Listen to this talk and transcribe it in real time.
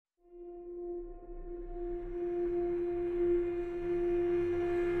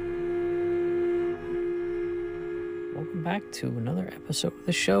welcome back to another episode of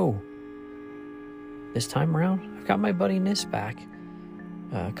the show. This time around, I've got my buddy Nis back,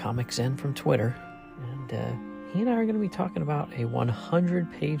 Comic Zen from Twitter, and he and I are going to be talking about a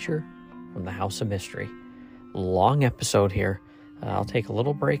 100-pager from the House of Mystery. Long episode here. I'll take a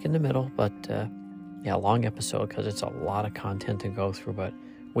little break in the middle, but long episode because it's a lot of content to go through, but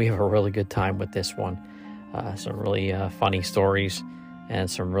we have a really good time with this one. Some really funny stories and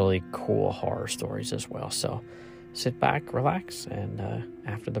some really cool horror stories as well. So sit back, relax, and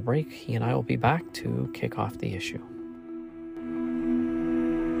after the break, he and I will be back to kick off the issue.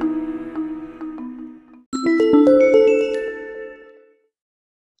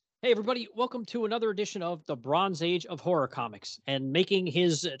 Hey everybody, welcome to another edition of the Bronze Age of Horror Comics. And making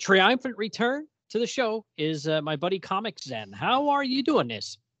his triumphant return to the show is my buddy Comic Zen. How are you doing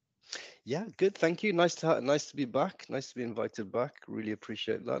this? Yeah, good. Thank you. Nice to be back. Nice to be invited back. Really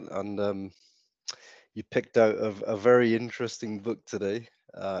appreciate that. And you picked out a very interesting book today.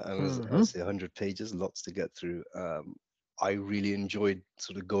 And as I say, 100 pages, lots to get through. I really enjoyed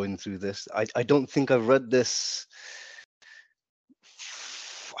sort of going through this. I don't think I've read this.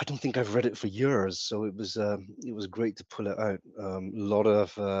 I don't think I've read it for years, so it was great to pull it out. A lot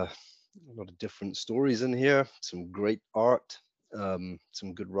of different stories in here. Some great art.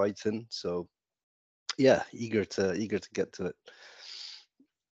 Some good writing. So yeah, eager to get to it.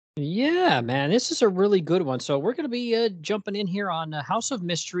 Yeah, man, this is a really good one. So we're going to be jumping in here on House of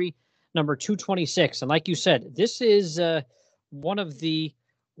Mystery number 226. And like you said, this is one of the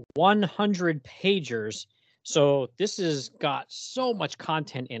 100 pagers. So this has got so much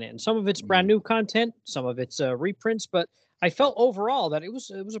content in it, and some of it's brand new content, some of it's reprints. But I felt overall that it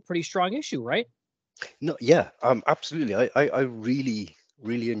was a pretty strong issue, right? No, yeah, absolutely. I really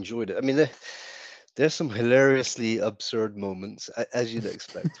enjoyed it. I mean, there's some hilariously absurd moments, as you'd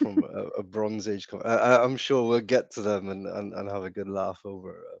expect from a Bronze Age comic. I'm sure we'll get to them and have a good laugh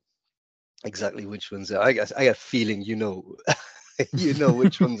over exactly which ones. I got a feeling you know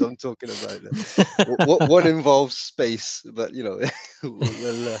which ones I'm talking about. One involves space, but you know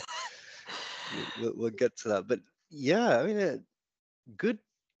we'll get to that. But yeah, I mean, good.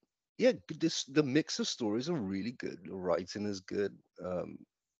 Yeah, the mix of stories are really good. The writing is good. You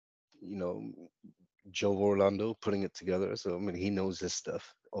know, Joe Orlando putting it together. So I mean, he knows his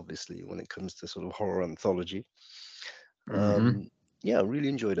stuff, obviously, when it comes to sort of horror anthology. Yeah, really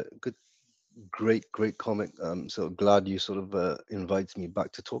enjoyed it. Good, great comic. So glad you sort of invited me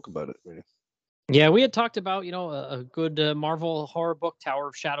back to talk about it. Really. Yeah, we had talked about, a good Marvel horror book, Tower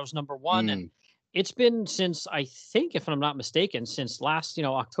of Shadows #1, and it's been since, I think, if I'm not mistaken, since last,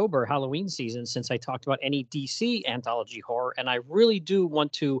 October Halloween season, since I talked about any DC anthology horror, and I really do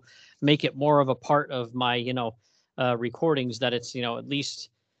want to make it more of a part of my, recordings, that it's, at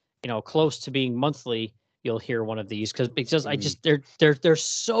least, close to being monthly. You'll hear one of these because I just they're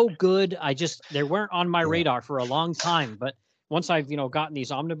so good. They weren't on my radar for a long time, but once I've gotten these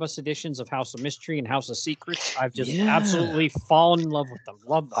omnibus editions of House of Mystery and House of Secrets, I've just absolutely fallen in love with them.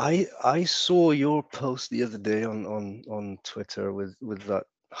 Love them. I saw your post the other day on Twitter with that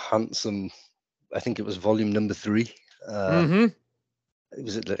handsome, I think it was volume number 3.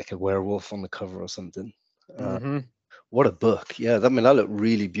 Was it like a werewolf on the cover or something? What a book! Yeah, I mean that looked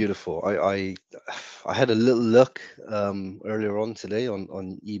really beautiful. I had a little look earlier on today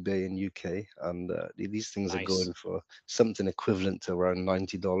on eBay in UK, and these things are going for something equivalent to around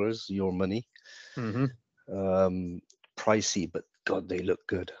 $90 your money. Pricey, but God, they look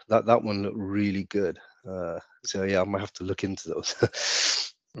good. That one looked really good. So yeah, I might have to look into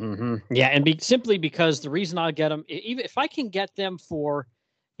those. Yeah, and simply because the reason I get them, even if I can get them for,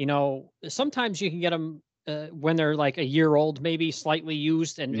 sometimes you can get them when they're like a year old, maybe slightly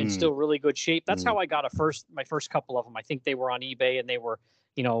used and still really good shape. That's how I got my first couple of them. I think they were on eBay, and they were,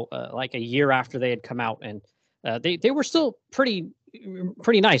 like a year after they had come out, and they were still pretty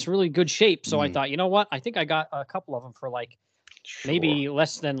nice, really good shape. So I thought, you know what? I think I got a couple of them for like maybe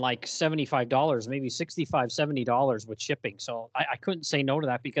less than like $75, maybe $65, $70 with shipping. So I couldn't say no to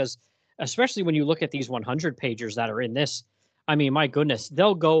that, because especially when you look at these 100 pagers that are in this, I mean, my goodness,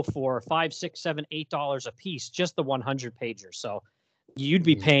 they'll go for $5, $6, $7, $8 a piece, just the 100 pagers. So you'd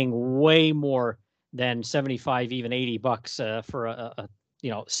be paying way more than 75, even $80 for a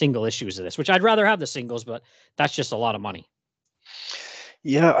single issues of this, which I'd rather have the singles, but that's just a lot of money.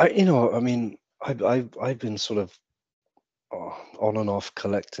 Yeah, I mean, I've been sort of on and off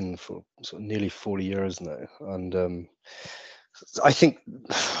collecting for sort of nearly 40 years now, and I think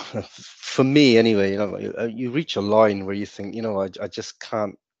for me anyway, you reach a line where you think, I just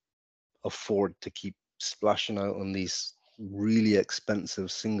can't afford to keep splashing out on these really expensive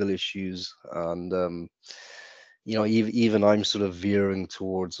single issues, and even I'm sort of veering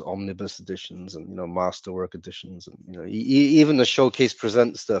towards omnibus editions and masterwork editions, and even the Showcase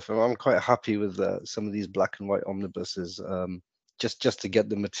Present stuff. And I'm quite happy with some of these black and white omnibuses, just to get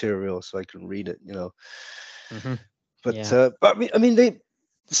the material so I can read it. Mm-hmm. But Yeah. but I mean,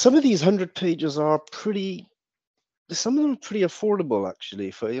 some of these 100 pages are pretty. Some of them are pretty affordable, actually.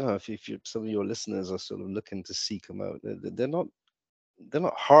 For if some of your listeners are sort of looking to seek them out, they're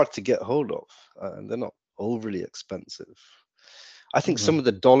not hard to get hold of, and they're not overly expensive. I think Mm-hmm. some of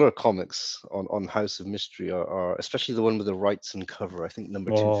the dollar comics on House of Mystery are especially the one with the Wrightson cover. I think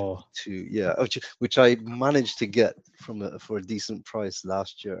number 252, yeah, which I managed to get for a decent price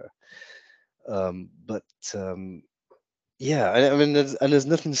last year. But yeah, I mean, there's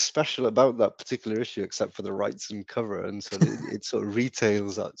nothing special about that particular issue except for the Wrightson cover, and so it sort of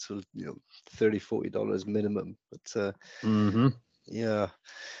retails at sort of $30-$40 minimum. But Mm-hmm. yeah,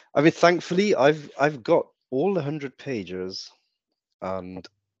 I mean, thankfully, I've got all the 100 pages, and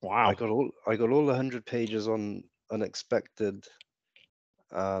Wow. I got all the 100 pages on Unexpected,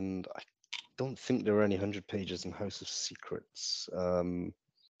 and I don't think there are any 100 pages in House of Secrets.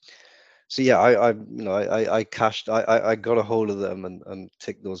 So yeah, I cashed, I got a hold of them and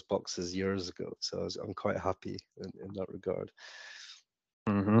ticked those boxes years ago. So I'm quite happy in that regard.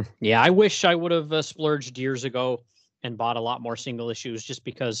 Mm-hmm. Yeah, I wish I would have splurged years ago and bought a lot more single issues, just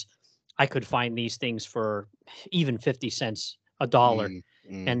because I could find these things for even 50 cents, $1.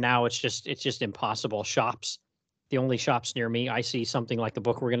 And now it's just impossible. Shops, the only shops near me, I see something like the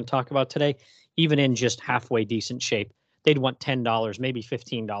book we're going to talk about today, even in just halfway decent shape, they'd want $10, maybe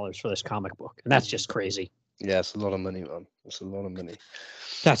 $15 for this comic book. And that's just crazy. Yeah, it's a lot of money, man. It's a lot of money.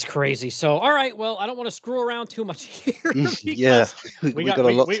 That's crazy. So, all right. Well, I don't want to screw around too much here Yeah, because we got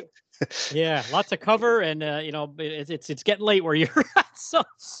a lot. Yeah, lots to cover, and it's getting late where you're at, so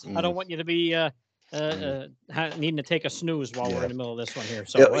I don't want you to be needing to take a snooze while we're in the middle of this one here.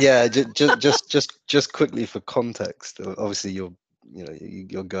 So yeah, just quickly for context. Obviously, your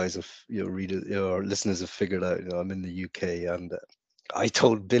guys have your listeners have figured out. I'm in the UK, and I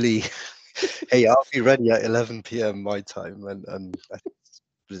told Billy, "Hey, I'll be ready at 11 p.m. my time," and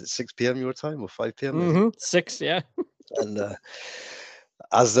was it 6 p.m. your time or 5 p.m.? Mm-hmm. 6, yeah. And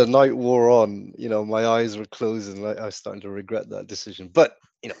as the night wore on, my eyes were closing. I was starting to regret that decision. But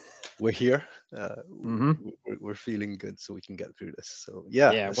we're here. We're feeling good, so we can get through this. So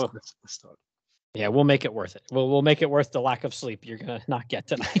yeah, let's start. Yeah, we'll make it worth it. We'll make it worth the lack of sleep you're gonna not get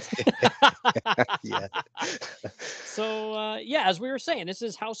tonight. Yeah. So yeah, as we were saying, this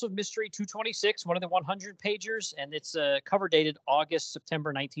is House of Mystery 226, one of the 100 pagers, and it's cover dated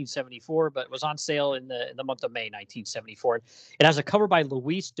September 1974, but it was on sale in the month of May 1974. It has a cover by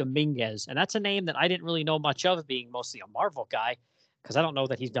Luis Dominguez, and that's a name that I didn't really know much of, being mostly a Marvel guy, because I don't know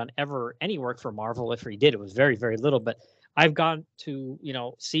that he's done ever any work for Marvel. If he did, it was very, very little. But I've gone to,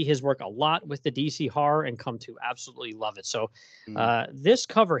 see his work a lot with the DC horror and come to absolutely love it. So this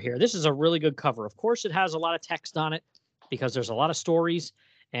cover here, this is a really good cover. Of course, it has a lot of text on it because there's a lot of stories,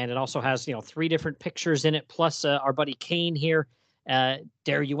 and it also has, 3 different pictures in it, plus our buddy Kane here.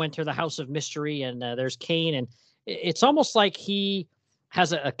 Dare you enter the House of Mystery, and there's Kane, and it's almost like he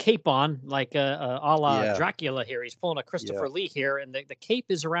has a cape on, like a la Dracula here. He's pulling a Christopher Lee here, and the cape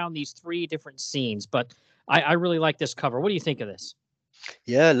is around these 3 different scenes. But I really like this cover. What do you think of this?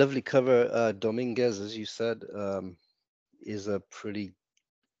 Yeah, lovely cover. Dominguez, as you said, is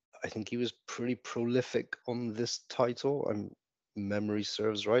I think he was pretty prolific on this title. Memory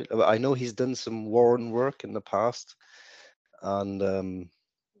serves right. I know he's done some Warren work in the past, and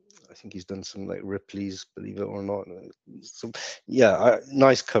I think he's done some like Ripley's, believe it or not. So yeah,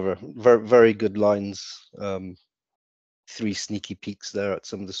 nice cover. Very, very good lines. 3 sneaky peeks there at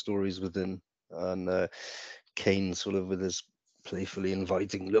some of the stories within, and Kane sort of with his playfully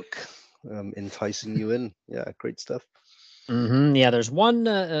inviting look, enticing you in. Yeah, great stuff. Yeah, there's one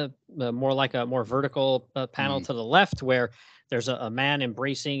more like a more vertical panel to the left where there's a man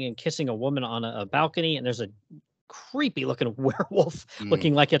embracing and kissing a woman on a balcony, and there's a creepy looking werewolf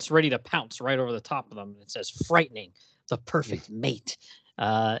looking like it's ready to pounce right over the top of them. It says frightening, the perfect mate.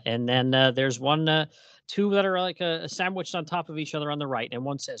 And then there's 2 that are like sandwiched on top of each other on the right, and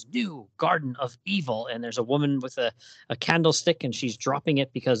one says new garden of evil, and there's a woman with a candlestick, and she's dropping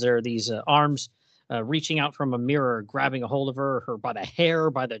it because there are these arms reaching out from a mirror, grabbing a hold of her by the hair,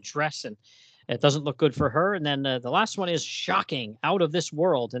 by the dress, and it doesn't look good for her. And then the last one is shocking, out of this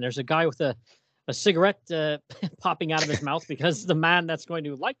world, and there's a guy with a cigarette popping out of his mouth because the man that's going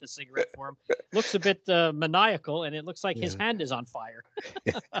to light the cigarette for him looks a bit maniacal, and it looks like his hand is on fire.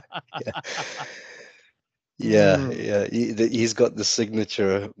 Yeah, yeah. He's got the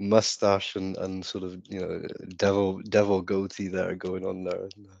signature mustache and sort of devil goatee there going on there.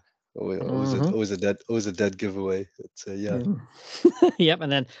 Always a dead giveaway. But yeah. Yep,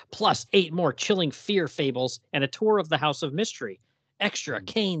 and then plus 8 more chilling fear fables and a tour of the House of Mystery. Extra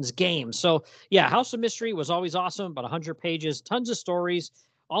Kane's game. So yeah, House of Mystery was always awesome. About 100 pages, tons of stories,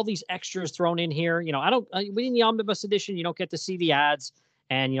 all these extras thrown in here. In the omnibus edition, you don't get to see the ads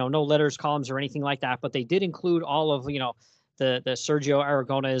and no letters, columns, or anything like that. But they did include all of the Sergio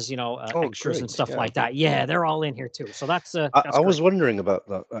Aragona's extras and Great. stuff Yeah. like that. Yeah, they're all in here too. So that's I was wondering about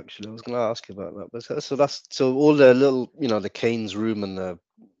that actually. I was going to ask you about that. But so all the little, the Kane's room and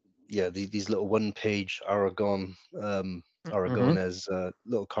these little one-page Aragonés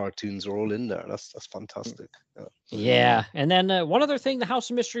little cartoons are all in there. That's fantastic. Yeah. And then one other thing the House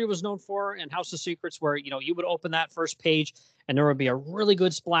of Mystery was known for, and House of Secrets, where you would open that first page and there would be a really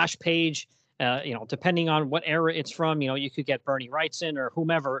good splash page. Depending on what era it's from, you could get Bernie Wrightson or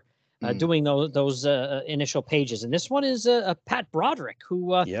whomever doing those initial pages. And this one is Pat Broderick,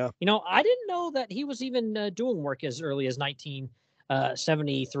 who I didn't know that he was even doing work as early as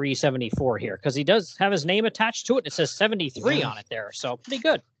 1973, 74 here, because he does have his name attached to it. It says 73 on it there. So pretty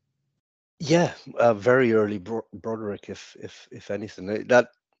good. Yeah, very early Broderick, if anything. That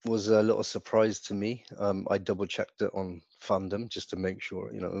was a little surprise to me. I double checked it on Fandom just to make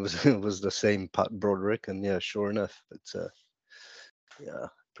sure, it was the same Pat Broderick, and yeah, sure enough. But yeah,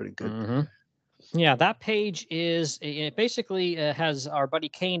 pretty good. Yeah, that page it basically has our buddy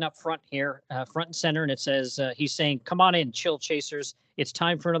Kane up front here, front and center, and it says he's saying, "Come on in, chill chasers. It's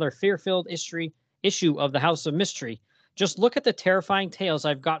time for another fear-filled issue of the House of Mystery. Just look at the terrifying tales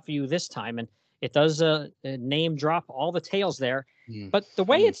I've got for you this time." And it does name drop all the tales there. But the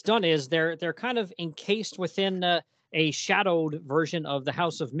way it's done is they're kind of encased within a shadowed version of the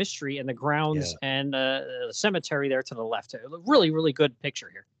House of Mystery and the grounds and the cemetery there to the left. Really, really good picture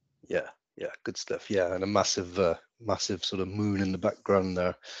here. Yeah, good stuff. Yeah, and a massive sort of moon in the background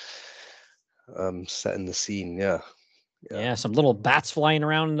there, setting the scene. Yeah, some little bats flying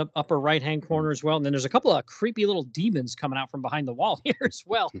around in the upper right-hand corner as well. And then there's a couple of creepy little demons coming out from behind the wall here as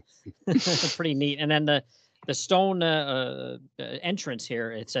well. Pretty neat. And then the stone entrance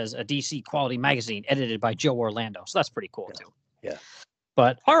here, it says a DC quality magazine edited by Joe Orlando. So that's pretty cool too. Yeah.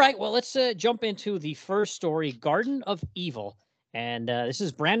 But all right, well, let's jump into the first story, Garden of Evil. And this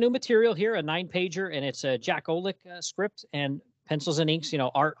is brand new material here, a 9-pager, and it's a Jack Olick script and pencils and inks.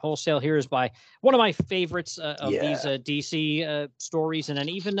 Art wholesale here is by one of my favorites of these DC stories. And then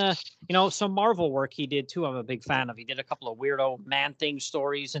even, some Marvel work he did too. I'm a big fan of. He did a couple of weirdo Man-Thing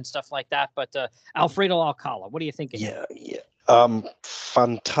stories and stuff like that. But Alfredo Alcala, what do you think of him? Yeah.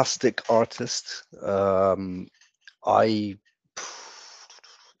 Fantastic artist. I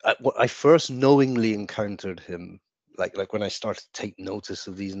first knowingly encountered him, like when I started to take notice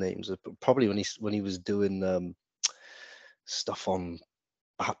of these names, probably when he was doing stuff on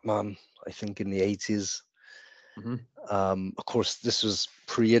Batman, I think in the 80s. Of course, this was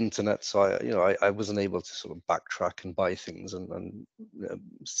pre-internet, so I wasn't able to sort of backtrack and buy things and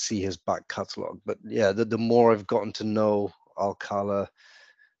see his back catalog. But yeah, the more I've gotten to know Alcala,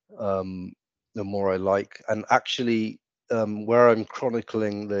 the more I like. And actually, where I'm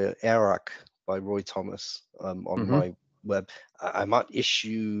chronicling the Arak by Roy Thomas on my web, I'm at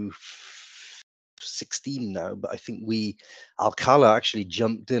issue 16 now, but I think Alcala actually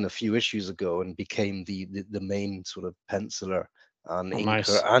jumped in a few issues ago and became the main sort of penciler and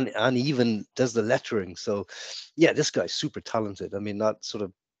inker, and even does the lettering. So yeah, this guy's super talented. I mean, that sort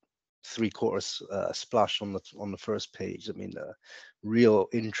of 3/4 splash on the first page, I mean, real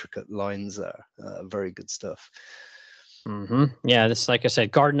intricate lines there. Very good stuff. Yeah, this, like I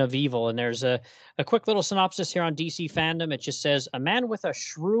said, Garden of Evil, and there's a quick little synopsis here on DC Fandom. It just says, a man with a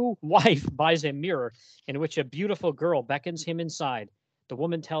shrew wife buys a mirror in which a beautiful girl beckons him inside. The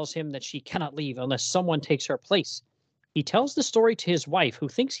woman tells him that she cannot leave unless someone takes her place. He tells the story to his wife, who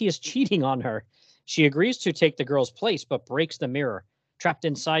thinks he is cheating on her. She agrees to take the girl's place, but breaks the mirror. Trapped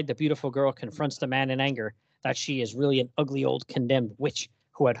inside, the beautiful girl confronts the man in anger that she is really an ugly old condemned witch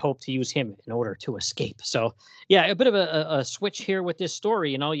who had hoped to use him in order to escape. So, yeah, a bit of a switch here with this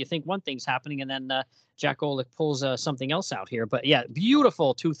story. You think one thing's happening, and then Jack Olick pulls something else out here. But yeah,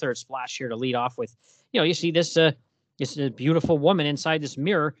 beautiful 2/3 splash here to lead off with. You see this beautiful woman inside this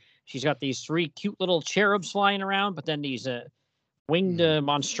mirror. She's got these 3 cute little cherubs flying around, but then these winged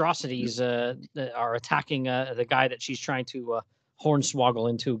monstrosities that are attacking the guy that she's trying to hornswoggle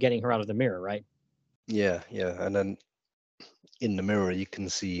into getting her out of the mirror, right? Yeah, and then in the mirror you can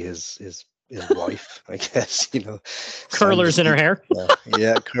see his wife, I guess. Curlers in her hair.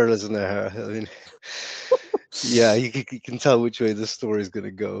 Yeah, curlers in her hair. I mean, Yeah, you can tell which way the story is going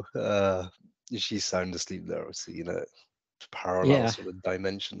to go. She's sound asleep there, obviously, parallel Yeah. sort of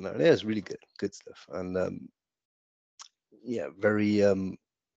dimension there. Yeah, it's really good stuff, and yeah, very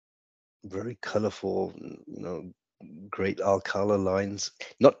colorful. Great Alcala lines.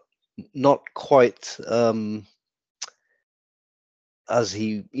 Not quite as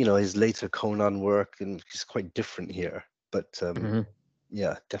his later Conan work, and it's quite different here. But Mhm.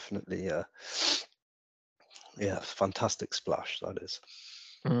 yeah, definitely, yeah, fantastic splash that is.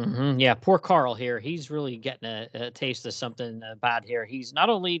 Yeah, poor Carl here. He's really getting a taste of something bad here. He's not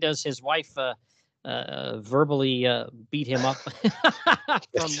only does his wife verbally beat him up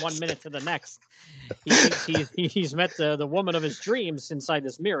from one Yes. minute to the next. He thinks he's met the woman of his dreams inside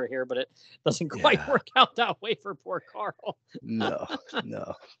this mirror here, but it doesn't quite Yeah. work out that way for poor Carl. No,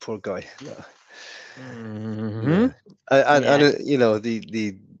 no, poor guy. No. Hmm. Yeah, and Yeah.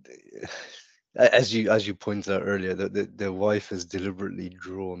 the as you pointed out earlier, the wife is deliberately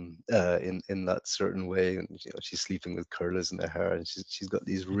drawn in that certain way, and she's sleeping with curlers in her hair, and she's got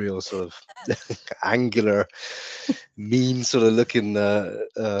these real sort of angular, mean sort of looking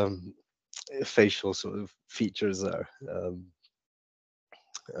facial sort of features there.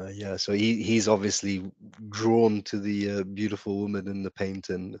 Yeah, so he's obviously drawn to the beautiful woman in the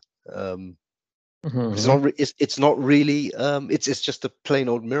painting. Um, it's Hmm. not. It's not really. It's just a plain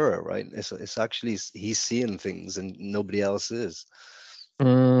old mirror, right? It's actually he's seeing things and nobody else is.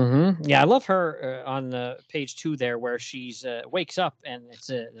 Yeah, I love her on the page 2 there, where she's wakes up and it's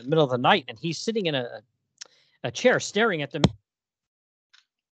the middle of the night, and he's sitting in a chair staring at the.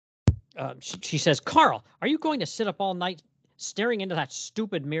 She says, "Carl, are you going to sit up all night staring into that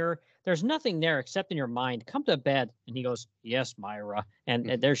stupid mirror? There's nothing there except in your mind. Come to bed." And he goes, "Yes, Myra."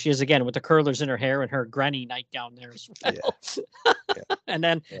 And there she is again with the curlers in her hair and her granny nightgown there as Yeah, well. yeah, And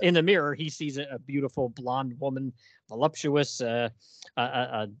then yeah, in the mirror, he sees a beautiful blonde woman, voluptuous, a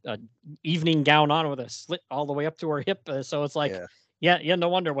evening gown on with a slit all the way up to her hip. So it's like, yeah. yeah, no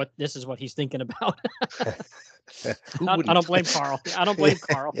wonder this is what he's thinking about. Who I don't wouldn't? blame Carl. I don't Yeah, blame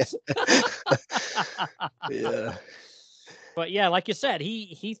Carl. yeah, yeah, But yeah, like you said,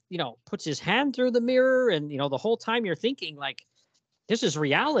 he puts his hand through the mirror, and the whole time you're thinking like this is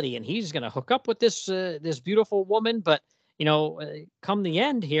reality, and he's gonna hook up with this beautiful woman. But come the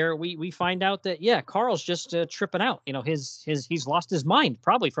end here, we find out that yeah, Carl's just tripping out. His he's lost his mind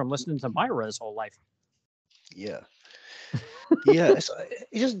probably from listening to Myra his whole life. yeah, yeah. So,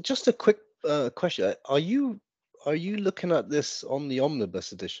 just a quick question: Are you looking at this on the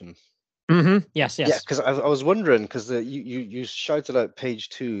omnibus edition? Yes, Yeah, yes. because I was wondering because you shouted out page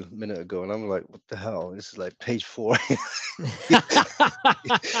 2 a minute ago, and I'm like, what the hell? This is like page 4. You're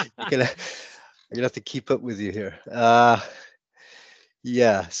gonna I'm gonna have to keep up with you here.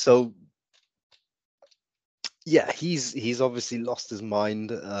 Yeah. So yeah, he's obviously lost his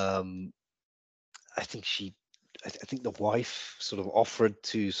mind. I think I think the wife sort of offered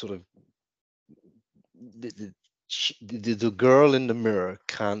to sort of the girl in the mirror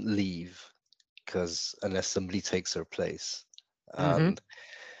can't leave because unless somebody takes her place, Hmm. and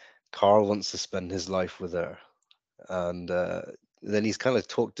Carl wants to spend his life with her, and then he's kind of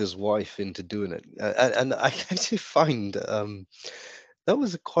talked his wife into doing it, and I actually find that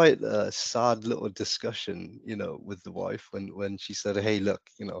was a quite sad little discussion, with the wife when she said, "Hey, look,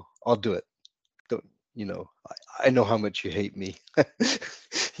 I'll do it. Don't, I know how much you hate me.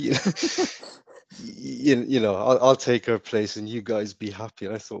 you know, I'll take her place, and you guys be happy."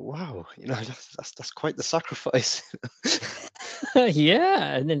 And I thought, wow, that's quite the sacrifice.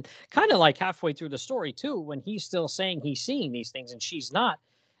 Yeah, and then kind of like halfway through the story too, when he's still saying he's seeing these things and she's not.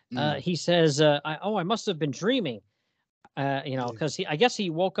 Mm, He says, I must have been dreaming." yeah, Because I guess he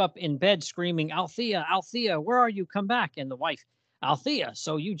woke up in bed screaming, "Althea, Althea, where are you? Come back!" And the wife, "Althea,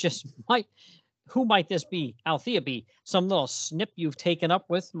 so you just might, who might this be? Althea be some little snip you've taken up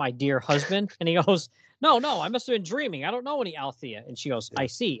with, my dear husband?" And he goes, "No, no, I must have been dreaming. I don't know any Althea." And she goes, yeah. "I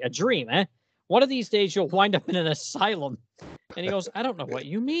see, a dream, eh? One of these days you'll wind up in an asylum." And he goes, "I don't know what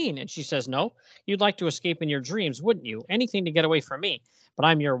you mean." And she says, "No, you'd like to escape in your dreams, wouldn't you? Anything to get away from me. But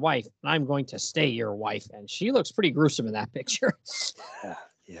I'm your wife, and I'm going to stay your wife." And she looks pretty gruesome in that picture. Yeah,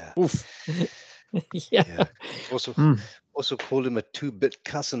 yeah, Oof. Yeah. yeah. Also, Mm. also called him a two-bit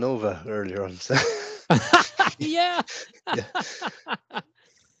Casanova earlier on. So Yeah. yeah, yeah,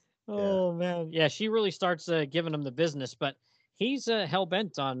 Oh man, yeah. She really starts giving him the business, but he's hell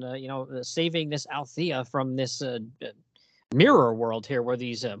bent on saving this Althea from this mirror world here, where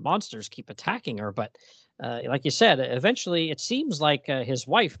these monsters keep attacking her. But like you said, eventually it seems like his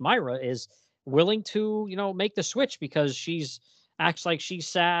wife Myra is willing to make the switch, because she's acts like she's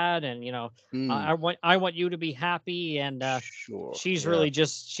sad, and Mm, I want you to be happy, and sure. Yeah. she's really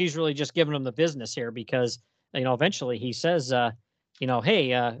just giving him the business here, because eventually he says,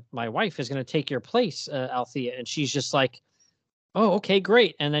 hey, my wife is going to take your place, Althea, and she's just like, oh, okay,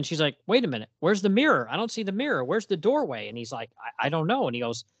 great. And then she's like, wait a minute, where's the mirror? I don't see the mirror. Where's the doorway? And he's like, I don't know. And he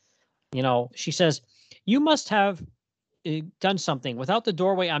goes, she says, you must have done something. Without the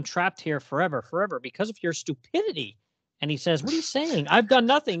doorway, I'm trapped here forever, forever, because of your stupidity. And he says, what are you saying? I've done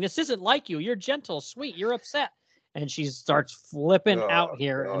nothing. This isn't like you. You're gentle, sweet. You're upset. And she starts flipping out Oh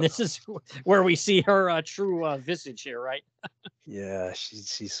here. And God. this is where we see her true visage here, right? Yeah,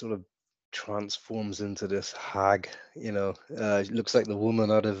 she sort of transforms into this hag. She looks like the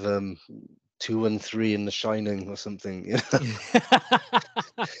woman out of 2 and 3 in The Shining or something.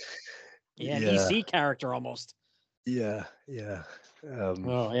 Yeah, an Yeah, EC character almost. yeah, yeah.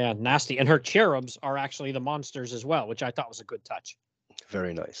 Oh yeah, nasty. And her cherubs are actually the monsters as well, which I thought was a good touch.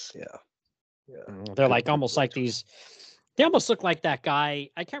 Very nice. Yeah, yeah. They're Good, like good almost like choice. these. They almost look like that guy.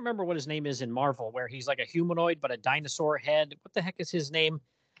 I can't remember what his name is in Marvel, where he's like a humanoid but a dinosaur head. What the heck is his name?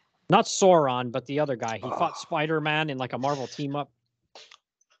 Not Sauron, but the other guy. He fought Ah, Spider-Man in like a Marvel team up.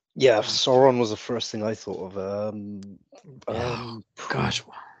 yeah, Oh, Sauron was the first thing I thought of. gosh,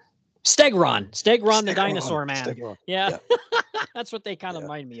 Stegron. Stegron, the Stegron. dinosaur man. Stegron. Yeah, Yeah, that's what they kind of yeah,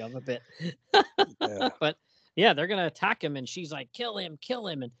 remind me of a bit. yeah. But yeah, they're gonna attack him, and she's like, kill him,"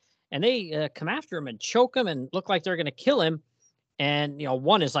 and they come after him and choke him and look like they're gonna kill him. And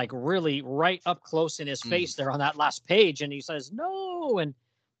one is like really right up close in his Mm. face there on that last page, and he says no, and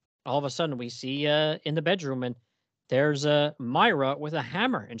all of a sudden we see in the bedroom, and there's Myra with a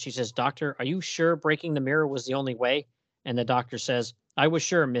hammer, and she says, "Doctor, are you sure breaking the mirror was the only way?" And the doctor says, "I was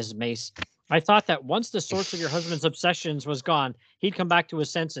sure, Ms. Mace. I thought that once the source of your husband's obsessions was gone, he'd come back to his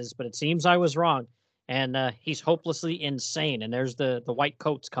senses, but it seems I was wrong, and he's hopelessly insane." And there's the white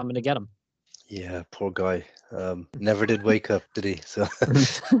coats coming to get him. Yeah, poor guy. Never did wake up, did he? So,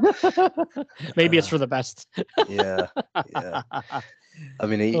 Maybe it's uh, for the best. yeah, yeah. I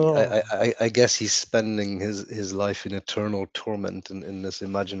mean, Oh. I guess he's spending his life in eternal torment in this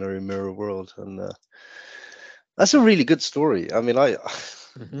imaginary mirror world, and that's a really good story. I mean,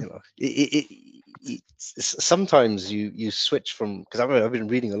 Mhm. sometimes you switch from, because I've been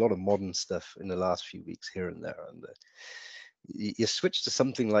reading a lot of modern stuff in the last few weeks here and there, and you switch to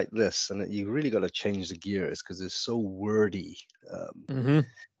something like this, and you really got to change the gears because it's so wordy, Mhm.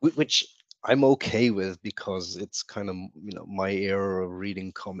 which I'm okay with because it's kind of my era of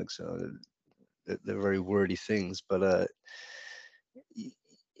reading comics. They're very wordy things, but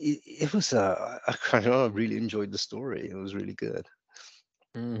it was I kind of really enjoyed the story. It was really good.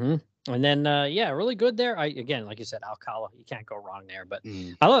 Mhm. And then, yeah, really good there. Again, like you said, Alcala, you can't go wrong there. But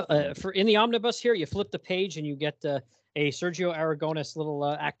Mm, I love mm, for in the omnibus here, you flip the page and you get a Sergio Aragonis little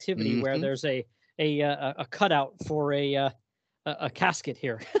activity where hmm. there's a cutout for a casket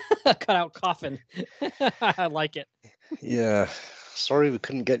here, a cutout coffin. I like it. Yeah, sorry we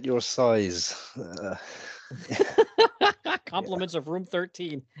couldn't get your size. Yeah, Compliments of room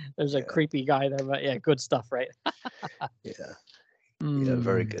 13. There's a yeah, creepy guy there, but yeah, good stuff, right? yeah, yeah,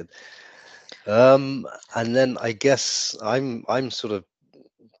 very Mm. good. And then I guess I'm sort of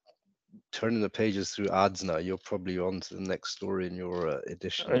turning the pages through ads now. You're probably on to the next story in your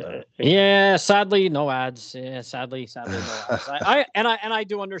edition now. Yeah, sadly, no ads. Yeah, sadly, no ads. I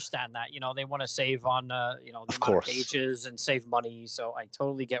do understand that. They want to save on the Of amount of course. pages and save money. So I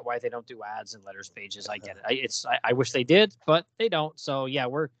totally get why they don't do ads and letters pages. I get it. I wish they did, but they don't. So yeah,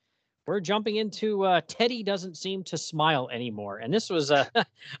 we're jumping into Teddy doesn't seem to smile anymore. And this was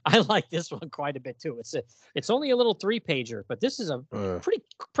I like this one quite a bit too. It's only a little 3-pager, but this is a Uh,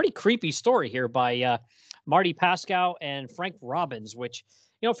 pretty creepy story here by Marty Pascal and Frank Robbins, which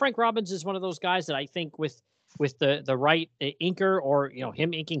Frank Robbins is one of those guys that I think with the right inker, or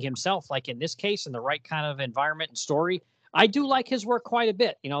him inking himself, like in this case, in the right kind of environment and story, I do like his work quite a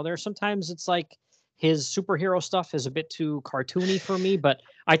bit. There's sometimes it's like his superhero stuff is a bit too cartoony for me, but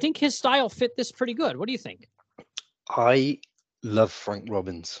I think his style fit this pretty good. What do you think? I love Frank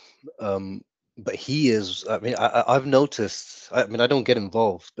Robbins, but he is. I mean, I've noticed. I mean, I don't get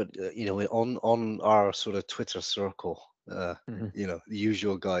involved, but on our sort of Twitter circle, Mhm. the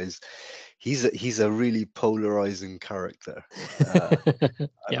usual guys, he's a really polarizing character. Uh,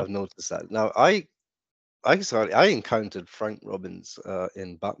 Yep. I've noticed that. Now, I encountered Frank Robbins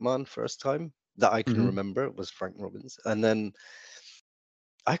in Batman first time that I can Hmm. remember was Frank Robbins, and then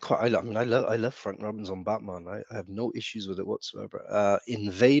I mean, I love Frank Robbins on Batman. I have no issues with it whatsoever.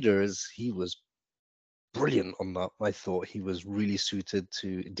 Invaders, he was brilliant on that. I thought he was really suited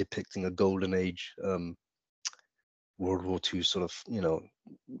to depicting a golden age World War II sort of,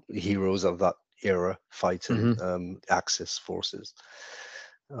 heroes of that era fighting Axis forces.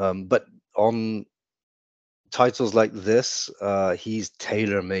 But on titles like this, he's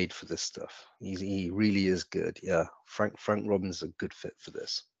tailor-made for this stuff. He really is good. Yeah, Frank Robbins is a good fit for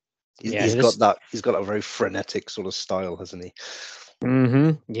this. He's got a very frenetic sort of style, hasn't he?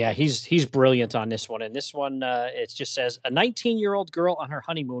 Yeah, he's brilliant on this one. And this one, it just says a 19-year-old girl on her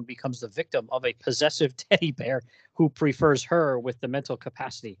honeymoon becomes the victim of a possessive teddy bear who prefers her with the mental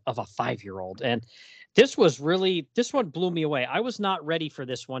capacity of a 5-year-old. And this one blew me away. I was not ready for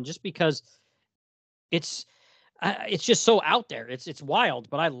this one just because it's just so out there. It's wild,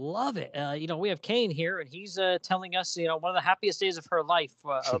 but I love it. We have Kane here, and he's telling us, one of the happiest days of her life,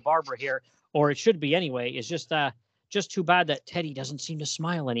 Barbara here, or it should be anyway, is just too bad that Teddy doesn't seem to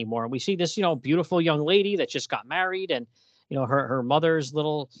smile anymore. And we see this, beautiful young lady that just got married, and her mother's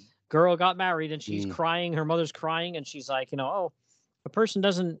little girl got married, and she's crying. Her mother's crying, and she's like, oh, a person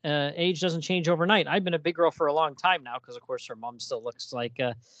doesn't age doesn't change overnight. I've been a big girl for a long time now, because of course her mom still looks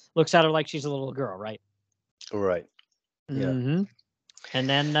at her like she's a little girl, right? Right. Yeah. And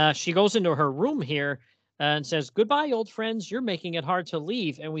then she goes into her room here and says, "Goodbye, old friends. You're making it hard to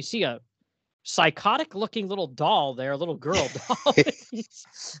leave." And we see a psychotic-looking little doll there, a little girl doll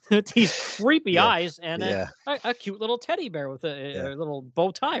with these creepy eyes, and a cute little teddy bear with a little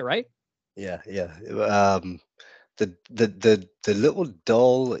bow tie, right? Yeah. The little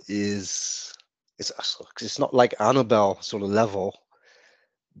doll it's not like Annabelle sort of level,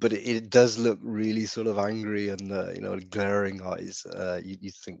 but it does look really sort of angry and glaring eyes.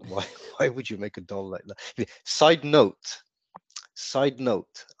 You think, why would you make a doll like that? Side note,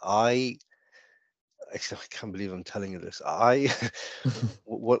 I can't believe I'm telling you this.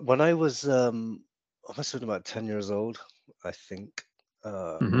 When I was I must have been about 10 years old, I think,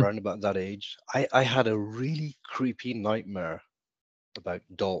 around about that age, I had a really creepy nightmare about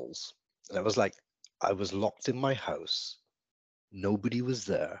dolls. And I was like, I was locked in my house. Nobody was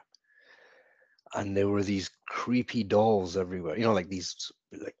there. And there were these creepy dolls everywhere, like these,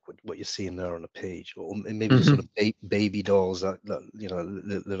 like what you're seeing there on the page, or maybe just sort of baby dolls that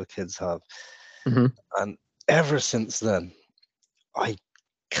little kids have. And ever since then, I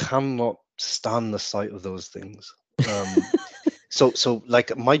cannot stand the sight of those things. So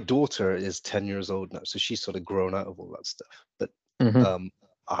like my daughter is 10 years old now, so she's sort of grown out of all that stuff. But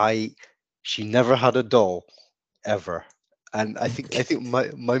she never had a doll ever. And I think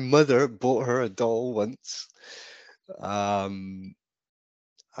my mother bought her a doll once, and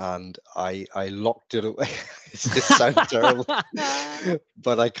I locked it away. It sounds terrible,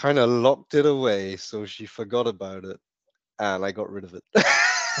 but I kind of locked it away so she forgot about it, and I got rid of it.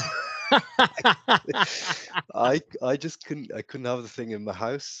 I just couldn't have the thing in my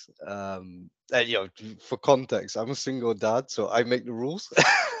house. And, for context, I'm a single dad, so I make the rules.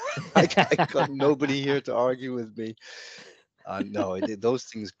 I got nobody here to argue with me. No, those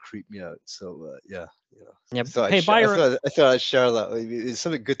things creep me out. So yeah. Yeah. I thought I'd share that. It's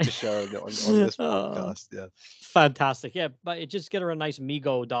something good to share on this podcast. Yeah. Fantastic. Yeah, but just get her a nice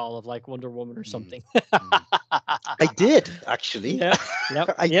Mego doll of like Wonder Woman or something. I did actually. Yeah.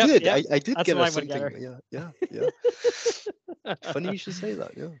 I did. I did That's get what her I would get something. her. Yeah. Funny you should say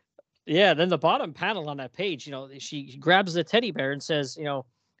that. Yeah. Yeah. Then the bottom panel on that page, she grabs the teddy bear and says,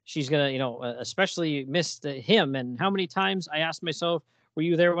 she's gonna, especially miss him. And how many times I asked myself, were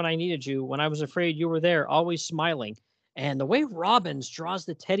you there when I needed you? When I was afraid, you were there, always smiling. And the way Robbins draws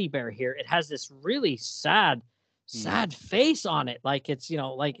the teddy bear here, it has this really sad face on it. Like it's,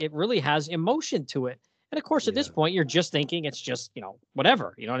 like it really has emotion to it. And of course, at this point, you're just thinking it's just,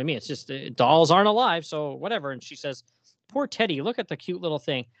 whatever. You know what I mean? It's just dolls aren't alive, so whatever. And she says, "Poor Teddy, look at the cute little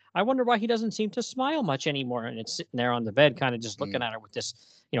thing. I wonder why he doesn't seem to smile much anymore." And it's sitting there on the bed, kind of just looking at her with this,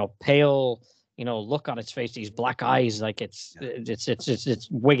 pale, look on its face, these black eyes, like it's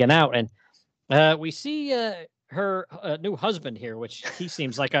wigging out. And we see her new husband here, which he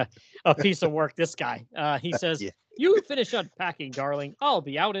seems like a piece of work. This guy, he says, "You finish unpacking, darling. I'll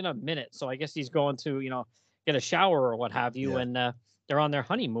be out in a minute." So I guess he's going to, get a shower or what have you. And they're on their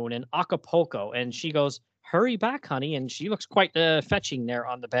honeymoon in Acapulco. And she goes, "Hurry back, honey." And she looks quite fetching there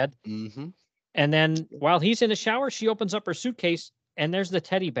on the bed. And then while he's in the shower, she opens up her suitcase and there's the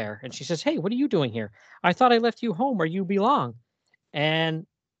teddy bear. And she says, "Hey, what are you doing here? I thought I left you home where you belong." And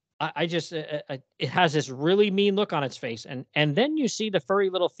I just, it has this really mean look on its face. And then you see the furry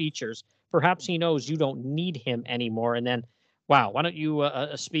little features. Perhaps he knows you don't need him anymore. And then, wow, why don't you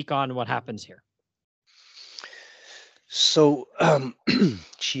speak on what happens here? So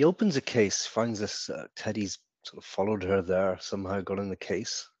she opens a case, finds this Teddy's sort of followed her there, somehow got in the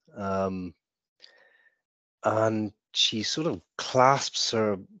case. And she sort of clasps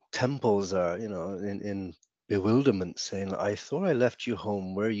her temples, in bewilderment, saying, "I thought I left you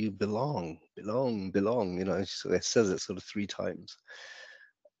home where you belong, belong." So it says it sort of 3 times.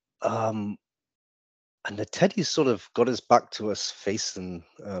 And the Teddy's sort of got his back to us, facing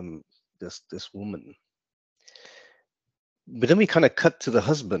this woman. But then we kind of cut to the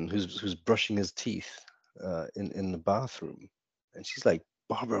husband who's brushing his teeth in the bathroom, and she's like,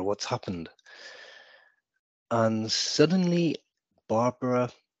 "Barbara, what's happened?" And suddenly,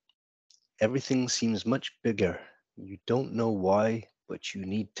 Barbara, everything seems much bigger. You don't know why, but you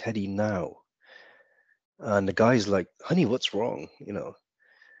need Teddy now. And the guy's like, "Honey, what's wrong?"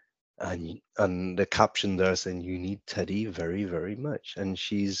 And the caption there saying, "You need Teddy very, very much." And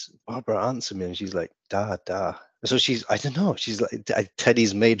Barbara answered me, and she's like, "Da, da." So I don't know, she's like,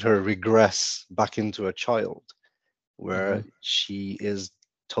 Teddy's made her regress back into a child, where she is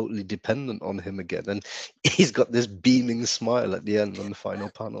totally dependent on him again. And he's got this beaming smile at the end on the final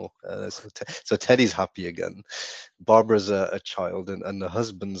panel. So Teddy's happy again. Barbara's a child, and the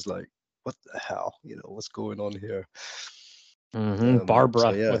husband's like, "What the hell? What's going on here?"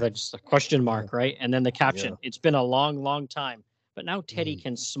 Barbara Yeah. with just a question mark, right? And then the caption, "It's been a long, long time, but now Teddy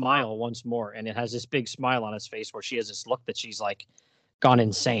can smile once more." And it has this big smile on his face where she has this look that she's like gone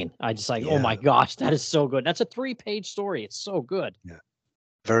insane. I just like, oh my gosh, that is so good. That's a 3-page story. It's so good. Yeah.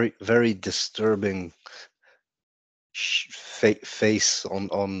 Very, very disturbing face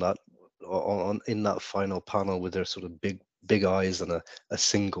on that in that final panel, with their sort of big eyes and a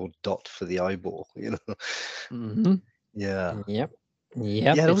single dot for the eyeball. Yeah. Yep.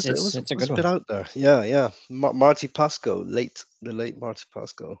 Yeah, It's it a was good a bit one. out there. Yeah. Marty Pasco, the late Marty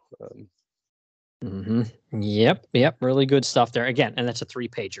Pasco. Yep. Really good stuff there. Again, and that's a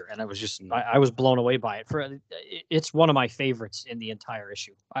 3-pager. And I was just, I was blown away by it. It's one of my favorites in the entire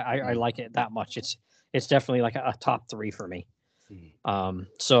issue. I like it that much. It's definitely like a top 3 for me.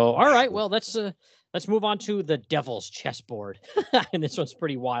 So all right, well, let's move on to the Devil's Chessboard. And this one's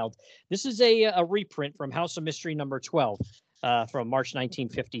pretty wild. This is a reprint from House of Mystery number 12 from March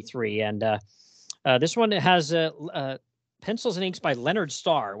 1953. And this one has pencils and inks by Leonard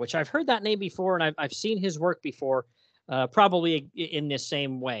Starr, which I've heard that name before, and I've seen his work before, probably in this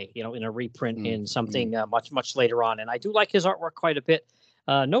same way, in a reprint in something much later on. And I do like his artwork quite a bit.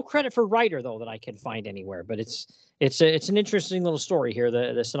 No credit for writer though that I can find anywhere, but it's an interesting little story here.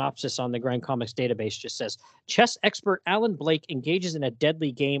 The synopsis on the Grand Comics database just says, chess expert Alan Blake engages in a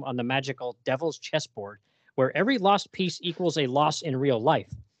deadly game on the magical Devil's Chessboard, where every lost piece equals a loss in real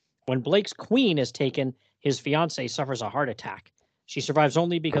life. When Blake's queen is taken, his fiancée suffers a heart attack. She survives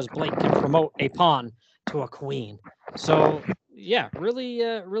only because Blake can promote a pawn to a queen. So yeah,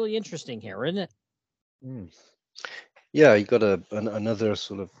 really interesting here, isn't it? Yeah, you got another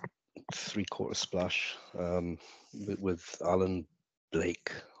sort of 3/4 splash with Alan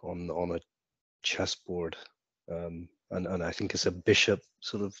Blake on a chessboard, and I think it's a bishop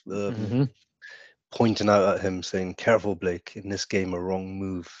sort of pointing out at him, saying, "Careful, Blake, in this game a wrong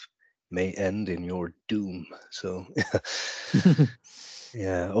move may end in your doom." So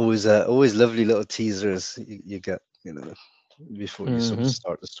yeah, always lovely little teasers you get, before you sort of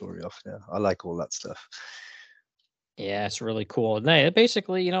start the story off. Yeah, I like all that stuff. Yeah, it's really cool. And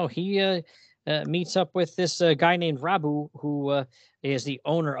basically, he meets up with this guy named Rabu, who is the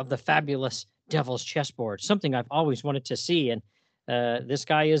owner of the fabulous Devil's Chessboard, something I've always wanted to see. And this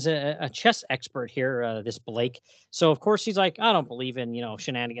guy is a chess expert here, this Blake. So of course he's like, I don't believe in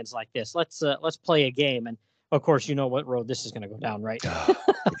shenanigans like this. Let's play a game. And of course, you know what road this is going to go down, right? Yeah.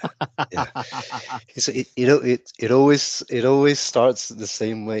 So it always starts the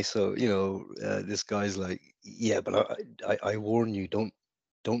same way. So this guy's like, "Yeah, but I warn you, don't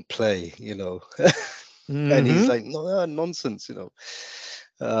play," and he's like, "No, nonsense,"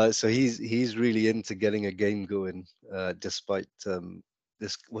 So he's really into getting a game going, despite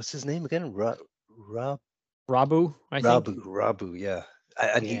this. What's his name again? Rabu, I think. Rabu, yeah.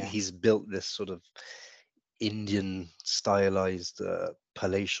 And he's built this sort of Indian stylized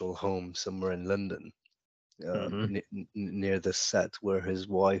palatial home somewhere in London, near the set where his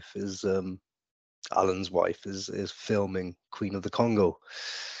wife is, Alan's wife is filming Queen of the Congo.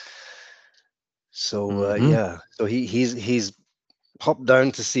 So yeah, so he's popped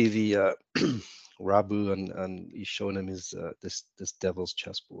down to see the Rabu, and he's showing him his this Devil's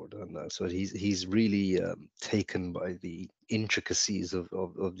Chessboard, and so he's really taken by the intricacies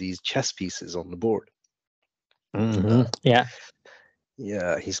of these chess pieces on the board. Yeah,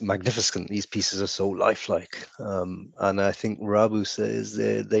 he's magnificent. These pieces are so lifelike, and I think Rabu says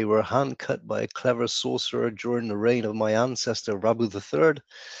they were hand cut by a clever sorcerer during the reign of my ancestor Rabu III,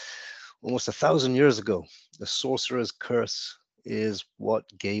 almost 1,000 years ago. the Sorcerer's Curse is what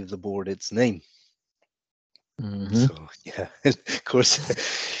gave the board its name. So yeah, of course,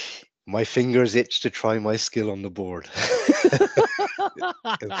 my fingers itch to try my skill on the board.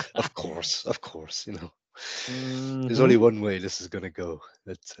 Of course, you know. There's only one way this is gonna go.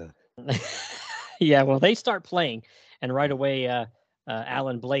 Yeah, well, they start playing, and right away,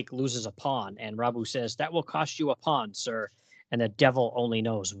 Alan Blake loses a pawn, and Rabu says, "That will cost you a pawn, sir." And the devil only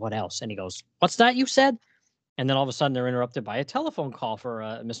knows what else. And he goes, "What's that you said?" And then all of a sudden, they're interrupted by a telephone call for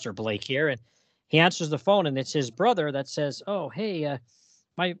Mr. Blake here, and he answers the phone, and it's his brother that says, "Oh, hey,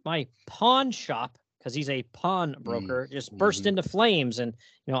 my pawn shop, because he's a pawn broker, just burst into flames, and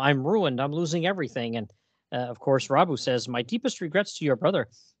I'm ruined. I'm losing everything." And of course, Rabu says, "My deepest regrets to your brother,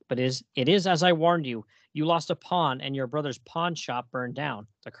 but it is as I warned you. You lost a pawn, and your brother's pawn shop burned down.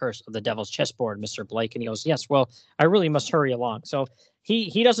 The curse of the devil's chessboard, Mr. Blake." And he goes, "Yes, well, I really must hurry along." So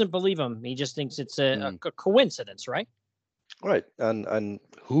he doesn't believe him. He just thinks it's a coincidence, right? Right, and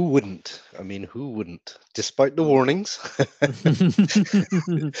who wouldn't? I mean, who wouldn't? Despite the warnings.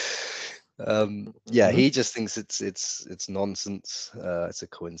 Yeah, he just thinks it's nonsense. It's a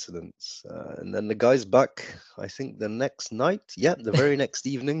coincidence. And then the guy's back, I think, the next night. Yeah, the very next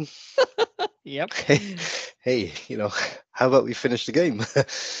evening. Yep. Hey, how about we finish the game?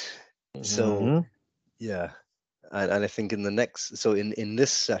 So yeah, and I think in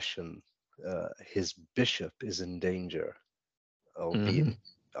this session, his bishop is in danger of being.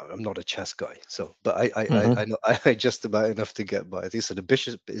 I'm not a chess guy, but I know I just about enough to get by. I think so. The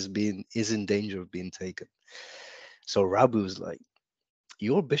bishop is in danger of being taken. So Rabu's like,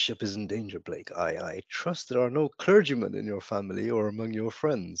 "Your bishop is in danger, Blake. I trust there are no clergymen in your family or among your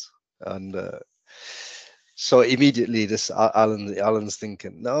friends." And so immediately, Alan's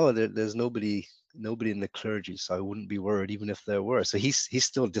thinking, "No, there's nobody in the clergy, so I wouldn't be worried even if there were." So he's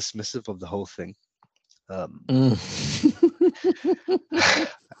still dismissive of the whole thing.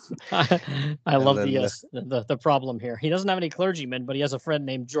 I love the problem here. He doesn't have any clergymen, but he has a friend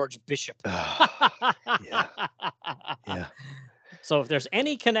named George Bishop. Yeah. So if there's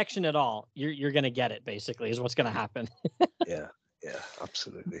any connection at all, you're gonna get it. Basically, is what's gonna happen. Yeah,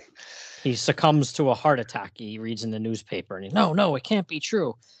 absolutely. He succumbs to a heart attack. He reads in the newspaper, and no, it can't be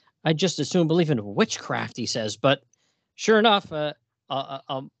true. I just assume believe in witchcraft. He says, but sure enough,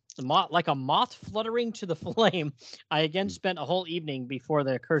 like a moth fluttering to the flame, I again spent a whole evening before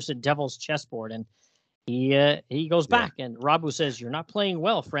the accursed devil's chessboard. And he goes back, and Rabu says, "You're not playing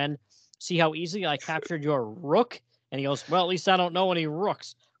well, friend. See how easily I captured your rook?" And he goes, "Well, at least I don't know any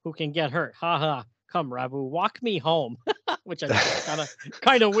rooks who can get hurt. Ha ha. Come, Rabu, walk me home." Which I think is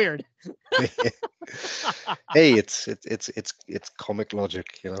kind of weird. Hey, it's comic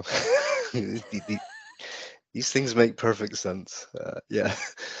logic, These things make perfect sense. Yeah.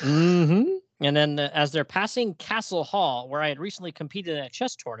 And then as they're passing Castle Hall, where I had recently competed in a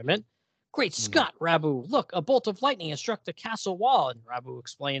chess tournament, "Great Scott, Rabu, look, a bolt of lightning has struck the castle wall." And Rabu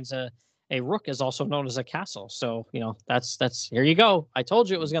explains a rook is also known as a castle. So, that's here you go. I told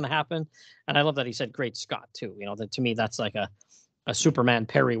you it was going to happen. And I love that he said "Great Scott" too. That to me, that's like a Superman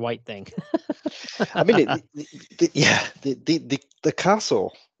Perry White thing. I mean, the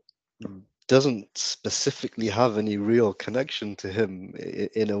castle doesn't specifically have any real connection to him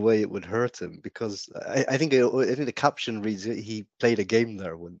in a way it would hurt him, because I think the caption reads he played a game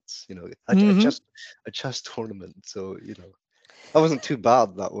there once, a chess tournament. So that wasn't too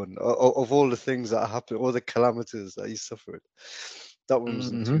bad, that one. Of all the things that happened, all the calamities that he suffered, that one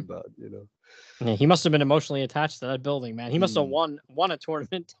wasn't too bad, Yeah, he must have been emotionally attached to that building, man. He must have won a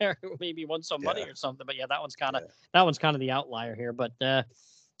tournament there, maybe won some money or something. But yeah, that one's kind of the outlier here. But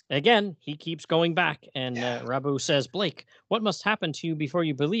again, he keeps going back, and Rabu says, "Blake, what must happen to you before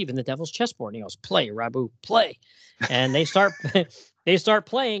you believe in the devil's chessboard?" And he goes, "Play, Rabu, play." And they start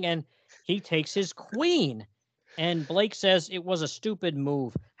playing, and he takes his queen. And Blake says it was a stupid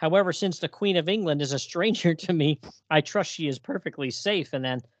move. However, since the Queen of England is a stranger to me, I trust she is perfectly safe. And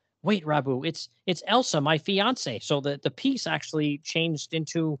then, wait, Rabu, it's Elsa, my fiance. So the piece actually changed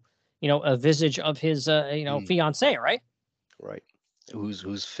into, a visage of his, fiance, right? Right.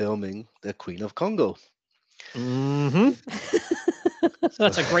 Who's filming the Queen of Congo?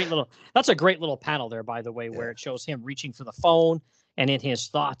 That's a great little panel there, by the way, where it shows him reaching for the phone, and in his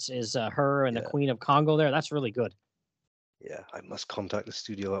thoughts is her and the Queen of Congo there. That's really good. Yeah, I must contact the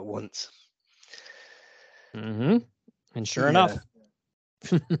studio at once. And sure enough,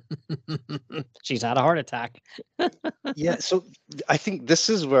 she's had a heart attack. Yeah, so I think this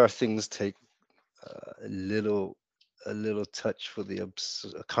is where things take a little touch for the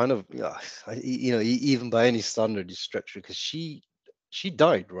kind of even by any standard you stretch it, because she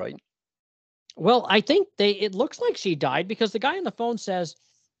died, right? Well, I think it looks like she died because the guy on the phone says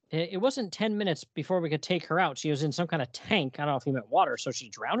it wasn't 10 minutes before we could take her out. She was in some kind of tank. I don't know if he meant water, so she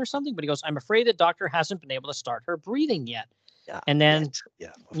drowned or something. But he goes, I'm afraid the doctor hasn't been able to start her breathing yet. Yeah, And then, yeah,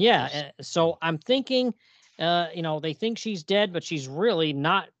 of course. yeah. So I'm thinking, they think she's dead, but she's really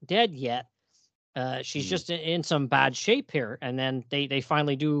not dead yet. She's Mm, just in some bad shape here. And then they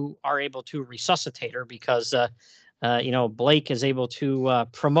finally are able to resuscitate her because, Blake is able to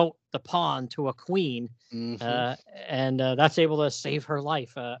promote the pawn to a queen. mhm, And that's able to save her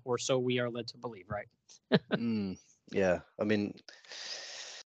life, or so we are led to believe, right? yeah, I mean,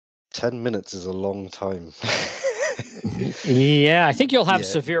 10 minutes is a long time. Yeah, I think you'll have Yeah,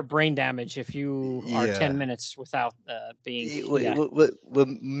 severe brain damage if you are 10 yeah. minutes without being, Well, yeah.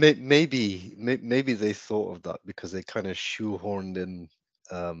 maybe they thought of that because they kind of shoehorned in.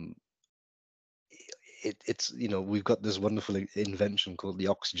 Um, it's we've got this wonderful invention called the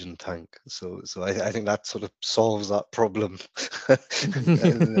oxygen tank, so I think that sort of solves that problem,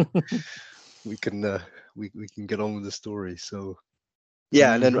 and we can we can get on with the story. So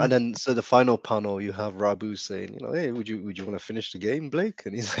yeah, and then Hmm. so the final panel you have Rabu saying, hey, would you want to finish the game, Blake?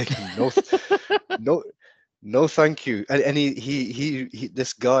 And he's like, no, no, no, thank you. And he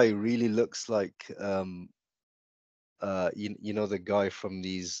this guy really looks like the guy from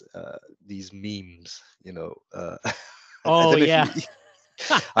these memes, I Oh, don't know if yeah. you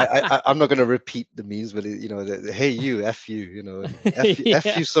I'm not going to repeat the memes, but hey you, f you, and f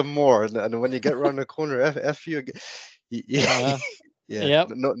Yeah. you some more, and when you get around the corner, f you again. Yeah, Uh, yeah, yep.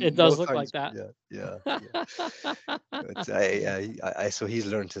 no, It no does look thanks, like but that. yeah, yeah, yeah. But so he's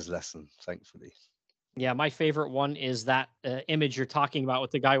learned his lesson, thankfully. Yeah, my favorite one is that image you're talking about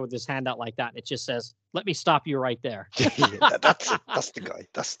with the guy with his hand out like that. It just says, "Let me stop you right there." Yeah, that's it. That's the guy.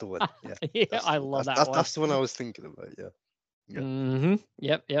 That's the one. Yeah, Yeah, I love that one. that's the one I was thinking about. Yeah, yeah.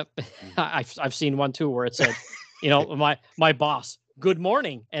 Yep, yep. Mm. I've seen one too where it said, my boss, "Good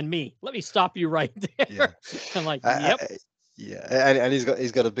morning," and me, "Let me stop you right Yeah, there." I'm like, I, "Yep." yeah, and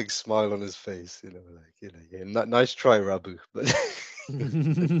he's got a big smile on his face. Like yeah, nice try, Rabu, but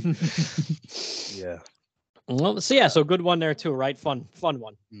yeah. Well, so yeah, so good one there too, right? Fun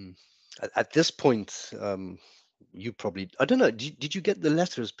one. Mm. At this point, you probably, I don't know, did you get the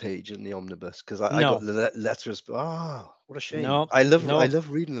letters page in the omnibus? Because I got No, the letters. What a shame. no, I no. love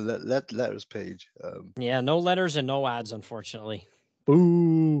reading the letters page. Yeah, no letters and no ads, unfortunately.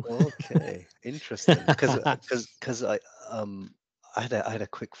 Boo. Okay, interesting. Because um I had a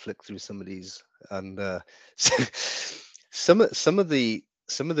quick flick through some of these, and some of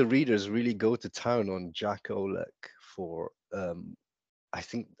the readers really go to town on Jack Olek for I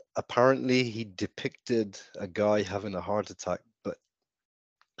think apparently he depicted a guy having a heart attack but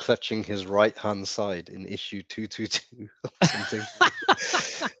clutching his right hand side in issue 222 or something.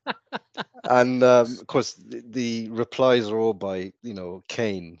 And of course the replies are all by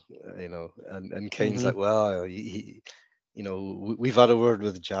Kane, and Kane's Hmm. like, well, we've had a word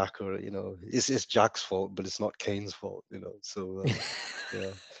with Jack, or it's Jack's fault, but it's not Kane's fault, so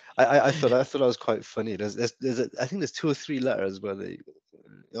yeah. I thought that was quite funny. I think there's 2 or 3 letters where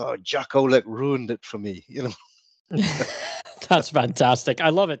Jack Olek ruined it for me, That's fantastic. I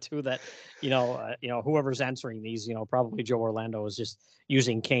love it too that, whoever's answering these, probably Joe Orlando is just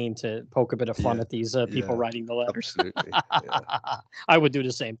using Kane to poke a bit of fun Yeah, at these people yeah, writing the letters. absolutely. Yeah. I would do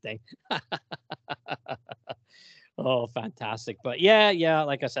the same thing. Oh, fantastic. But yeah,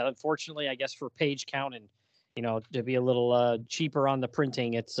 like I said, unfortunately, I guess for page count and to be a little cheaper on the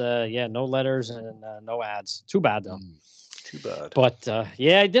printing, it's no letters and no ads. Too bad though. Mm, too bad. But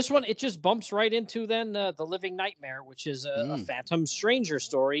yeah, this one it just bumps right into then the Living Nightmare, which is a Mm, Phantom Stranger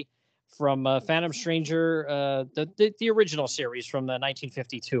story from Phantom Stranger, the original series from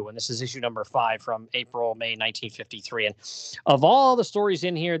 1952, and this is issue number 5 from May 1953. And of all the stories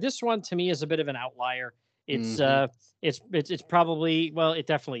in here, this one to me is a bit of an outlier. It's hmm uh, it's probably, well, it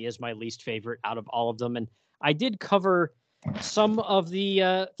definitely is my least favorite out of all of them. And I did cover some of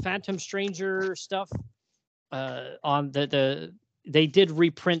the Phantom Stranger stuff on they did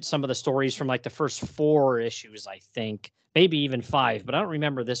reprint some of the stories from like the first 4 issues, I think, maybe even 5, but I don't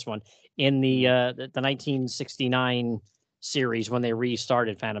remember this one in mm, the 1969 series when they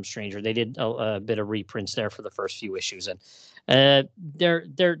restarted Phantom Stranger. They did a bit of reprints there for the first few issues, and they're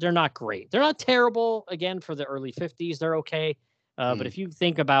not great. They're not terrible. Again, for the early 50s, they're okay. But mm, if you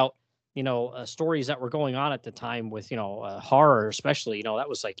think about stories that were going on at the time with horror, especially, that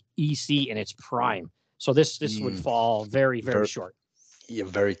was like EC in its prime. So this would mm. fall very, very Very, short. yeah,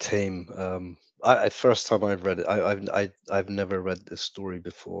 very tame. First time I've read it, I've never read this story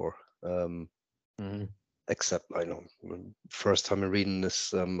before. Mhm. except I know first time I'm reading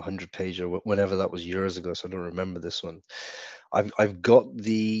this 100-page or whenever that was years ago, so I don't remember this one. I've got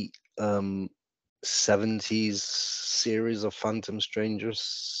the 70s series of Phantom Strangers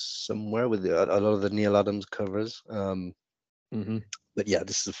somewhere with a lot of the Neil Adams covers. But yeah,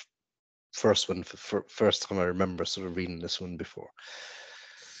 this is the first one for first time I remember sort of reading this one before.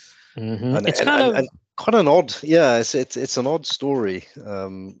 And It's kind of quite an odd, yeah, it's an odd story.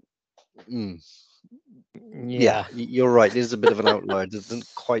 Yeah, you're right. It is a bit of an outlier. It doesn't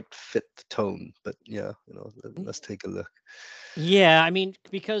quite fit the tone, but yeah, let's take a look. Yeah, I mean,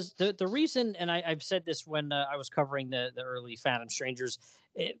 because the reason, and I've said this when I was covering the early Phantom Strangers,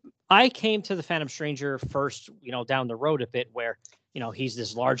 I came to the Phantom Stranger first, down the road a bit, where he's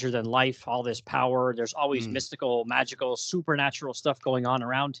this larger than life, all this power. There's always mystical, magical, supernatural stuff going on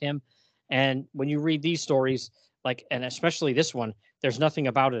around him, and when you read these stories, like, and especially this one, there's nothing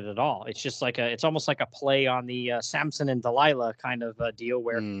about it at all. It's just like it's almost like a play on the Samson and Delilah kind of deal,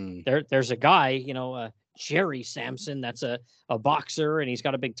 where there's a guy, Jerry Samson, that's a boxer, and he's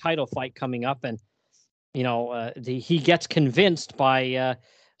got a big title fight coming up, and he gets convinced by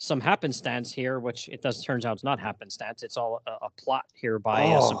some happenstance here, which turns out it's not happenstance. It's all a plot here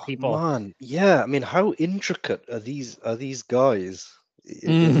by some people. Man, yeah, I mean, how intricate are these guys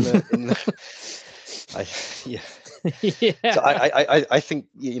yeah. Yeah. So I think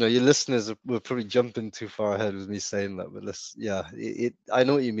your listeners were probably jumping too far ahead with me saying that, but I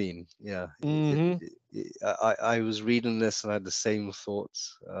know what you mean. Yeah. I was reading this and I had the same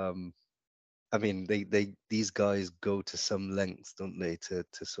thoughts. I mean, these guys go to some lengths, don't they, to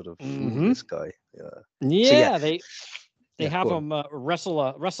sort of fool this guy. Yeah. So, they have him wrestle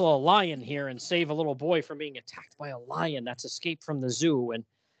a lion here and save a little boy from being attacked by a lion that's escaped from the zoo, and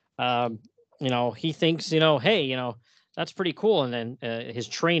he thinks, hey, that's pretty cool. And then his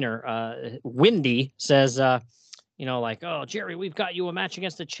trainer, Windy, says, like, oh, Jerry, we've got you a match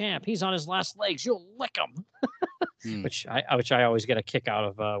against the champ. He's on his last legs. You'll lick him. Which I always get a kick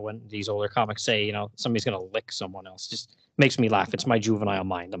out of when these older comics say, somebody's going to lick someone else. Just makes me laugh. It's my juvenile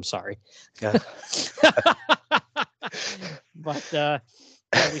mind. I'm sorry. Yeah. But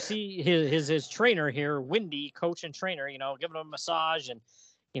we see his trainer here, Windy, coach and trainer, giving him a massage, and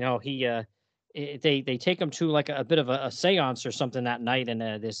they take him to like a bit of a seance or something that night,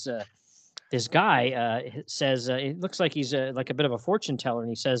 and this guy says it looks like he's like a bit of a fortune teller, and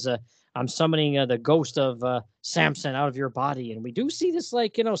he says, I'm summoning the ghost of Samson out of your body. And we do see this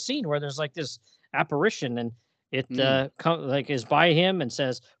scene where there's like this apparition, and it is by him and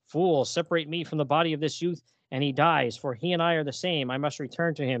says, fool, separate me from the body of this youth, and he dies, for he and I are the same. I must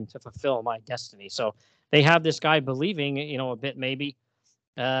return to him to fulfill my destiny. So they have this guy believing, a bit maybe,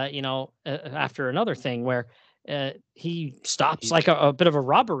 after another thing where he stops like a bit of a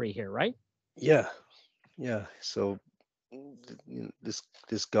robbery here, right? Yeah. So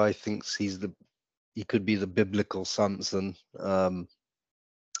this guy thinks he could be the biblical Samson, and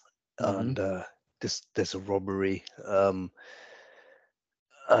there's a robbery, and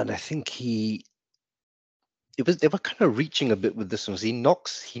I think they were kind of reaching a bit with this one. He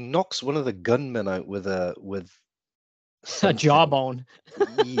knocks one of the gunmen out with a jawbone.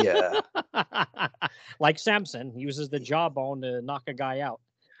 Yeah. Like Samson uses the jawbone to knock a guy out.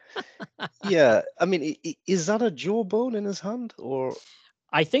 Yeah, I mean, is that a jawbone in his hand, or?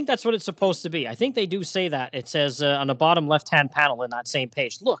 I think that's what it's supposed to be. I think they do say that. It says on the bottom left-hand panel in that same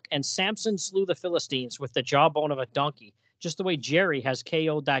page, look, and Samson slew the Philistines with the jawbone of a donkey, just the way Jerry has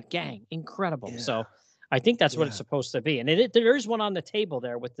KO'd that gang. Incredible. Yeah. So I think that's what it's supposed to be. And there is one on the table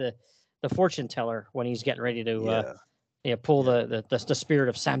there with the fortune teller when he's getting ready to pull the spirit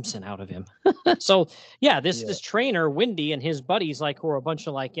of Samson out of him. So this trainer, Windy, and his buddies, like, who are a bunch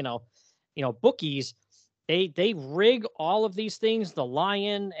of like, bookies, they rig all of these things, the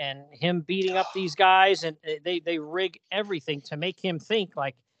lion and him beating up these guys, and they rig everything to make him think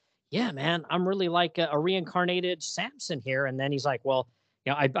like, yeah, man, I'm really like a reincarnated Samson here. And then he's like, well,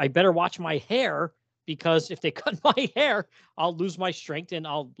 I better watch my hair, because if they cut my hair, I'll lose my strength and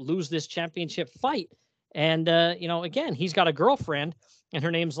I'll lose this championship fight. And, again, he's got a girlfriend, and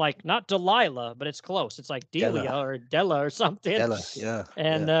her name's like not Delilah, but it's close. It's like Delia or Della or something. Della, yeah.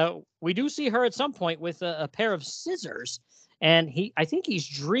 And we do see her at some point with a pair of scissors. And I think he's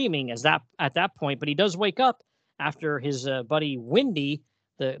dreaming at that point, but he does wake up after his buddy Windy,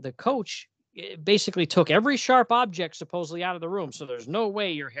 the coach, basically took every sharp object supposedly out of the room. So there's no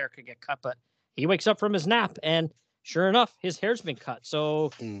way your hair could get cut. But he wakes up from his nap, and sure enough, his hair's been cut.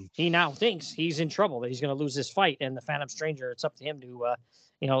 So he now thinks he's in trouble, that he's going to lose this fight. And the Phantom Stranger, it's up to him to,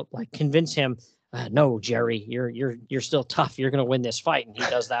 convince him, no, Jerry, you're still tough. You're going to win this fight. And he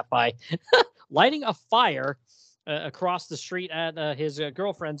does that by lighting a fire across the street at his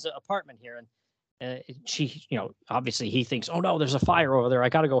girlfriend's apartment here. And she, obviously he thinks, oh no, there's a fire over there. I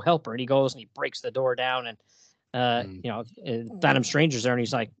got to go help her. And he goes and he breaks the door down. And Phantom Stranger's there, and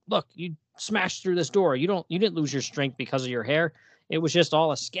he's like, look, you smashed through this door. You didn't lose your strength because of your hair. It was just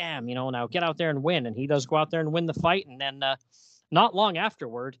all a scam. Now get out there and win. And he does go out there and win the fight. And then not long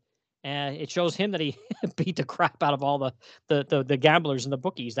afterward, it shows him that he beat the crap out of all the gamblers and the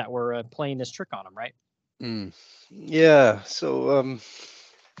bookies that were playing this trick on him, right? Yeah. So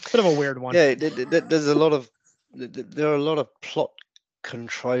bit of a weird one. Yeah, there's a lot of there are a lot of plot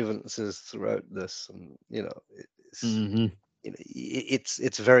contrivances throughout this, and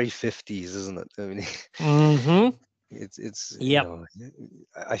it's very 50s, isn't it? I mean, it's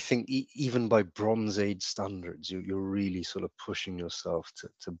I think even by Bronze Age standards, you're really sort of pushing yourself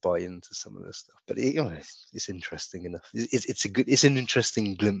to buy into some of this stuff. But it's interesting enough. It's an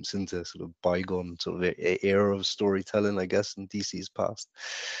interesting glimpse into sort of bygone sort of era of storytelling, I guess, in DC's past.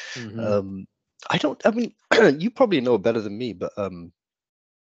 I mean, you probably know better than me, but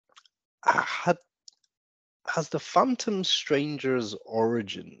has the Phantom Stranger's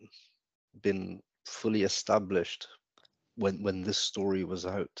origin been fully established when this story was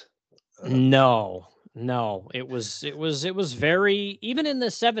out? No, it was very, even in the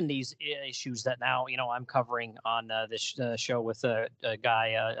 70s issues that now I'm covering on this show with a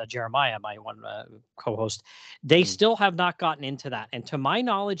guy Jeremiah, my one co-host. They still have not gotten into that, and to my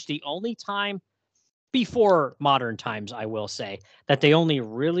knowledge, the only time before modern times, I will say, that they only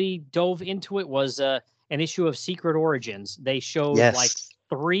really dove into it was an issue of Secret Origins. They showed like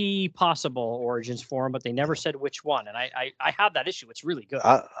 3 possible origins for him, but they never said which one. And I have that issue. It's really good.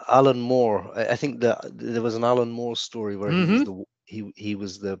 Alan Moore. I think that there was an Alan Moore story where he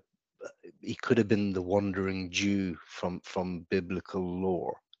could have been the wandering Jew from biblical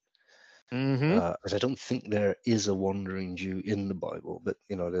lore. Because I don't think there is a wandering Jew in the Bible, but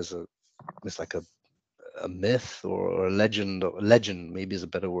there's like a myth or a legend. Legend maybe is a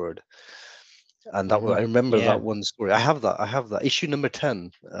better word. And that I remember that one story. I have that issue number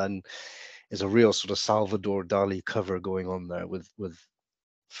 10, and is a real sort of Salvador Dali cover going on there with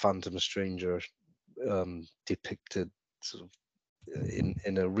Phantom Stranger depicted sort of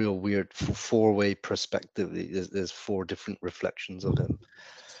in a real weird 4-way perspective. There's 4 different reflections of him.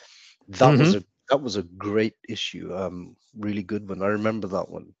 That was a great issue, really good one. I remember that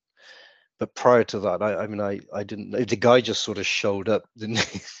one. But prior to that, I didn't. The guy just sort of showed up, didn't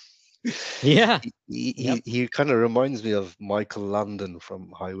he? Yeah, he kind of reminds me of Michael Landon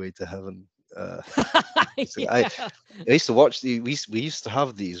from Highway to Heaven. I used to watch we used to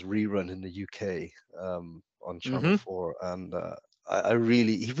have these rerun in the UK on Channel 4, and I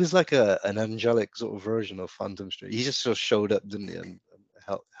really, he was like an angelic sort of version of Phantom Stranger. He just sort of showed up, didn't he, and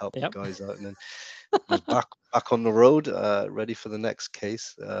helped the guys out, and then was back on the road, ready for the next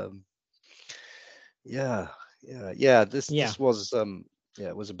case. This was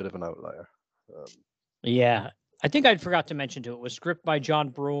it was a bit of an outlier. I think I forgot to mention too, it was script by John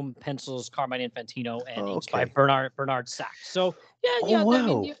Broome, pencils Carmine Infantino, and inks by Bernard Sachs. So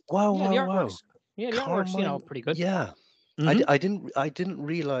wow. The artwork's, the artwork's pretty good. Yeah. I didn't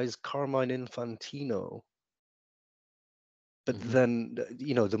realize Carmine Infantino, but then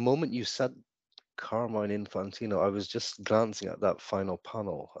the moment you said Carmine Infantino, I was just glancing at that final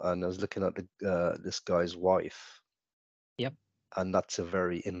panel, and I was looking at this guy's wife. Yep. And that's a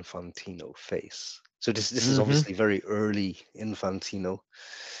very Infantino face. So this is obviously very early Infantino.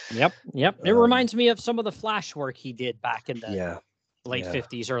 Yep. It reminds me of some of the Flash work he did back in the late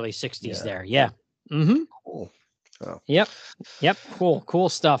 50s, early 60s there. Yeah. Cool. Oh. Yep. Cool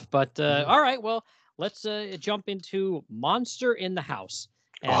stuff. But all right, well, let's jump into Monster in the House.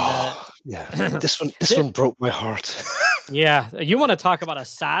 And this one broke my heart. Yeah, you want to talk about a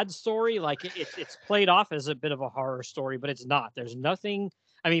sad story? Like it's played off as a bit of a horror story, but it's not. There's nothing.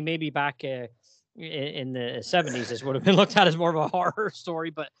 I mean, maybe back in the 70s, this would have been looked at as more of a horror story,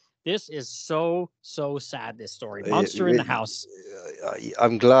 but this is so sad. This story, Monster in the House.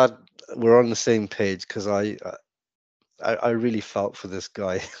 I'm glad we're on the same page, because I really felt for this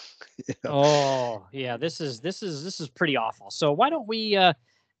guy. Oh yeah, this is pretty awful. So why don't we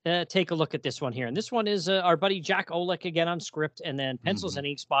take a look at this one here? And this one is our buddy Jack Olek again on script, and then pencils and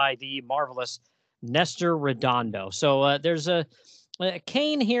inks by the marvelous Nestor Redondo. So there's a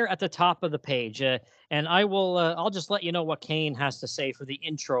Kane here at the top of the page, and I'll just let you know what Kane has to say for the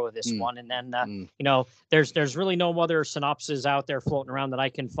intro of this one, and then there's really no other synopses out there floating around that I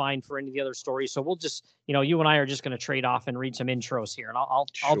can find for any of the other stories. So we'll just you and I are just going to trade off and read some intros here, and I'll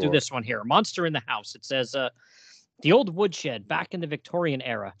do this one here. Monster in the House. It says the old woodshed back in the Victorian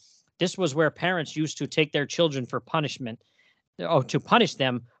era. This was where parents used to take their children for punishment, to punish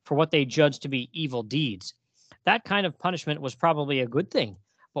them for what they judged to be evil deeds. That kind of punishment was probably a good thing.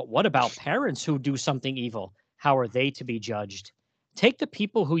 But what about parents who do something evil? How are they to be judged? Take the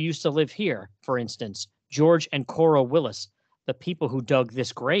people who used to live here, for instance, George and Cora Willis, the people who dug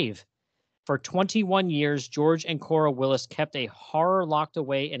this grave. For 21 years, George and Cora Willis kept a horror locked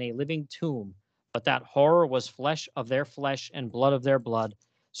away in a living tomb, but that horror was flesh of their flesh and blood of their blood.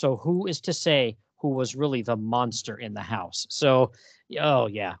 So who is to say who was really the monster in the house? So, oh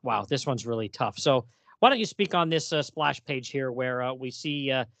yeah, wow, this one's really tough. So why don't you speak on this splash page here where we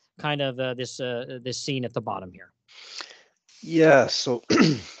see kind of this scene at the bottom here? Yeah, so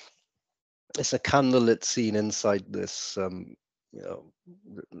it's a candlelit scene inside this, you know,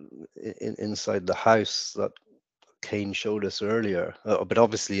 inside the house that Kane showed us earlier. But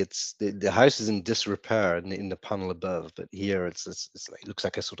obviously, it's the house is in disrepair in the panel above. But here, it's like, it looks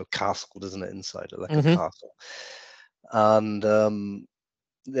like a sort of castle, doesn't it? Inside, like a castle, and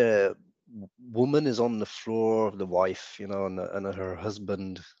the woman is on the floor, the wife, you know, and her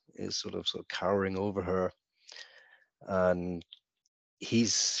husband is sort of cowering over her, and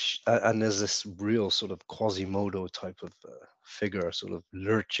there's this real sort of Quasimodo type of figure sort of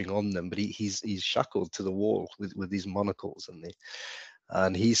lurching on them, but he's shackled to the wall with these monocles,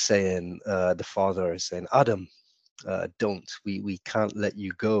 and he's saying, the father is saying, Adam, don't, we can't let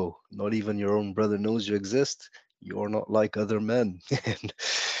you go. Not even your own brother knows you exist. You're not like other men.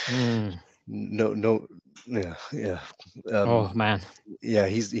 And no, yeah. Oh man. Yeah,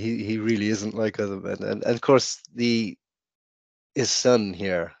 he really isn't like other men, and of course his son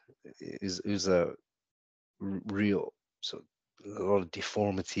here is a real, so a lot of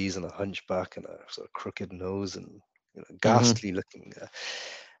deformities and a hunchback and a sort of crooked nose and, you know, ghastly looking.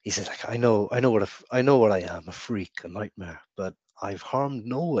 He said, like, I know what I am, a freak, a nightmare, but I've harmed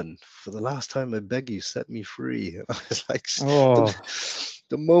no one. For the last time, I beg you, set me free. And I was like,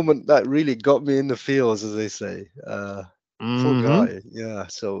 the moment that really got me in the feels, as they say. Poor guy. Yeah.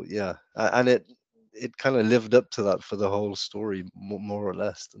 So yeah, and it kind of lived up to that for the whole story, more or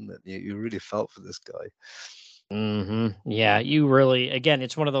less, didn't it? You really felt for this guy. Yeah, you really, again,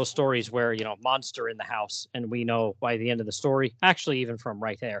 it's one of those stories where, you know, monster in the house, and we know by the end of the story, actually, even from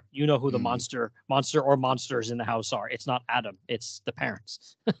right there, you know who the monster or monsters in the house are. It's not Adam, it's the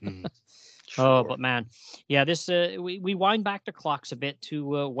parents. Sure. Oh, but man, yeah, this we wind back the clocks a bit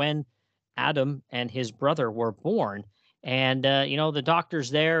to when Adam and his brother were born, and you know, the doctor's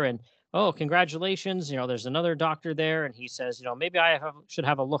there, and oh, congratulations, you know, there's another doctor there, and he says, you know, maybe should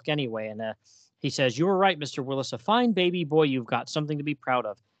have a look anyway, and he says, you were right, Mr. Willis, a fine baby boy you've got, something to be proud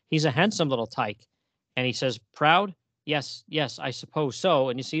of. He's a handsome little tyke, and he says, proud? Yes, yes, I suppose so.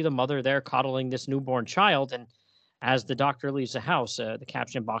 And you see the mother there coddling this newborn child, and as the doctor leaves the house, the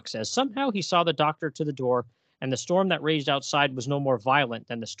caption box says, somehow he saw the doctor to the door, and the storm that raged outside was no more violent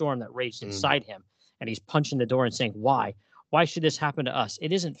than the storm that raged inside him. And he's punching the door and saying, why? Why should this happen to us?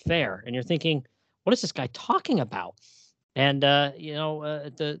 It isn't fair. And you're thinking, what is this guy talking about? And you know,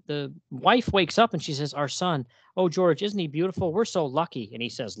 the wife wakes up and she says, our son, oh, George, isn't he beautiful? We're so lucky. And he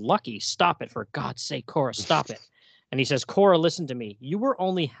says, lucky? Stop it, for God's sake, Cora, stop it. And he says, Cora, listen to me. You were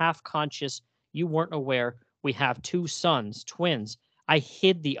only half conscious. You weren't aware. We have two sons, twins. I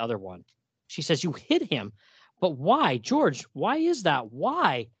hid the other one. She says, you hid him. But why, George? Why is that?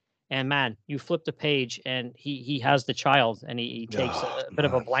 Why? And man, you flip the page and he has the child, and he takes a bit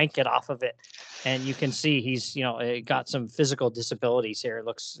of a blanket off of it. And you can see he's, you know, got some physical disabilities here. It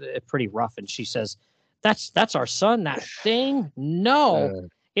looks pretty rough. And she says, that's our son, that thing? No,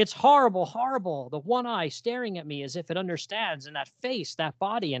 it's horrible, horrible. The one eye staring at me as if it understands, and that face, that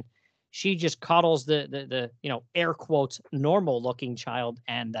body. And she just coddles the you know, air quotes, normal looking child,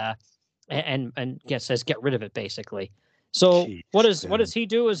 and says, get rid of it, basically. So Jeez, what does he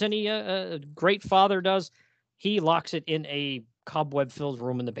do, as any great father does? He locks it in a cobweb filled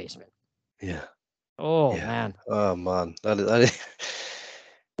room in the basement. Yeah. Oh Yeah. man. Oh man. That is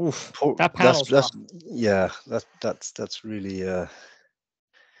Oof. That panel's rough. Yeah, that's really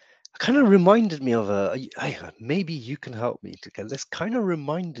kind of reminded me of maybe you can help me, because this kind of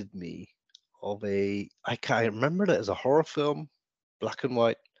reminded me of I remember it as a horror film, black and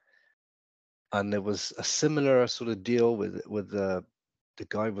white, and there was a similar sort of deal with the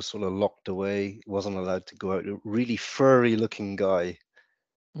guy was sort of locked away, wasn't allowed to go out. A really furry looking guy,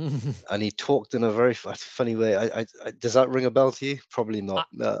 and he talked in a very funny way. Does that ring a bell to you? Probably not.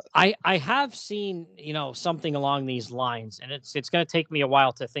 I have seen, you know, something along these lines, and it's going to take me a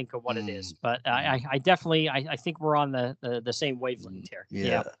while to think of what it is, but I definitely I think we're on the same wavelength here.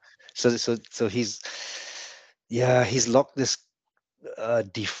 Yeah. So he's locked this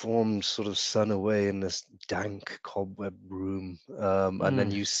deformed sort of son away in this dank cobweb room, and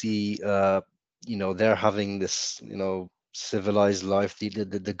then Mm. you see, they're having this, civilized life.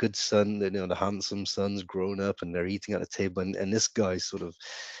 The good son, the handsome son's grown up, and they're eating at a table, and this guy's sort of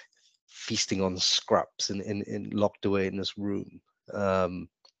feasting on scraps in locked away in this room.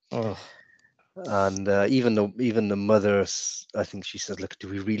 Oh. And even the mother, I think she says, "Look, do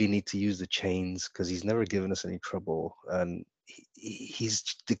we really need to use the chains? Because he's never given us any trouble." And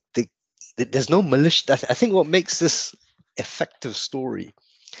he's there's no malicious. I think what makes this effective story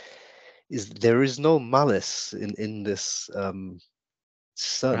is there is no malice in this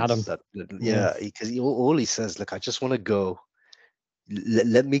son. Adam. Yeah. Yeah, because all he says, "Look, I just want to go.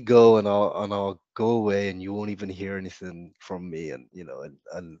 Let me go, and I'll go away, and you won't even hear anything from me." And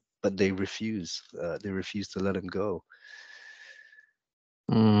but they refuse. They refuse to let him go.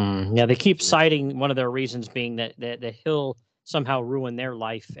 Yeah, they keep citing one of their reasons being that he'll somehow ruin their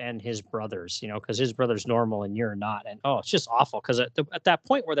life and his brothers, because his brother's normal and you're not. And it's just awful because at that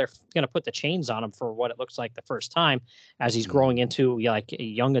point where they're going to put the chains on him for what it looks like the first time, as he's growing into like a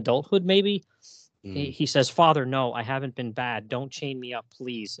young adulthood, maybe he says, "Father, no, I haven't been bad. Don't chain me up,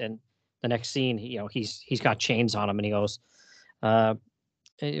 please." And the next scene, he's got chains on him, and he goes, uh,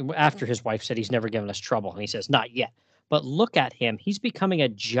 after his wife said he's never given us trouble, and he says, "Not yet. But look at him. He's becoming a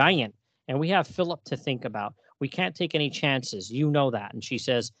giant, and we have Philip to think about. We can't take any chances. You know that." And she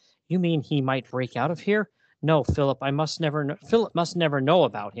says, "You mean he might break out of here?" "No, Philip, I must never know. Philip must never know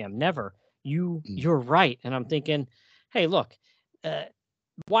about him. Never. You're right." And I'm thinking, hey, look, uh,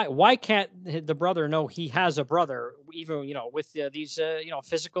 why can't the brother know he has a brother, even with these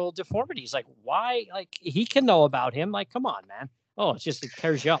physical deformities? Like, why? Like, he can know about him. Like, come on, man. It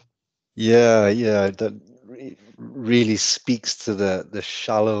tears you up. Yeah, that really speaks to the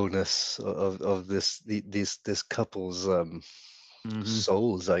shallowness of this couple's Hmm.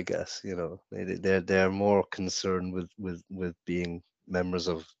 souls, I guess. They're more concerned with being members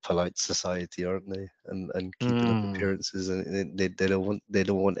of polite society, aren't they? And keeping up Mm. appearances, and they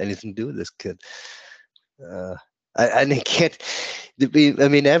don't want anything to do with this kid. Uh, and he can't. I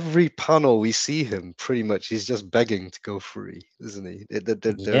mean, every panel we see him, pretty much, he's just begging to go free, isn't he? There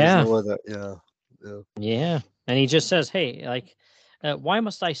is Yeah, no other. Yeah, yeah. yeah. And he just says, "Hey, like, why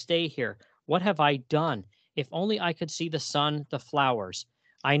must I stay here? What have I done? If only I could see the sun, the flowers.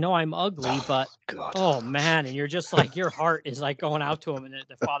 I know I'm ugly, Oh but God. oh man." And you're just like, your heart is like going out to him. And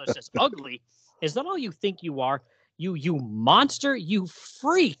the father says, "Ugly? Is that all you think you are? You monster, you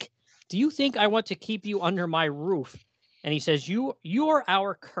freak. Do you think I want to keep you under my roof?" And he says, "You're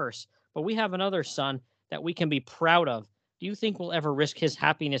our curse, but we have another son that we can be proud of. Do you think we'll ever risk his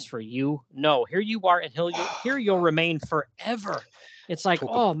happiness for you? No. Here you are, and here you'll remain forever." It's like, Talk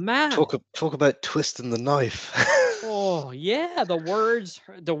oh man. talk about twisting the knife. Oh yeah, the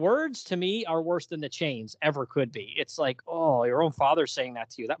words to me are worse than the chains ever could be. It's like, oh, your own father saying that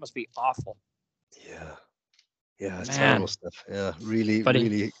to you. That must be awful. Yeah, yeah, it's terrible Man. stuff. Yeah, really, But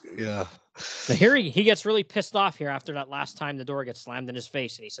really, yeah. now here he gets really pissed off here after that last time the door gets slammed in his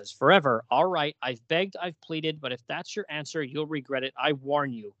face, and he says, "Forever. All right, I've begged, I've pleaded, but if that's your answer, you'll regret it. I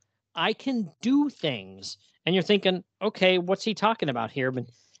warn you. I can do things." And you're thinking, okay, what's he talking about here? But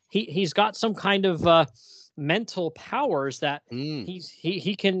he's got some kind of mental powers that Mm,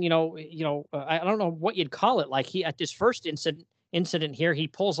 he can, I don't know what you'd call it. Like, he, at this first incident here, he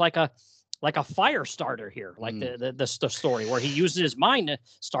pulls like a fire starter here, like mm. the story where he uses his mind to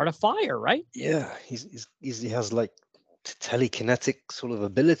start a fire, right? Yeah, he has like telekinetic sort of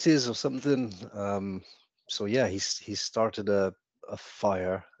abilities or something. So yeah, he's started a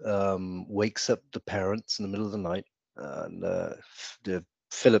fire. Wakes up the parents in the middle of the night, and the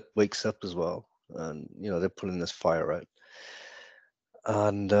Philip wakes up as well, and they're pulling this fire out.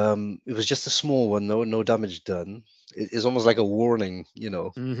 And it was just a small one, no damage done. It's almost like a warning,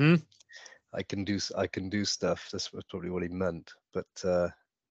 Mm-hmm. I can do stuff. This was probably what he meant, but.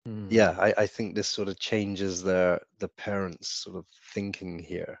 Mm. Yeah, I think this sort of changes the parents' sort of thinking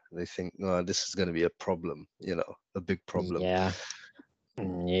here. They think, no, this is going to be a problem, a big problem. Yeah.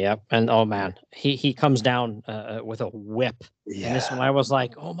 Yep. And oh man, he comes down with a whip. And this Yeah. one, I was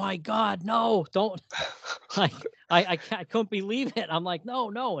like, oh my God, no, don't. Like, I couldn't believe it. I'm like, no,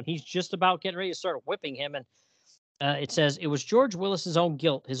 no. And he's just about getting ready to start whipping him. And it says it was George Willis's own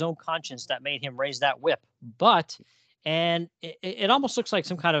guilt, his own conscience that made him raise that whip. But, and it almost looks like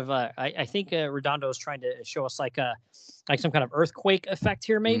some kind of, I think Redondo is trying to show us like some kind of earthquake effect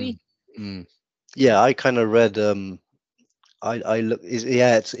here, Mm, maybe. mm. Yeah, I kind of read. I look.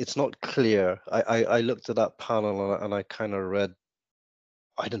 Yeah, it's not clear. I looked at that panel, and I kind of read.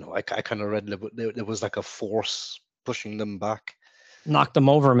 I don't know. I kind of read there was like a force pushing them back. Knocked them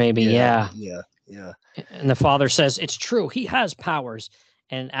over, maybe. Yeah. Yeah. And the father says, it's true. He has powers.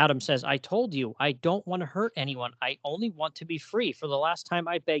 And Adam says, I told you, I don't want to hurt anyone. I only want to be free. For the last time,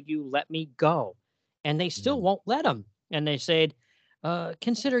 I beg you, let me go. And they still won't let him. And they said,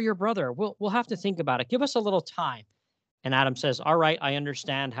 consider your brother. We'll have to think about it. Give us a little time. And Adam says, all right, I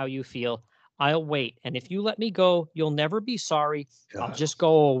understand how you feel. I'll wait. And if you let me go, you'll never be sorry. I'll God, just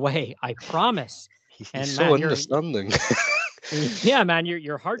go away. I promise. he's And so man, understanding. yeah, man,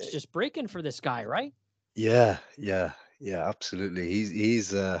 your heart's just breaking for this guy, right? Yeah, absolutely.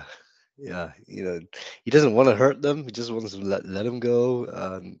 He's yeah, he doesn't want to hurt them. He just wants to let them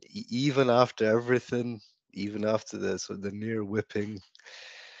go. Even after everything, even after the sort of the near whipping,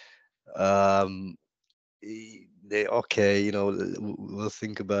 um, they okay, we'll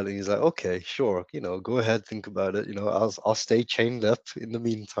think about it. He's like, okay, sure, go ahead, think about it. I'll stay chained up in the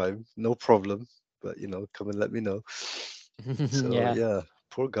meantime, no problem. But come and let me know. So Yeah. yeah,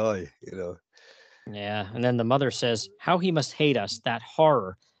 poor guy. Yeah. And then the mother says, how he must hate us, that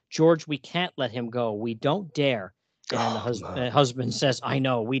horror. George, we can't let him go. We don't dare. And the Oh man. husband says, I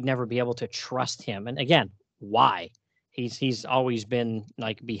know, we'd never be able to trust him. And again, why? He's always been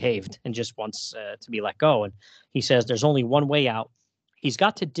like behaved and just wants to be let go. And he says, there's only one way out. He's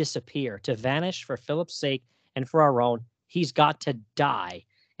got to disappear, to vanish for Philip's sake and for our own. He's got to die.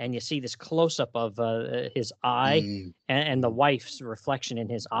 And you see this close up of his eye Mm, and the mm. wife's reflection in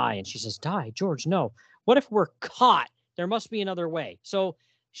his eye. And she says, die, George, no. What if we're caught? There must be another way. So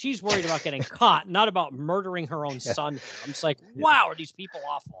she's worried about getting caught, not about murdering her own Yeah, son here. I'm just like, yeah, wow, are these people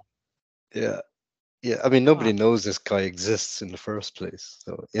awful? yeah, yeah. I mean, Ah. nobody knows this guy exists in the first place.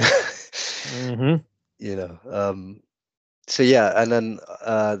 So yeah, Mm-hmm. you know. So yeah, and then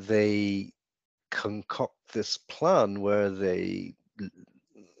they concoct this plan where they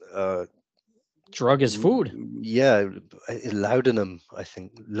uh, Drug is food. yeah, laudanum, I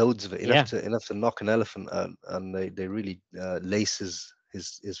think, loads of it, enough Yeah. to knock an elephant out, and they really lace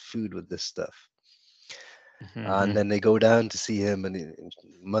his food with this stuff. And Mm-hmm. then they go down to see him, and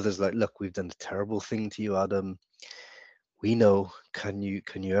mother's like, "Look, we've done a terrible thing to you, Adam. We know. Can you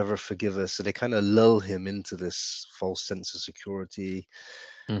ever forgive us?" So they kind of lull him into this false sense of security,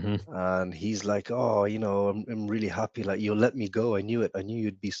 Mm-hmm. and he's like, "Oh, I'm really happy. Like, you'll let me go. I knew it. I knew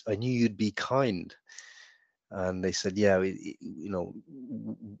you'd be kind." And they said, "Yeah,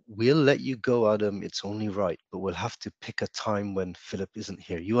 we'll let you go, Adam. It's only right, but we'll have to pick a time when Philip isn't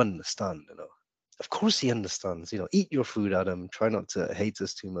here. You understand. Of course he understands. Eat your food, Adam. Try not to hate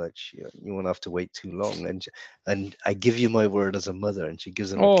us too much. You won't have to wait too long. And I give you my word as a mother." And she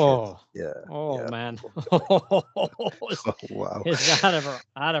gives him a kiss. Oh, Yeah, oh yeah. man. Wow. Is out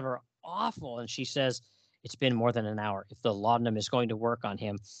of her awful. And she says, it's been more than an hour. If the laudanum is going to work on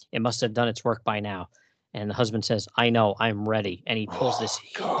him, it must have done its work by now. And the husband says, I know, I'm ready. And he pulls this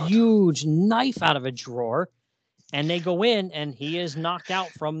Oh God. huge knife out of a drawer and they go in and he is knocked out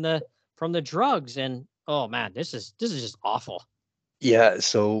from the drugs. And oh man, this is just awful. Yeah.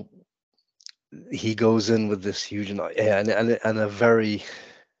 So he goes in with this huge knife, yeah, and a very,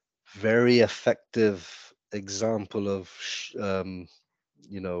 very effective example of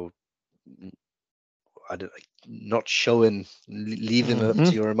you know not showing, leaving it up Hmm.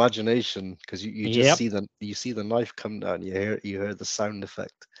 to your imagination, because you just Yep. see the knife come down, you hear the sound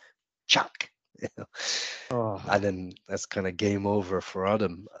effect, chuck, you know, and Oh. then that's kind of game over for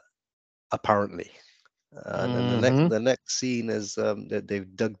Adam, apparently. And then the next Hmm. the next scene is that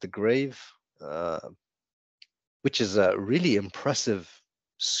they've dug the grave, uh, which is a really impressive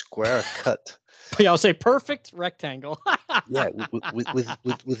square cut. Yeah, I'll say perfect rectangle. Yeah,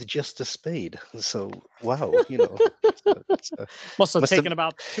 with just a spade. So wow, it's Must have must have. taken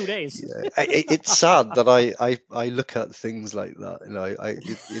about 2 days. Yeah, it's sad that I look at things like that.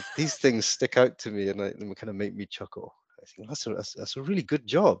 These things stick out to me, and they kind of make me chuckle. I think that's a really good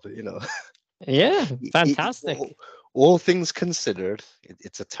job. Yeah, All, fantastic. all things considered,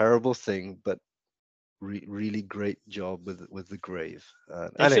 it's a terrible thing, but really great job with the grave. They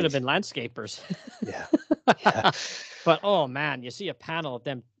And should have anything, been landscapers. yeah, yeah. But oh man, you see a panel of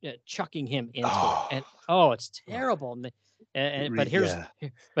them chucking him into it, Oh, and oh, it's oh, terrible. But here's yeah.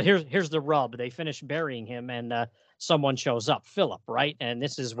 here's the rub. They finish burying him, and someone shows up, Philip, right? And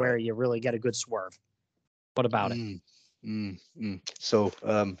this is where Right. you really get a good swerve. What about it? Mm, So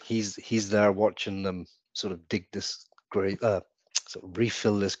he's there watching them sort of dig this grave, sort of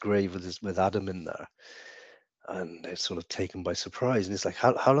refill this grave with Adam in there, and they're sort of taken by surprise. And it's like,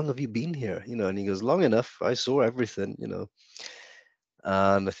 how long have you been here? And he goes, long enough. I saw everything.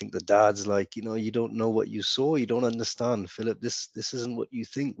 And I think the dad's like, you don't know what you saw. You don't understand, Philip. This isn't what you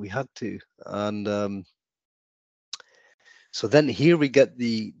think. We had to. And So then here we get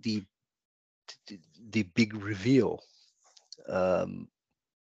the big reveal.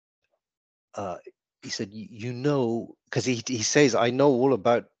 He said, you know, because he says, I know all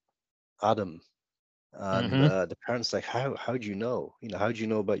about Adam. And the parents like, how do you know? You know, how do you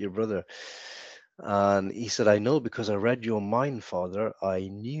know about your brother? And he said, I know because I read your mind, Father. I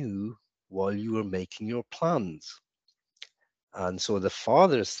knew while you were making your plans. And so the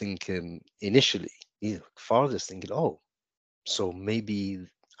father's thinking initially, father's thinking, oh, so maybe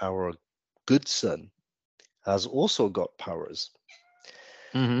our good son has also got powers.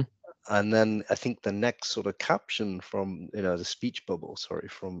 And then I think the next sort of caption from, the speech bubble, sorry,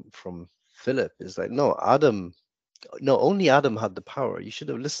 from Philip is like, no, only Adam had the power. You should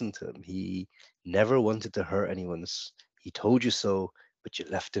have listened to him. He never wanted to hurt anyone. He told you so, but you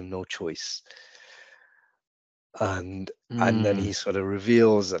left him no choice. And then he sort of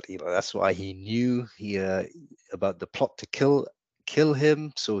reveals that that's why he knew about the plot to kill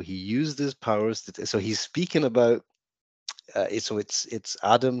him. So he used his powers so he's speaking about so it's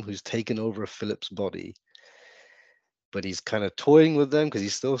Adam who's taken over Philip's body, but he's kind of toying with them because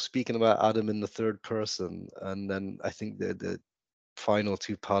he's still speaking about Adam in the third person. And then I think the final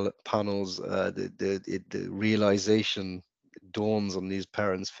two panels, the realization dawns on these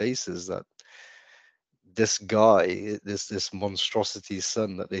parents' faces that this guy, this monstrosity's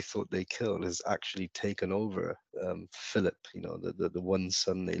son that they thought they killed, has actually taken over Philip, the one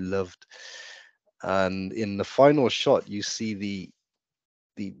son they loved. And in the final shot, you see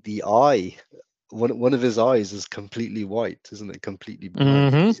the eye. One of his eyes is completely white, isn't it? Completely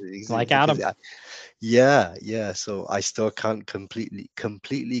black. Like Adam. Yeah. So I still can't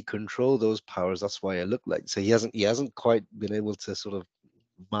completely control those powers. That's why I look like. So he hasn't quite been able to sort of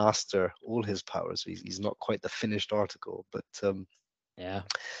master all his powers. He's not quite the finished article, but yeah.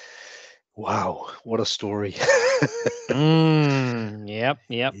 Wow, what a story. Yep.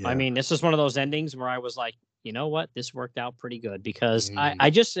 Yeah. I mean, this is one of those endings where I was like, you know what? This worked out pretty good because I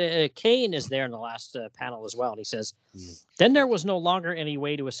just, Kane is there in the last panel as well. And he says, then there was no longer any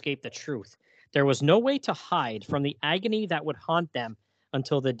way to escape the truth. There was no way to hide from the agony that would haunt them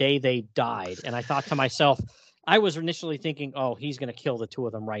until the day they died. And I thought to myself, I was initially thinking, oh, he's going to kill the two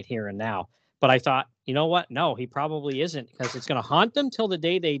of them right here and now. But I thought, you know what? No, he probably isn't, because it's going to haunt them till the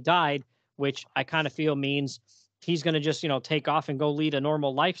day they died, which I kind of feel means he's going to just, take off and go lead a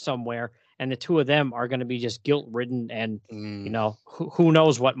normal life somewhere. And the two of them are going to be just guilt ridden. And, who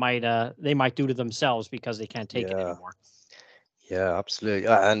knows what they might do to themselves because they can't take it anymore. Yeah, absolutely.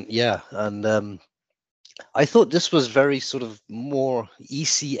 And I thought this was very sort of more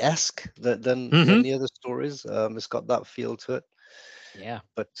EC-esque than the other stories. It's got that feel to it. Yeah.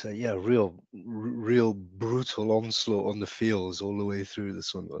 But real brutal onslaught on the fields all the way through.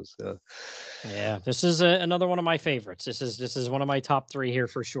 This one was. Yeah, this is another one of my favorites. This is one of my top 3 here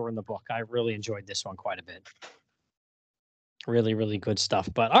for sure in the book. I really enjoyed this one quite a bit. Really, really good stuff.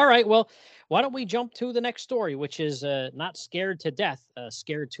 But all right, well, why don't we jump to the next story, which is Not Scared to Death,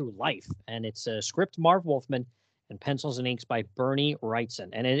 Scared to Life. And it's a script Marv Wolfman and pencils and inks by Bernie Wrightson.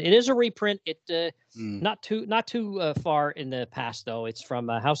 And it is a reprint. It not too far in the past, though. It's from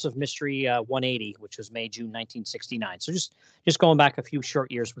House of Mystery 180, which was May, June 1969. So just going back a few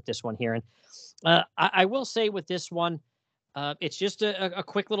short years with this one here. And I will say with this one, it's just a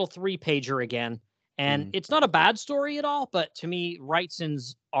quick little 3-pager again. And it's not a bad story at all, but to me,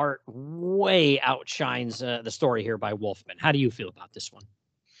 Wrightson's art way outshines the story here by Wolfman. How do you feel about this one?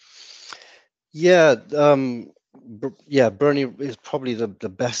 Yeah, Bernie is probably the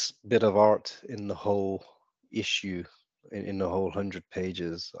best bit of art in the whole issue, in the whole 100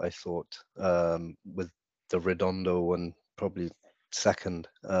 pages, I thought, with the Redondo one probably second.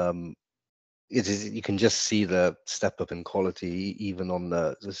 You can just see the step up in quality, even on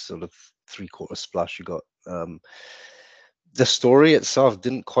the sort of 3/4 splash you got. The story itself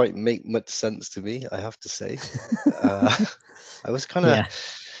didn't quite make much sense to me, I have to say. I was kind of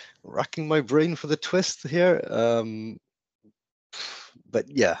racking my brain for the twist here. But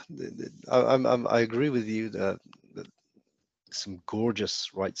yeah, I agree with you that some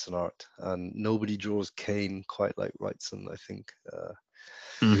gorgeous Wrightson art, and nobody draws Kane quite like Wrightson, I think.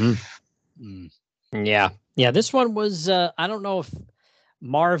 Yeah. This one was, I don't know if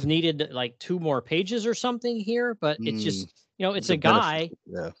Marv needed like 2 more pages or something here, but it's just, it's a guy.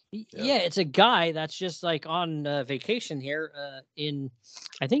 It's a guy that's just like on vacation here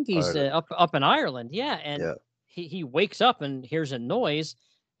I think he's up in Ireland. Yeah. And he wakes up and hears a noise,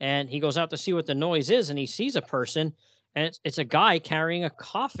 and he goes out to see what the noise is, and he sees a person, and it's a guy carrying a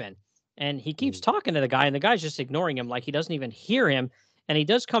coffin, and he keeps talking to the guy, and the guy's just ignoring him like he doesn't even hear him. And he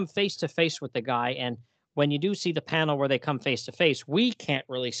does come face to face with the guy. And when you do see the panel where they come face to face, we can't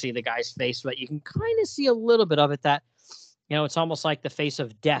really see the guy's face, but you can kind of see a little bit of it that, it's almost like the face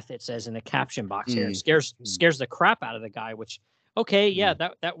of death, it says in the caption box here. It scares the crap out of the guy, which, okay, yeah,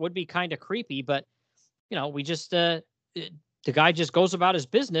 that would be kind of creepy, but, we just, the guy just goes about his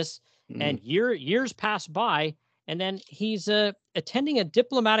business and years pass by, and then he's attending a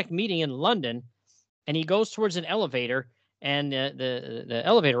diplomatic meeting in London, and he goes towards an elevator, and the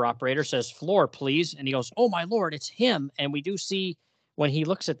elevator operator says, "Floor, please." And he goes, "Oh, my Lord, it's him." And we do see when he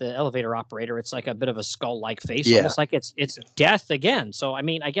looks at the elevator operator, it's like a bit of a skull-like face, almost like it's death again. So, I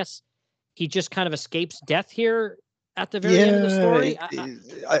mean, I guess he just kind of escapes death here at the very end of the story.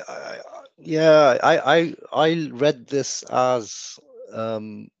 I read this as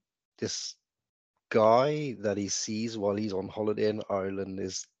this guy that he sees while he's on holiday in Ireland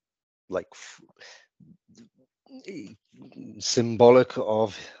is like symbolic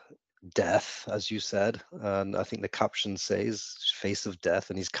of death, as you said, and I think the caption says face of death,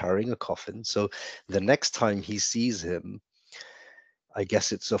 and he's carrying a coffin. So the next time he sees him, I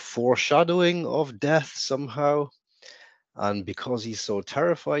guess it's a foreshadowing of death somehow. And because he's so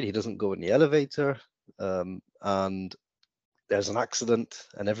terrified, he doesn't go in the elevator, and there's an accident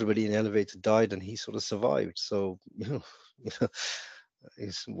and everybody in the elevator died and he sort of survived. So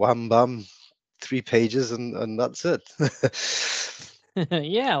it's wham bam, 3 pages and that's it.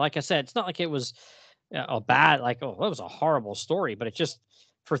 Yeah, like I said, it's not like it was a bad, like, oh, that was a horrible story, but it just,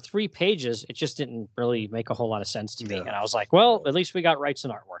 for 3 pages, it just didn't really make a whole lot of sense to me. And I was like, well, at least we got rights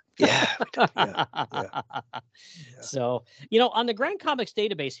and artwork. Yeah. So, on the Grand Comics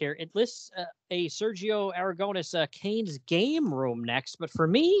database here, it lists a Sergio Aragonis Kane's Game Room next. But for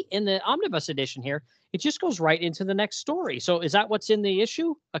me, in the omnibus edition here, it just goes right into the next story. So is that what's in the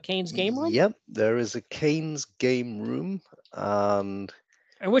issue? A Kane's Game Room? Yep, there is a Kane's Game Room. And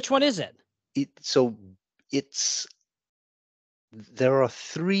which one is it? There are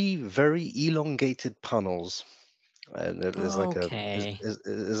 3 very elongated panels, and there's like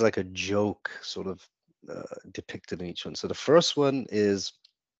a joke sort of depicted in each one. So the first one is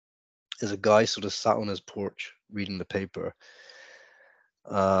a guy sort of sat on his porch reading the paper,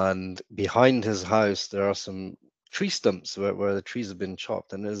 and behind his house there are some tree stumps where the trees have been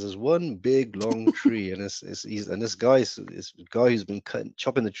chopped, and there's this one big long tree, and this guy who's been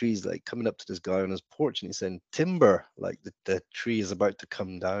chopping the trees, like coming up to this guy on his porch, and he's saying, "Timber, like the tree is about to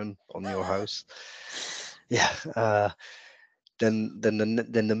come down on your house." Yeah. Then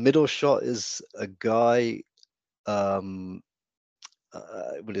the middle shot is a guy with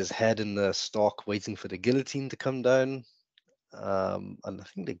his head in the stock, waiting for the guillotine to come down. And I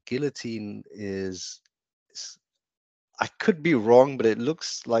think the guillotine is I could be wrong, but it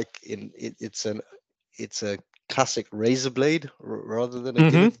looks like it's a classic razor blade rather than a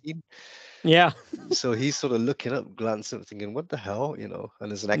guillotine. Yeah. So he's sort of looking up, glancing up, thinking, "What the hell?"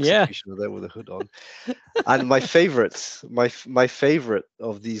 And there's an executioner there with a hood on. And my favorite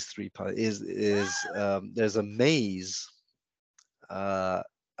of these 3 is there's a maze,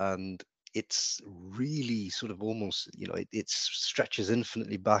 and it's really sort of almost, it stretches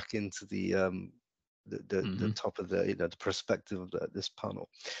infinitely back into the top of the perspective of this panel.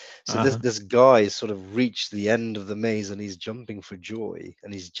 So this guy sort of reached the end of the maze and he's jumping for joy,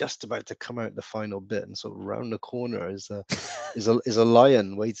 and he's just about to come out the final bit, and so around the corner is a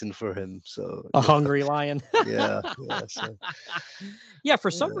lion waiting for him. So a hungry lion. Yeah.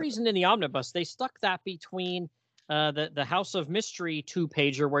 For some reason in the omnibus they stuck that between the House of Mystery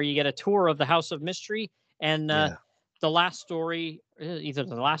 2-pager, where you get a tour of the House of Mystery, and the last story, either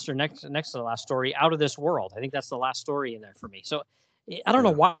the last or next to the last story, Out of This World. I think that's the last story in there for me. So I don't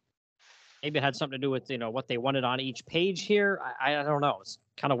know why. Maybe it had something to do with what they wanted on each page here. I don't know. It's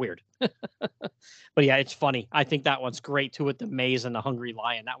kind of weird. But yeah, it's funny. I think that one's great too, with the maze and the hungry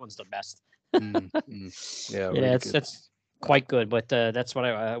lion. That one's the best. Yeah, really it's quite good. But that's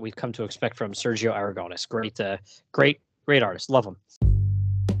what we've come to expect from Sergio Aragonis. Great artist. Love him.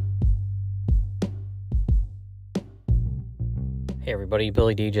 Hey everybody,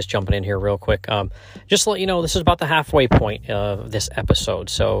 Billy D just jumping in here real quick. Just to let you know, this is about the halfway point of this episode.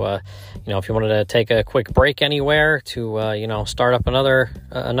 So, if you wanted to take a quick break anywhere to, start up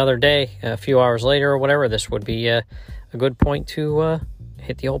another day, a few hours later or whatever, this would be a good point to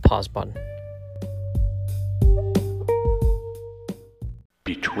hit the old pause button.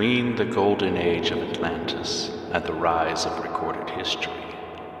 Between the golden age of Atlantis and the rise of recorded history,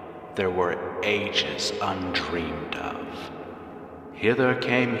 there were ages undreamed of. Hither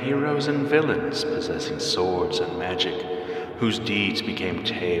came heroes and villains possessing swords and magic, whose deeds became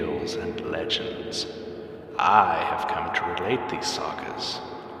tales and legends. I have come to relate these sagas.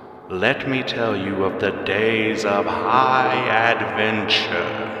 let me tell you of the days of high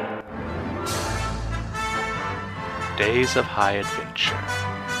adventure. Days of High Adventure,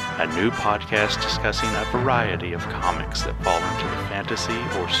 a new podcast discussing a variety of comics that fall into the fantasy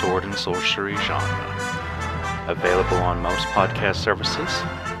or sword and sorcery genre. Available on most podcast services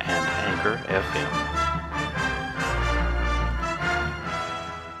and Anchor FM.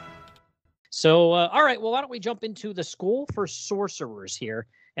 So, all right, well, why don't we jump into the School for Sorcerers here?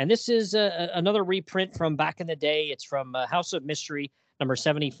 And this is another reprint from back in the day. It's from House of Mystery, number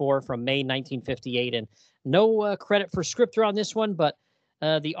 74 from May 1958. And no credit for scripter on this one, but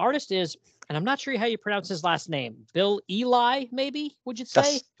the artist is, and I'm not sure how you pronounce his last name, Bill Ely, maybe, would you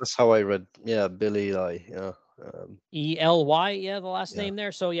say? That's how I read. Yeah, Bill Ely. Yeah. Ely, yeah, the last name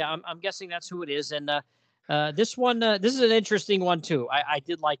there. So, yeah, I'm guessing that's who it is. And this one, this is an interesting one, too. I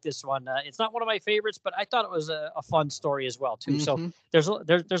did like this one. It's not one of my favorites, but I thought it was a fun story as well, too. So there's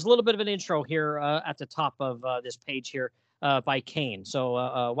a little bit of an intro here at the top of this page here by Kane.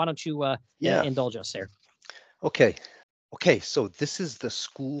 So why don't you indulge us there? Okay, so this is the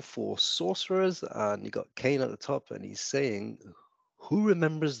School for Sorcerers, and you got Kane at the top, and he's saying, who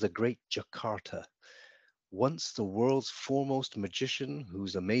remembers the great Jakarta? Once the world's foremost magician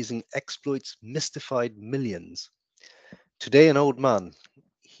whose amazing exploits mystified millions. Today an old man,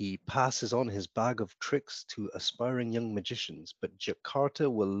 he passes on his bag of tricks to aspiring young magicians, but Jakarta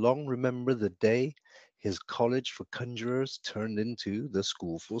will long remember the day his college for conjurers turned into the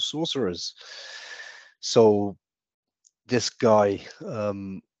School for Sorcerers. So this guy,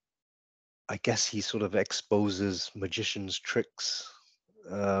 I guess he sort of exposes magicians' tricks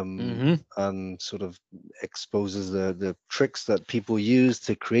and sort of exposes the tricks that people use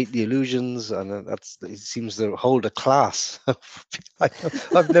to create the illusions, and it seems to hold a class.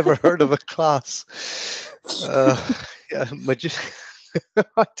 I've never heard of a class. It's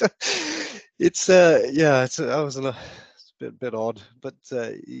a bit odd, but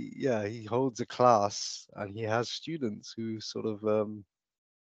he holds a class and he has students who sort of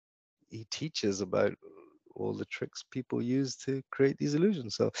he teaches about all the tricks people use to create these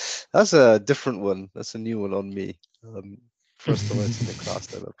illusions. So that's a different one. That's a new one on me. First time I've seen a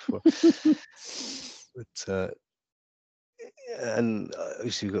class like that before. But and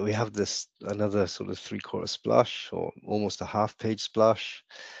obviously we have this another sort of 3/4 splash, or almost a half-page splash.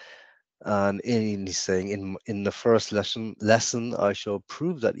 And he's saying, in the first lesson, I shall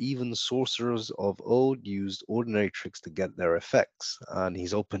prove that even sorcerers of old used ordinary tricks to get their effects. And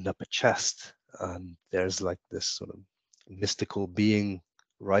he's opened up a chest, and there's like this sort of mystical being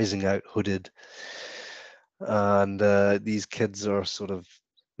rising out, hooded. And these kids are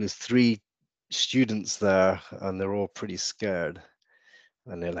there's 3 students there, and they're all pretty scared.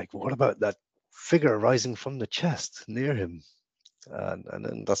 And they're like, what about that figure rising from the chest near him? And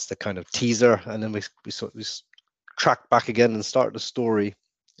then that's the kind of teaser, and then we track back again and start the story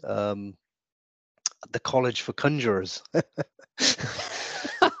at the College for Conjurers.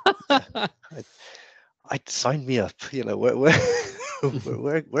 I'd sign me up.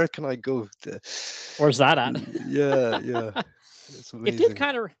 Where can I go? Where's that at? Yeah.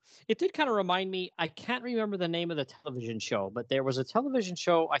 It did kind of remind me. I can't remember the name of the television show, but there was a television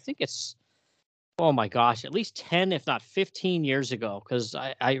show. I think it's, oh my gosh, at least 10, if not 15 years ago, because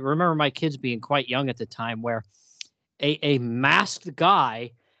I remember my kids being quite young at the time, where a masked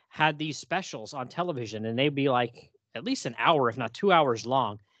guy had these specials on television, and they'd be like at least an hour, if not 2 hours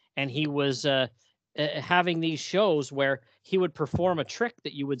long. And he was having these shows where he would perform a trick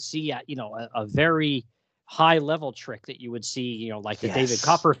that you would see at, a very high level trick that you would see, like the David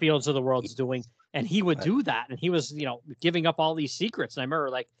Copperfields of the world's doing. And he would do that. And he was, giving up all these secrets. And I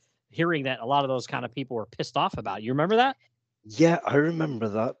remember hearing that a lot of those kind of people were pissed off about it. You remember that? Yeah, I remember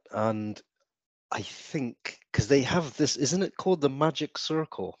that. And I think because they have this, isn't it called the Magic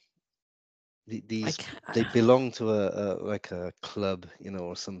Circle? They belong to a club,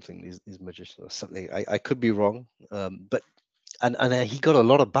 or something. These magicians or something. I could be wrong, but and he got a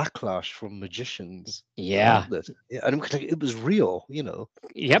lot of backlash from magicians. Yeah, and it was real,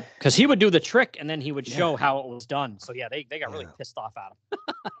 Yep, because he would do the trick and then he would show how it was done. So yeah, they got really pissed off at him.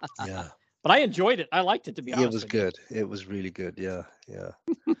 Yeah. But I enjoyed it. I liked it, to be honest. It was good. It was really good. Yeah.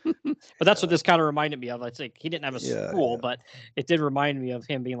 But that's what this kind of reminded me of. It's like he didn't have a school, but it did remind me of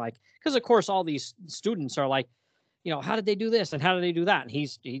him being like, because of course all these students are like, how did they do this and how did they do that? And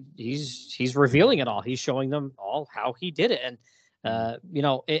he's revealing it all. He's showing them all how he did it. And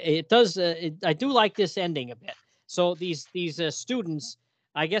it does. I do like this ending a bit. So these students,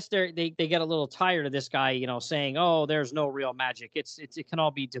 I guess they get a little tired of this guy, saying, "Oh, there's no real magic. It can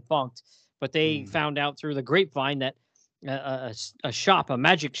all be debunked." But they found out through the grapevine that a shop, a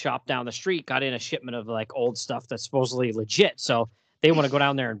magic shop down the street, got in a shipment of like old stuff that's supposedly legit. So they want to go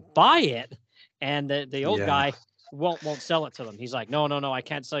down there and buy it, and the old guy won't sell it to them. He's like, no, I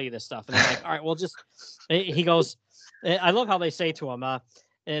can't sell you this stuff. And they're like, all right, well, just he goes. I love how they say to him.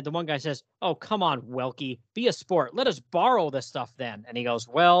 The one guy says, "Oh, come on, Welky, be a sport. Let us borrow this stuff then." And he goes,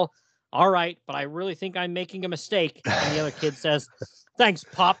 "Well, all right, but I really think I'm making a mistake." And the other kid says, "Thanks,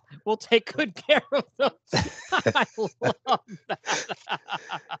 Pop. We'll take good care of them." I love that.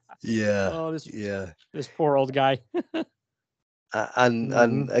 Yeah. Oh, yeah. This poor old guy.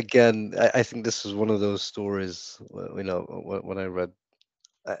 And again, I think this was one of those stories. You know, when I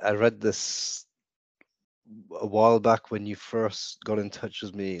read this a while back when you first got in touch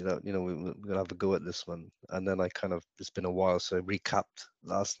with me, that we're gonna have a go at this one, and then it's been a while, so I recapped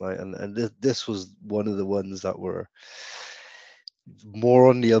last night, and this was one of the ones that were more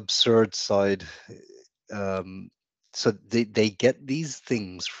on the absurd side. So they get these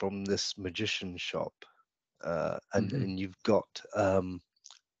things from this magician shop, and you've got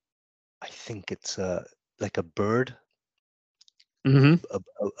I think it's like a bird,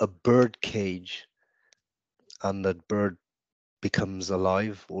 a bird cage, and that bird becomes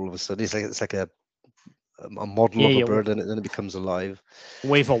alive all of a sudden. It's like a model of a bird, and then it becomes alive.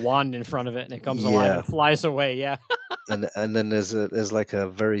 Wave a wand in front of it, and it comes alive and flies away. Yeah. and then there's like a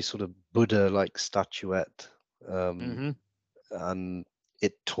very sort of Buddha-like statuette, and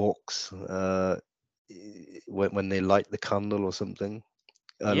it talks when they light the candle or something,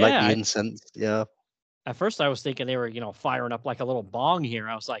 like the incense. Yeah. At first, I was thinking they were, firing up like a little bong here.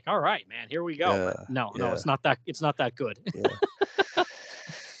 I was like, "All right, man, here we go." Yeah, but no, it's not that. It's not that good. Yeah.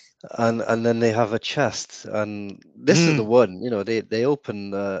 And then they have a chest, and this is the one. They open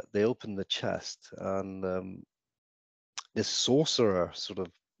the chest, and this sorcerer sort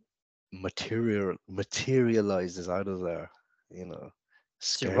of materializes out of there.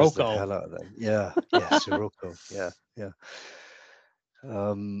 Scares the hell out of them. Yeah, Sirocco. Yeah.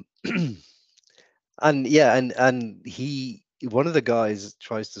 And he, one of the guys,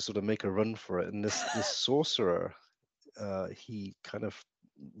 tries to sort of make a run for it, and this sorcerer, he kind of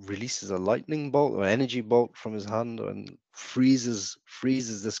releases a lightning bolt or energy bolt from his hand and freezes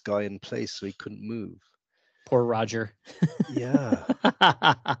this guy in place so he couldn't move. Poor Roger. Yeah.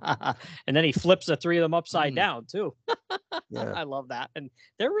 And then he flips the three of them upside down too. Yeah. I love that. And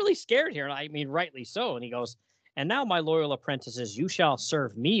they're really scared here. I mean, rightly so. And he goes, "And now, my loyal apprentices, you shall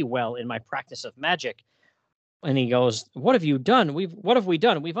serve me well in my practice of magic." And he goes, "What have you done? What have we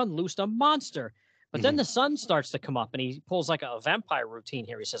done? We've unloosed a monster." But then the sun starts to come up, and he pulls like a vampire routine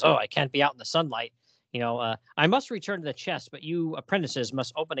here. He says, "Oh, I can't be out in the sunlight. I must return to the chest, but you apprentices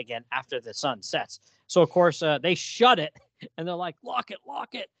must open again after the sun sets." So, of course, they shut it, and they're like, lock it.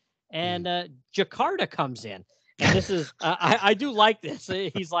 And Jakarta comes in. And this is, I do like this.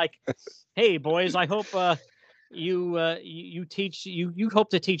 He's like, "Hey, boys, I hope you hope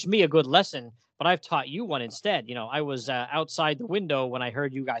to teach me a good lesson, but I've taught you one instead. I was outside the window when I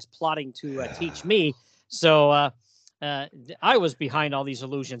heard you guys plotting to teach me. So I was behind all these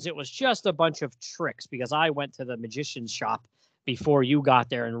illusions. It was just a bunch of tricks because I went to the magician's shop before you got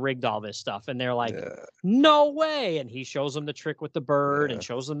there and rigged all this stuff." And they're like, "No way." And he shows them the trick with the bird and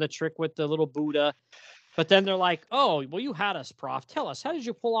shows them the trick with the little Buddha. But then they're like, "Oh, well, you had us, Prof. Tell us, how did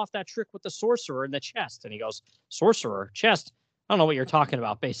you pull off that trick with the sorcerer in the chest?" And he goes, "Sorcerer? Chest? I don't know what you're talking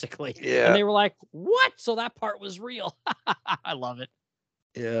about," basically. Yeah. And they were like, "What?" So that part was real. I love it.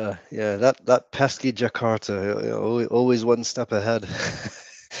 Yeah. That pesky Jakarta, always one step ahead.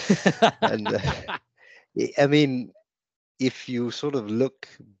 And I mean, if you sort of look,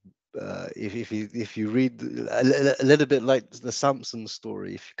 if you read a little bit like the Samson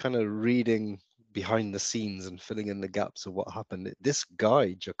story, if you're kind of reading behind the scenes and filling in the gaps of what happened, this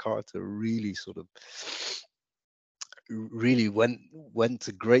guy Jakarta really went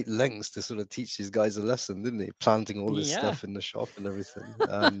to great lengths to sort of teach these guys a lesson, didn't he? Planting all this stuff in the shop and everything,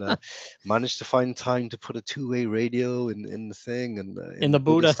 and managed to find time to put a two-way radio in the thing, and in the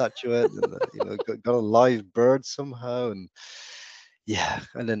Buddha statuette, and got a live bird somehow, and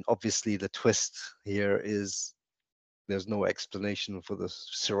then obviously the twist here is there's no explanation for the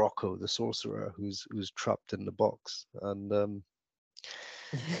Sirocco, the sorcerer, who's trapped in the box, and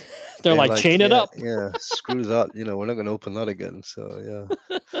they're like, chain it up. Yeah, screw that. We're not going to open that again. So yeah.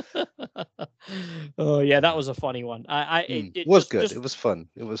 Oh yeah, that was a funny one. It was good. It was fun.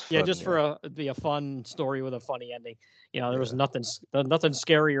 It was fun. Yeah, just for be a fun story with a funny ending. There was nothing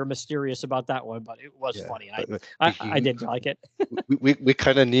scary or mysterious about that one, but it was funny. I did like it. we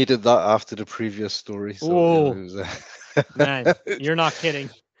kind of needed that after the previous story. So man, you're not kidding.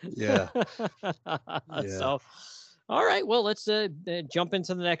 Yeah. So, All right, well, let's jump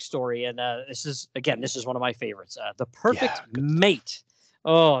into the next story, and this is one of my favorites, The Perfect Mate.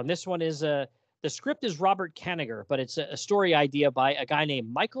 Oh, and this one is the script is Robert Kanigher, but it's a story idea by a guy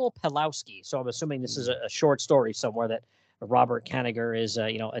named Michael Pawlowski. So I'm assuming this is a short story somewhere that Robert Kanigher is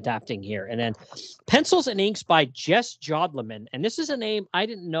adapting here. And then Pencils and Inks by Jess Jodleman, and this is a name I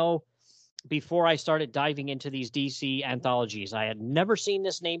didn't know before I started diving into these DC anthologies. I had never seen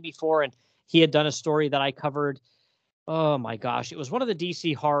this name before, and he had done a story that I covered. Oh my gosh, it was one of the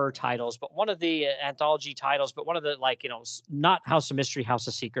DC horror titles, but one of the anthology titles, but one of the not House of Mystery, House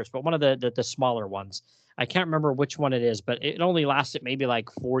of Secrets, but one of the smaller ones. I can't remember which one it is, but it only lasted maybe like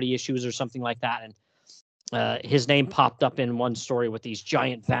 40 issues or something like that. And his name popped up in one story with these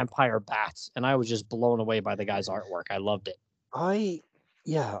giant vampire bats, and I was just blown away by the guy's artwork. I loved it.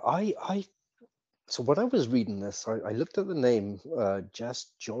 So when I was reading this, I looked at the name,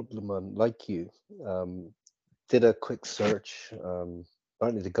 Jess Jodleman, like you. Did a quick search.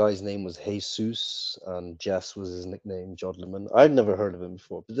 Apparently the guy's name was Jesus, and Jess was his nickname, Jodleman. I'd never heard of him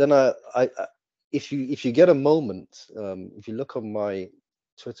before. But then I if you get a moment, if you look on my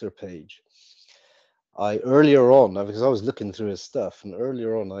Twitter page, earlier on, because I was looking through his stuff, and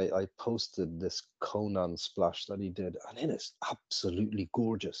earlier on I posted this Conan splash that he did, and it is absolutely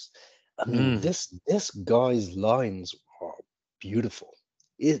gorgeous. I mean, this guy's lines are beautiful.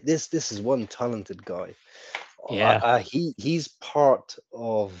 This is one talented guy. Yeah, he's part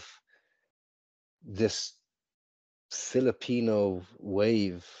of this Filipino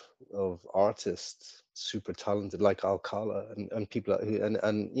wave of artists, super talented, like Alcala and people who,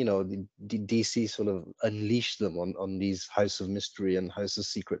 and the DC sort of unleashed them on these House of Mystery and House of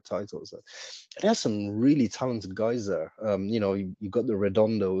Secret titles. It has some really talented guys there. You got the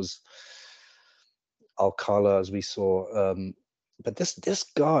Redondos, Alcala, as we saw. But this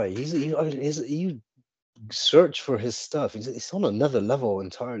guy, you search for his stuff. It's on another level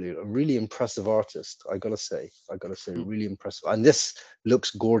entirely. A really impressive artist, I gotta say, really impressive. And this looks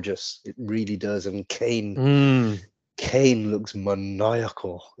gorgeous. It really does. And Kane looks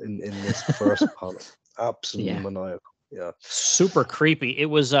maniacal in this first panel. Absolutely maniacal. Yeah, super creepy. It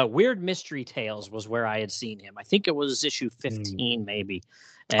was Weird Mystery Tales was where I had seen him. I think it was issue 15 maybe.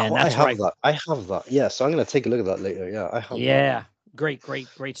 And I have that. Yeah, so I'm gonna take a look at that later. Yeah, I have that. Great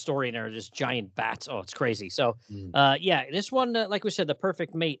story in there. Just giant bats. Oh, it's crazy. So, this one, like we said, The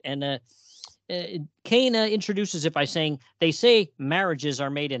Perfect Mate. And Kane introduces it by saying, they say marriages are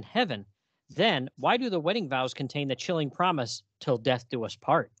made in heaven. Then why do the wedding vows contain the chilling promise, till death do us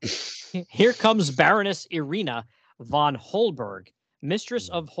part? Here comes Baroness Irina von Holberg, mistress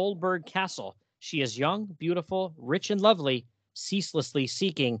of Holberg Castle. She is young, beautiful, rich, and lovely, ceaselessly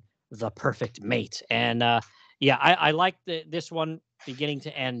seeking the perfect mate. And I like this one beginning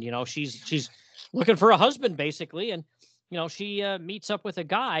to end. She's looking for a husband, basically. And, she meets up with a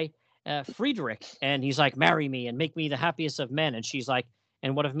guy, Friedrich, and he's like, marry me and make me the happiest of men. And she's like,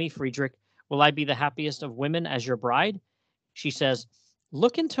 and what of me, Friedrich? Will I be the happiest of women as your bride? She says,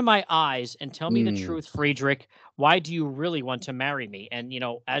 look into my eyes and tell me the truth, Friedrich. Why do you really want to marry me? And,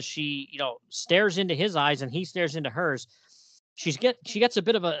 as she, stares into his eyes and he stares into hers, she gets a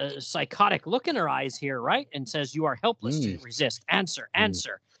bit of a psychotic look in her eyes here, right? And says, you are helpless to resist. Answer. And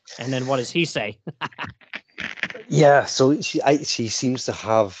then what does he say? Yeah, so she seems to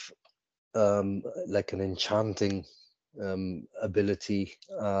have like an enchanting ability,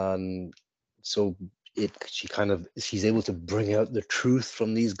 and so she's able to bring out the truth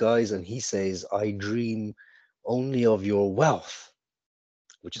from these guys. And he says, I dream only of your wealth,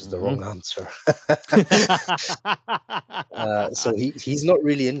 which is the wrong answer. So he's not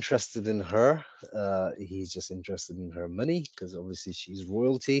really interested in her. He's just interested in her money, because obviously she's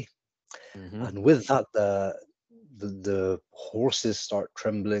royalty. And with that, the horses start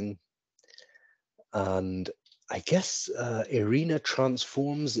trembling, and I guess Irina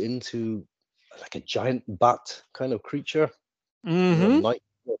transforms into like a giant bat kind of creature,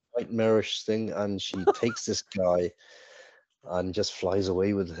 nightmarish thing, and she takes this guy and just flies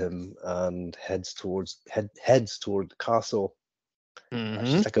away with him and heads toward the castle.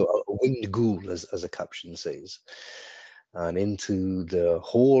 She's like a winged ghoul, as the caption says, and into the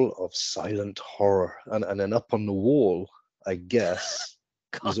hall of silent horror. And then up on the wall, I guess,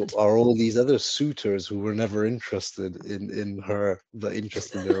 are all these other suitors who were never interested in her, but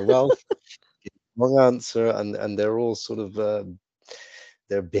interested in her wealth. Wrong answer, and they're all sort of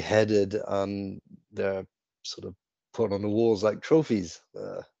they're beheaded, and they're sort of put on the walls like trophies.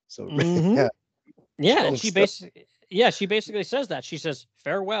 And she basically says that. She says,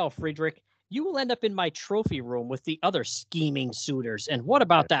 farewell, Friedrich. you will end up in my trophy room with the other scheming suitors. And what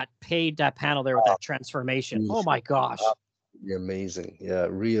about that panel there with that transformation? Oh my gosh. Amazing. Yeah,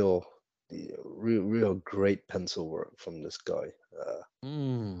 real great pencil work from this guy.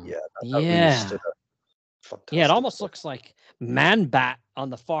 Yeah, that really stood out. Fantastic. Yeah, it almost looks like Man-Bat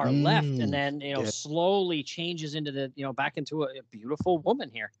on the far left, and then slowly changes into the back into a beautiful woman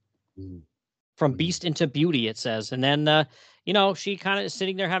here. From beast into beauty, it says. And then she kind of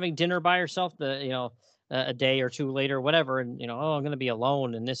sitting there having dinner by herself a day or two later, whatever, and I'm gonna be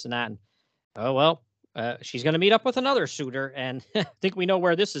alone and this and that. And oh well, she's gonna meet up with another suitor, and I think we know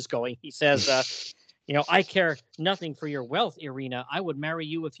where this is going. He says, I care nothing for your wealth, Irina. I would marry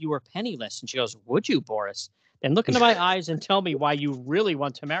you if you were penniless. And she goes, would you, Boris? Then look into my eyes and tell me why you really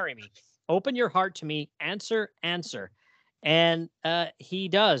want to marry me. Open your heart to me. Answer. And he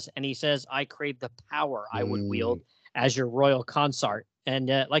does. And he says, I crave the power I would wield as your royal consort. And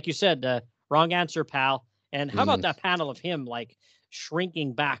like you said, wrong answer, pal. And how about that panel of him like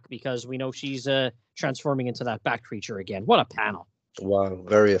shrinking back because we know she's transforming into that bat creature again? What a panel. Wow,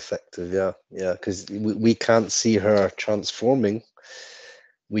 very effective. Yeah, because we can't see her transforming.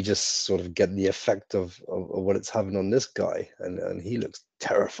 We just sort of get the effect of what it's having on this guy, and he looks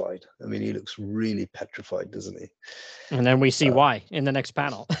terrified. I mean, he looks really petrified, doesn't he? And then we see why in the next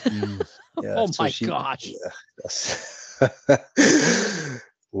panel. Yeah, oh my gosh! Yeah,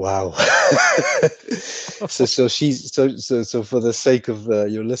 wow. so for the sake of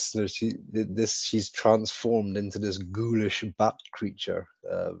your listeners, she's transformed into this ghoulish bat creature,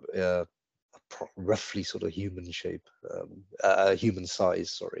 roughly sort of human shape, human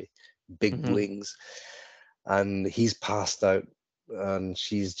size, sorry, big wings, and he's passed out, and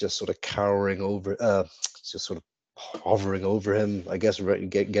she's just sort of cowering over, just sort of hovering over him, I guess,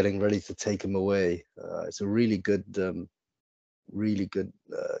 getting ready to take him away. It's a really good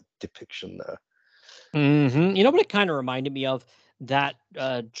depiction there. You know what it kind of reminded me of? That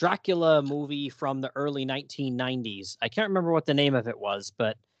Dracula movie from the early 1990s. I can't remember what the name of it was,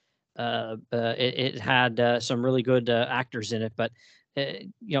 but it had some really good actors in it. But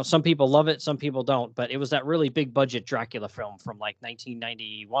some people love it, some people don't. But it was that really big budget Dracula film from like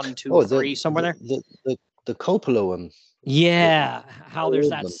 1991, 2, 3, somewhere there. The Coppola one. Yeah, how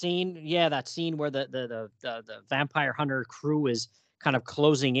there's that scene. Yeah, that scene where the vampire hunter crew is kind of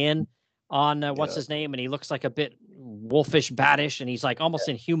closing in on what's his name, and he looks like a bit wolfish, baddish, and he's like almost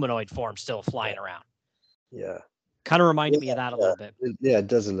in humanoid form, still flying around. Yeah, kind of reminded me of that a little bit. Yeah, it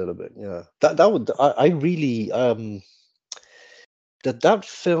does a little bit. Yeah, that would I really that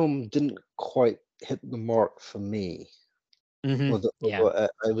film didn't quite hit the mark for me. It's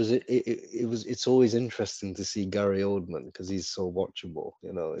always interesting to see Gary Oldman because he's so watchable,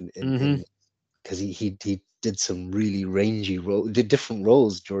 because he did some really rangy roles, did different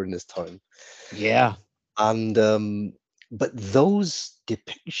roles during this time. Yeah. And but those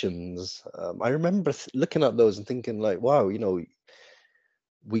depictions, I remember looking at those and thinking like, wow,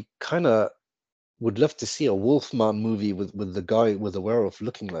 we kind of would love to see a Wolfman movie with the guy with the werewolf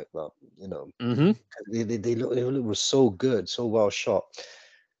looking like that, They were so good, so well shot.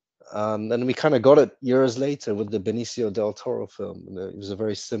 And then we kind of got it years later with the Benicio del Toro film, and it was a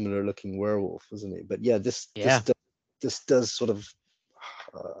very similar looking werewolf, wasn't it? But yeah, this does sort of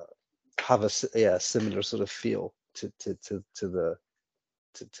have a similar sort of feel to the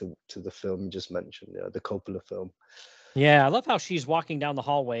film you just mentioned, the Coppola film. Yeah, I love how she's walking down the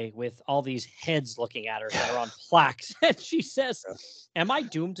hallway with all these heads looking at her that are on plaques. And she says, am I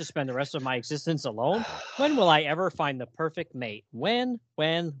doomed to spend the rest of my existence alone? When will I ever find the perfect mate? When?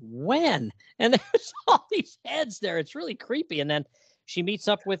 And there's all these heads there. It's really creepy. And then she meets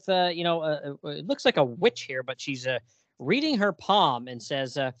up with, it looks like a witch here, but she's reading her palm and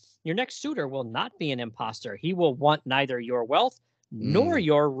says, your next suitor will not be an imposter. He will want neither your wealth nor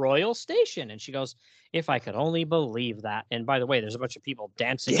your royal station. And she goes, if I could only believe that. And by the way, there's a bunch of people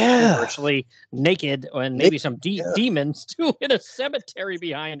dancing virtually naked, and maybe some demons too in a cemetery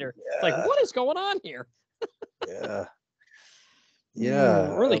behind her. Yeah. Like, what is going on here?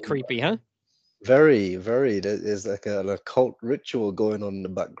 Really creepy, huh? Very, very. There's like an occult ritual going on in the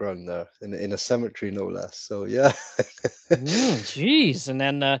background there, in a cemetery, no less. So yeah. Jeez. And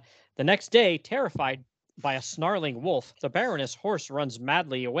then the next day, terrified by a snarling wolf, the Baroness' horse runs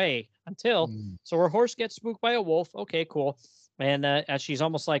madly away until so her horse gets spooked by a wolf. Okay, cool. And as she's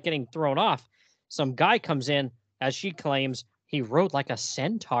almost like getting thrown off, some guy comes in, as she claims he rode like a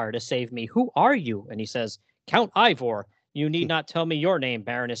centaur to save me. Who are you? And he says, Count Ivor. You need not tell me your name,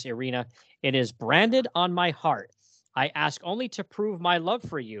 Baroness Irina. It is branded on my heart. I ask only to prove my love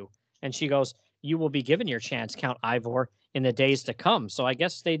for you. And she goes, you will be given your chance, Count Ivor. in the days to come. So I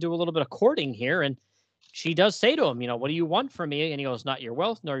guess they do a little bit of courting here. And she does say to him, what do you want from me? And he goes, not your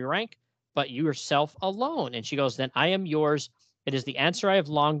wealth nor your rank, but yourself alone. And she goes, then I am yours. It is the answer I have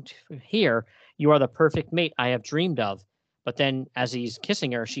longed to hear. You are the perfect mate I have dreamed of. But then as he's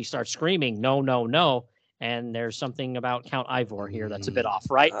kissing her, she starts screaming, no, no, no. And there's something about Count Ivor here that's a bit off,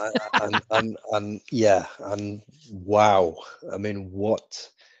 right? And yeah, and wow. I mean, what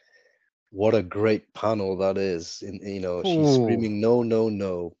a great panel that is. She's screaming, no, no,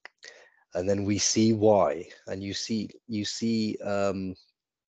 no. And then we see why. And you see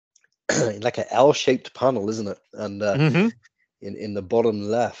like an L-shaped panel, isn't it? And in the bottom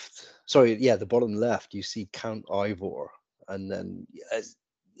left, the bottom left, you see Count Ivor, and then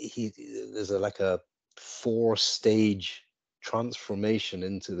there's like a 4-stage transformation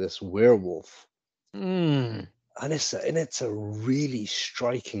into this werewolf. And it's a really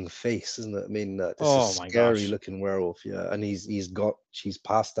striking face, isn't it? I mean, this is a scary looking werewolf, yeah. And she's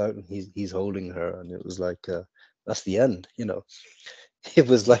passed out, and he's holding her, and it was like that's the end, It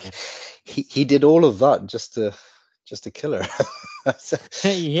was like he did all of that just to kill her.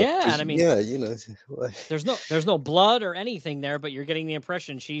 Yeah, and I mean, yeah, there's no blood or anything there, but you're getting the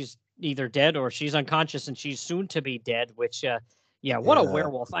impression she's either dead or she's unconscious, and she's soon to be dead. Which, what a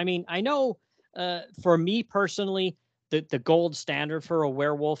werewolf! I mean, I know, for me personally, the gold standard for a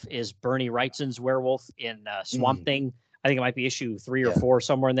werewolf is Bernie Wrightson's werewolf in Swamp Thing. I think it might be issue 3 or 4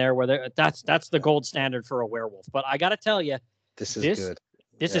 somewhere in there, where that's the gold standard for a werewolf. But I got to tell you, this is good.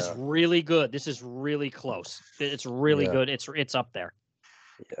 This is really good. This is really close. It's really good. It's up there.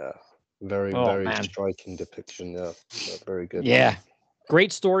 Yeah. Very striking depiction. Yeah. Very good. Yeah.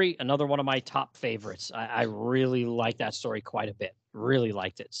 Great story. Another one of my top favorites. I really like that story quite a bit. Really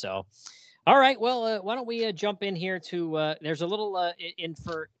liked it. So, all right. Well, why don't we jump in here to, there's a little,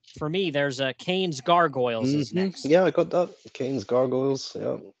 for me, there's Kane's Gargoyles is next. Yeah, I got that. Kane's Gargoyles.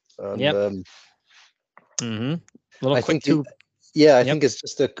 Yeah. And, Little quick I think it's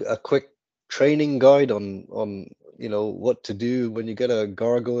just a quick training guide on what to do when you get a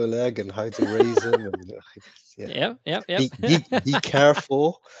gargoyle egg and how to raise them. And, be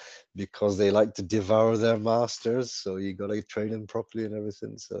careful, because they like to devour their masters. So you got to train them properly and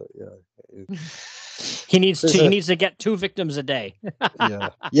everything. So he needs to get 2 victims a day. yeah.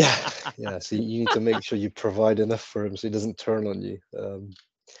 So you need to make sure you provide enough for him so he doesn't turn on you.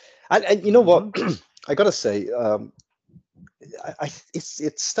 And you know what? I gotta say,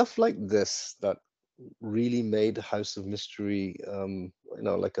 it's stuff like this that really made House of Mystery,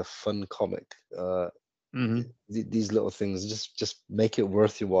 like a fun comic. These little things just make it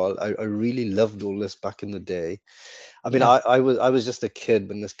worth your while. I really loved all this back in the day. I mean, I was just a kid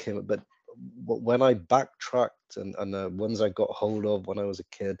when this came up, but when I backtracked and the ones I got hold of when I was a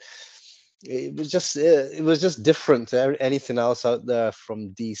kid, it was just different to anything else out there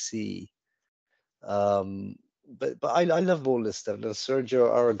from DC. But I love all this stuff, the Sergio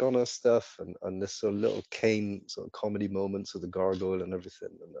Aragonés stuff, and this sort of little Kane sort of comedy moments with the gargoyle and everything.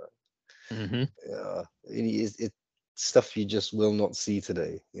 And it's stuff you just will not see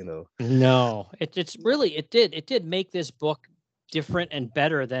today. No, it did make this book different and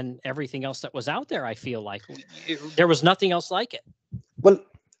better than everything else that was out there. I feel like there was nothing else like it. Well,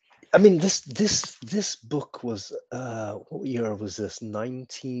 I mean, this book was what year was this?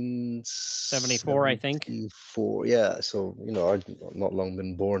 1974, I think. Yeah. So I'd not long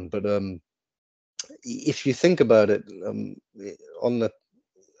been born, but if you think about it, on the,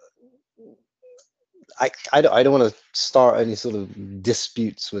 I don't want to start any sort of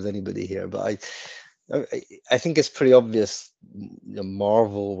disputes with anybody here, but I think it's pretty obvious.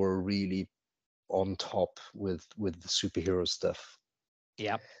 Marvel were really on top with the superhero stuff.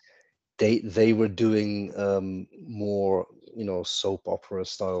 Yeah. They were doing more soap opera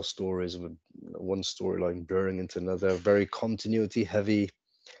style stories with one storyline blurring into another, very continuity heavy.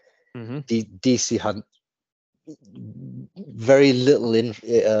 DC had very little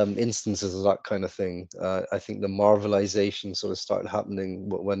instances of that kind of thing. I think the Marvelization sort of started happening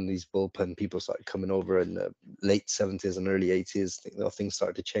when these bullpen people started coming over in the late 70s and early 80s. I think things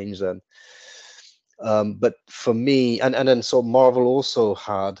started to change then. But for me, and then so Marvel also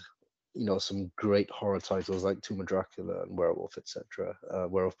had some great horror titles like Tomb of Dracula and Werewolf, etc.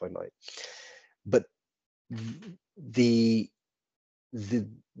 Werewolf by Night. But the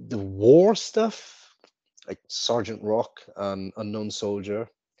war stuff, like Sergeant Rock and Unknown Soldier,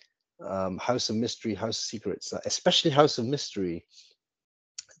 House of Mystery, House of Secrets, especially House of Mystery,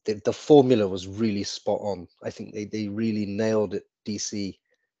 the formula was really spot on. I think they really nailed it, DC.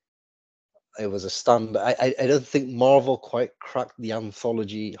 It was a stand. I don't think Marvel quite cracked the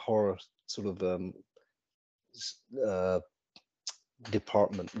anthology horror sort of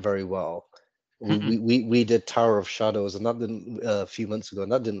department very well. We did Tower of Shadows, and that didn't a few months ago,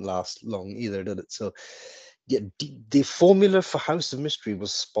 and that didn't last long either, did it? So yeah, the formula for House of Mystery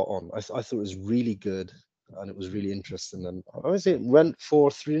was spot on. I thought it was really good, and it was really interesting. And I would say it went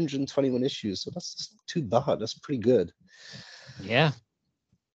for 321 issues, so that's not too bad. That's pretty good. Yeah.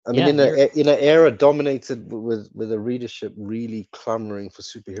 I mean, in an era dominated with a readership really clamoring for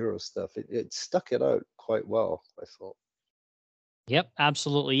superhero stuff, it stuck it out quite well, I thought. Yep,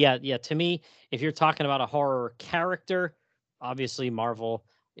 absolutely. Yeah. To me, if you're talking about a horror character, obviously Marvel,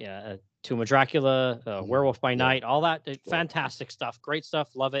 Tomb of Dracula, Werewolf by Night, all that, fantastic stuff, great stuff,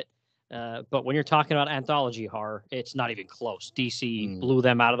 love it. But when you're talking about anthology horror, it's not even close. DC blew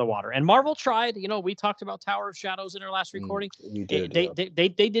them out of the water, and Marvel tried. We talked about Tower of Shadows in our last recording. We did, they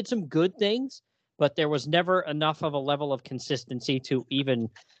did some good things, but there was never enough of a level of consistency to even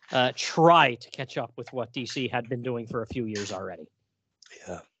try to catch up with what DC had been doing for a few years already.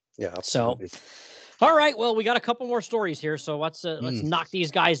 Yeah, absolutely. So, all right, well, we got a couple more stories here, so let's knock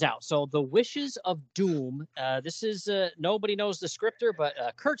these guys out. So, The Wishes of Doom. This is nobody knows the scripter, but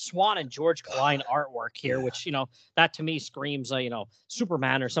Kurt Swan and George Klein artwork here, which that to me screams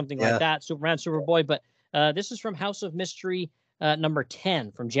Superman or something like that, Superman, Superboy. But this is from House of Mystery number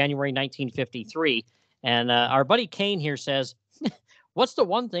 10 from January 1953, and our buddy Kane here says, "What's the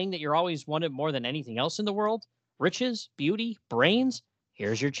one thing that you're always wanted more than anything else in the world? Riches, beauty, brains?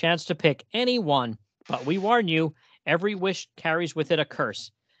 Here's your chance to pick any one. But we warn you, every wish carries with it a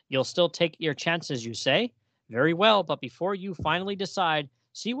curse. You'll still take your chances, you say? Very well, but before you finally decide,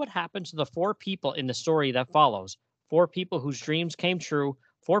 see what happened to the 4 people in the story that follows. 4 people whose dreams came true,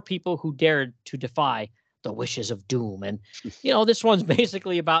 4 people who dared to defy the wishes of doom." And, this one's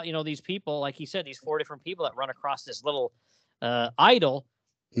basically about, these people, like he said, these 4 different people that run across this little idol,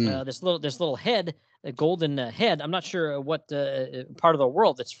 this little head, a golden head. I'm not sure what part of the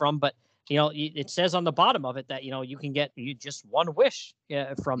world it's from, but it says on the bottom of it that you can get just one wish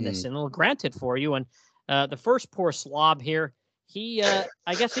from this, and it'll grant it for you. And the first poor slob here, he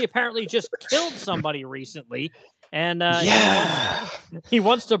I guess he apparently just killed somebody recently, and he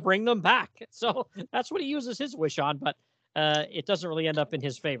wants to bring them back. So that's what he uses his wish on, but it doesn't really end up in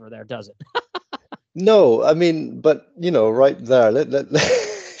his favor there, does it? No, I mean, but right there,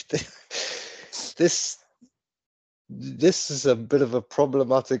 this is a bit of a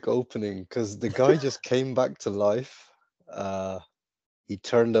problematic opening, because the guy just came back to life. He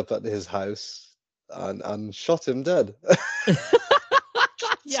turned up at his house and shot him dead.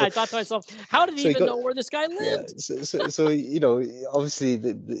 I thought to myself, how did he even know where this guy lived? So obviously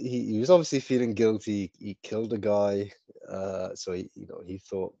he was obviously feeling guilty. He killed a guy. So he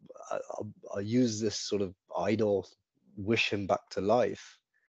thought, I'll use this sort of idol, wish him back to life.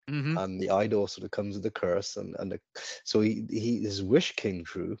 And the idol sort of comes with a curse, so his wish came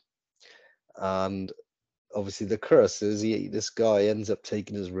true, and obviously the curse is this guy ends up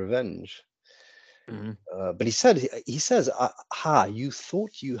taking his revenge. But he says, you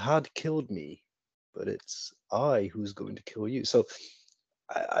thought you had killed me, but it's I who's going to kill you. So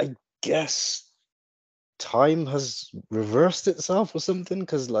I guess time has reversed itself or something,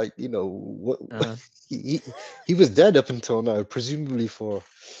 because he was dead up until now, presumably for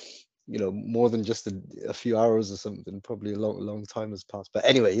more than just a few hours or something. Probably a long time has passed. But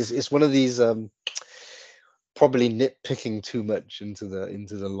anyway, it's one of these probably nitpicking too much into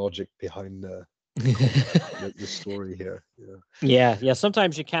the logic behind the story here. Yeah.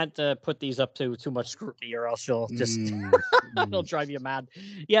 Sometimes you can't put these up to too much scrutiny, or else you'll just it'll drive you mad.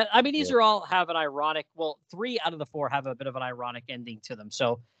 Yeah, I mean, these are all have an ironic. Well, 3 out of the 4 have a bit of an ironic ending to them.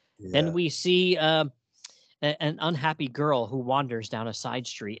 So then we see an unhappy girl who wanders down a side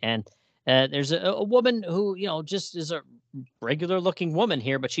street, and there's a woman who just is a regular looking woman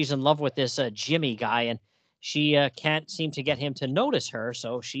here, but she's in love with this Jimmy guy, and she can't seem to get him to notice her.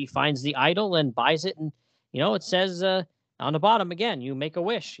 So she finds the idol and buys it. And, it says on the bottom again, you make a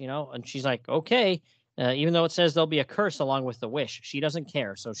wish, and she's like, okay, even though it says there'll be a curse along with the wish, she doesn't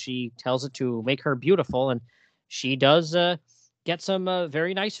care. So she tells it to make her beautiful. And she does get some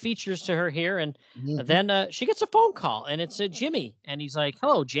very nice features to her here. And then she gets a phone call, and it's Jimmy. And he's like,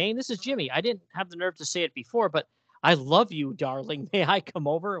 hello, Jane, this is Jimmy. I didn't have the nerve to say it before, but I love you, darling. May I come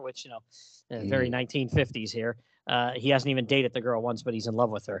over? Which, very 1950s here. He hasn't even dated the girl once, but he's in love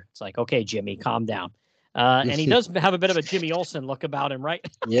with her. It's like, okay, Jimmy, calm down. And he does have a bit of a Jimmy Olsen look about him, right?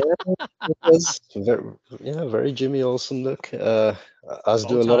 Yeah, it does. Very Jimmy Olsen look. As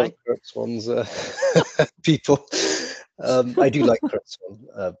do a lot of Kurt Swan's people. I do like Kurt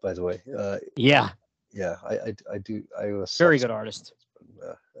Swan, by the way. Yeah, I do. I was very good artist.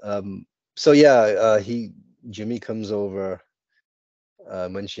 So he Jimmy comes over.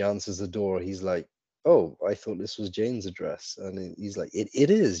 When she answers the door, he's like, "Oh, I thought this was Jane's address," and he's like, "It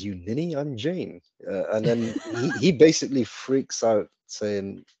is, you ninny. I'm Jane." And then he basically freaks out,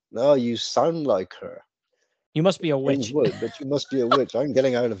 saying, "No, you sound like her. You must be a James witch. Wood, but you must be a witch. I'm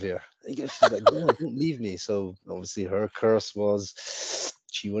getting out of here." She's like, "No, don't leave me." So obviously her curse was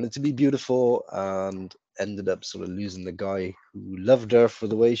she wanted to be beautiful and ended up sort of losing the guy who loved her for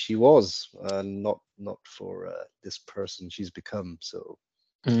the way she was, and not for this person she's become. So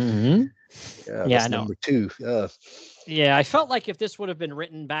Mm-hmm. yeah, Yeah, that's no. number 2. Yeah. Yeah, I felt like if this would have been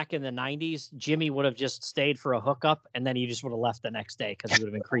written back in the 90s, Jimmy would have just stayed for a hookup and then he just would have left the next day because he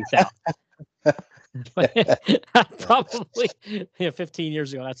would have been creeped out. Probably 15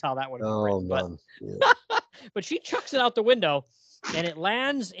 years ago, that's how that would have been written. Man. Yeah. But she chucks it out the window and it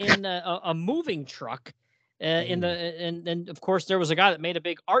lands in a moving truck. And of course, there was a guy that made a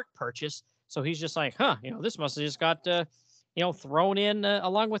big art purchase. So he's just like, this must have just got, thrown in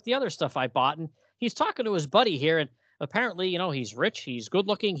along with the other stuff I bought. And he's talking to his buddy here. And apparently, he's rich, he's good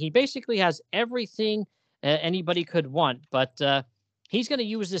looking. He basically has everything anybody could want. But he's going to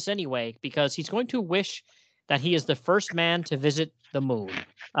use this anyway because he's going to wish that he is the first man to visit the moon.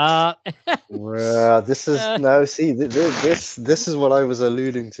 Well, this is now. See, this is what I was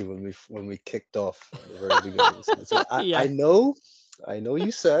alluding to when we kicked off at the very beginning. So I know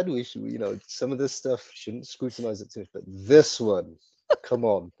you said we should, some of this stuff shouldn't scrutinize it too much, but this one, come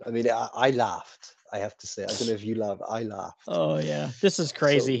on. I mean, I laughed. I have to say, I don't know if you laughed. I laughed. Oh yeah, this is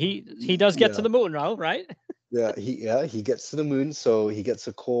crazy. So, he does get to the moon, right? Yeah, he gets to the moon. So he gets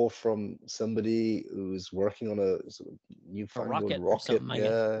a call from somebody who's working on a sort of newfangled rocket.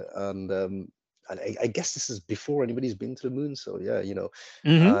 Yeah, and I guess this is before anybody's been to the moon. So yeah,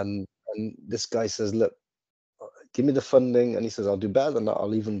 and this guy says, "Look, give me the funding," and he says, "I'll do better than that.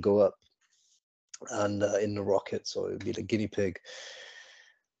 I'll even go up and in the rocket, so it'll be the guinea pig."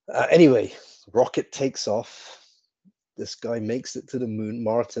 Anyway, rocket takes off. This guy makes it to the moon.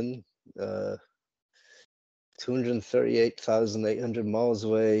 Martin. 238,800 miles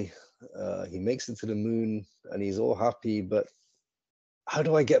away. He makes it to the moon and he's all happy, but how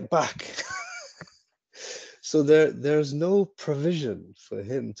do I get back? So there's no provision for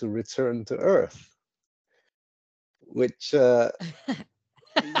him to return to Earth, which I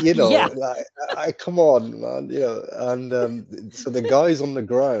come on, man, and so the guys on the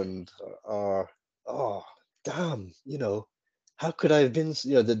ground are, oh damn, how could I have been,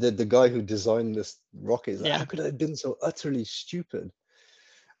 the guy who designed this rocket is like, how could I have been so utterly stupid?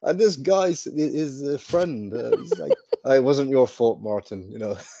 And this guy is a friend. He's like, it wasn't your fault, Martin.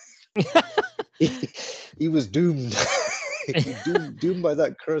 He was doomed. doomed by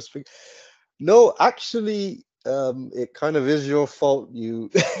that curse. No, actually, it kind of is your fault. You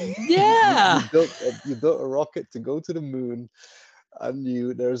built a rocket to go to the moon.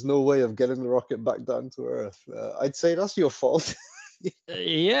 And there's no way of getting the rocket back down to Earth. I'd say that's your fault.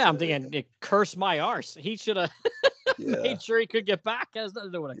 Yeah, I'm thinking, it cursed my arse. He should have made sure he could get back. Has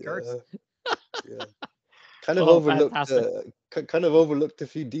nothing to do with a curse. Yeah. Kind of overlooked a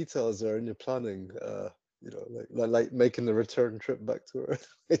few details there in your planning. Like making the return trip back to Earth.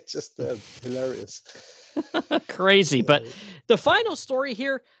 It's just hilarious. Crazy. But the final story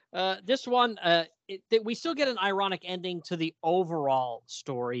here, this one, we still get an ironic ending to the overall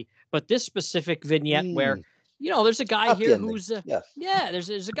story, but this specific vignette where, there's a guy here who's,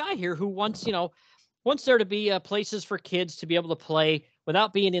 there's a guy here who wants there to be places for kids to be able to play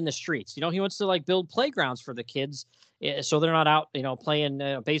without being in the streets. He wants to build playgrounds for the kids so they're not out,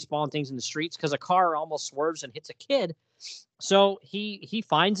 playing baseball and things in the streets because a car almost swerves and hits a kid. So he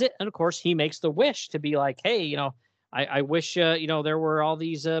finds it. And of course he makes the wish to be like, hey, I wish, there were all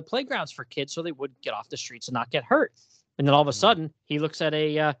these playgrounds for kids so they would get off the streets and not get hurt. And then all of a sudden he looks at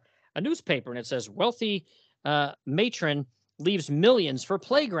a newspaper and it says wealthy matron leaves millions for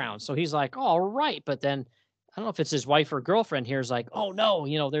playgrounds. So he's like, all right. But then I don't know if it's his wife or girlfriend here is like, oh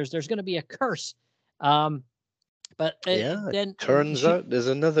no, there's going to be a curse. But then turns out there's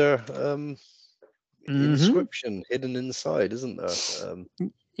another inscription hidden inside, isn't there?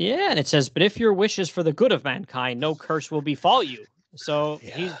 Yeah, and it says, but if your wish is for the good of mankind, no curse will befall you. So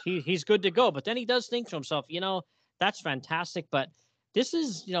he's good to go. But then he does think to himself, that's fantastic, but this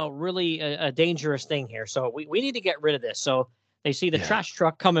is, really a dangerous thing here. So we need to get rid of this. So they see the trash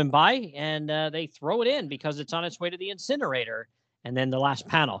truck coming by and they throw it in because it's on its way to the incinerator. And then the last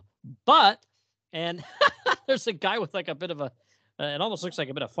panel. And there's a guy with a bit of a, it almost looks like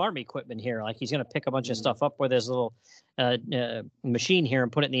a bit of farm equipment here. Like he's going to pick a bunch of stuff up with his little machine here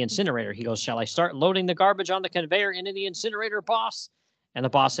and put it in the incinerator. He goes, shall I start loading the garbage on the conveyor into the incinerator, boss? And the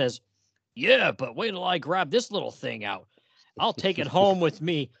boss says, Yeah, but wait till I grab this little thing out. I'll take it home with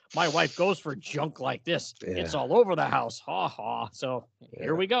me. My wife goes for junk like this. It's Yeah, all over the house. Ha ha. So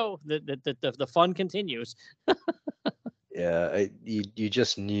here yeah, we go. The fun continues. yeah. You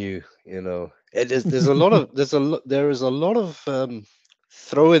just knew, It is. There's a lot of there is a lot of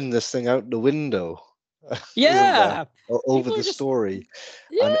throwing this thing out the window, isn't there, Yeah. over People are the just, story,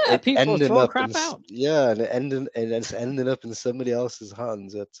 and yeah, it people are ending throwing up in crap out. and it's ending up in somebody else's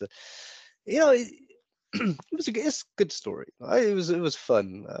hands. It's it, it's a good story. It was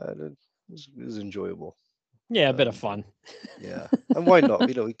fun. It was enjoyable. Yeah, a bit of Um, fun. yeah, and why not?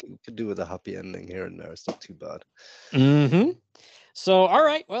 We could do with a happy ending here and there. It's not too bad. Mm-hmm. So, all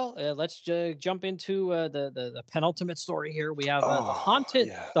right. Well, let's jump into the penultimate story here. We have the Oh haunted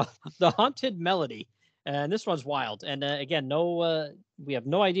yeah. the haunted melody, and this one's wild. And again, we have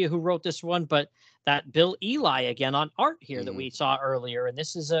no idea who wrote this one, but that Bill Eli again on art here that Mm. we saw earlier, and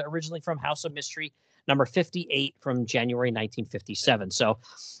this is originally from House of Mystery number 58 from January 1957. So,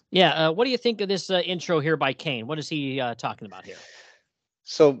 yeah, what do you think of this intro here by Kane? What is he talking about here?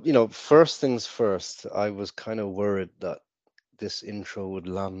 So, first things first, I was kind of worried that this intro would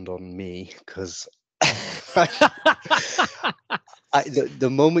land on me because the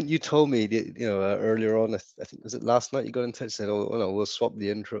moment you told me, earlier on, I think was it last night you got in touch, said, "Oh, no, we'll swap the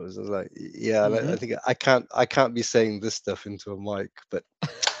intros." I was like, "Yeah, I think I can't be saying this stuff into a mic," but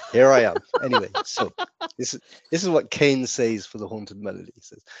here I am. Anyway, so this is what Kane says for the Haunted Melody. He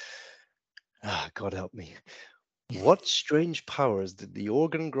says, God help me. What strange powers did the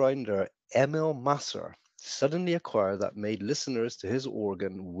organ grinder Emil Masser suddenly acquire that made listeners to his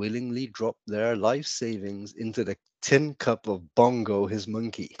organ willingly drop their life savings into the tin cup of Bongo, his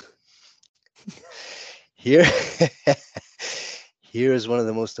monkey? Here, here is one of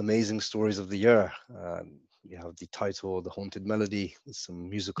the most amazing stories of the year. You have the title, The Haunted Melody, with some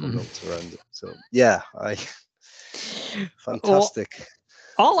musical notes around it. So yeah, Well, fantastic.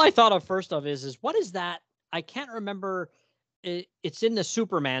 all I thought of first of is what is that? I can't remember. It's in the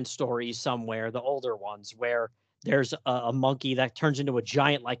Superman stories somewhere, the older ones, where there's a monkey that turns into a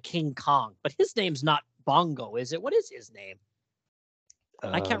giant like King Kong, but his name's not Bongo, is it? What is his name?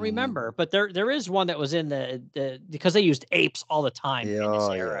 I can't remember, but there is one that was in the because they used apes all the time in this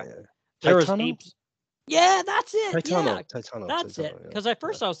Yeah, yeah, era. yeah. There was Titano, apes. Yeah, that's it. Yeah, that's it. Titano. Because at Yeah.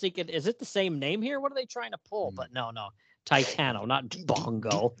 first I was thinking, is it the same name here? What are they trying to pull? Mm. But no, Titano, not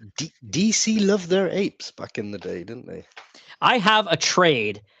Bongo. DC loved their apes back in the day, didn't they? I have a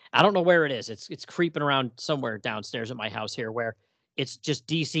trade. I don't know where it is. It's creeping around somewhere downstairs at my house here, where it's just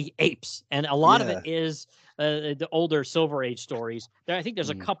DC apes, and a lot of it Yeah. is the older Silver Age stories. I think there's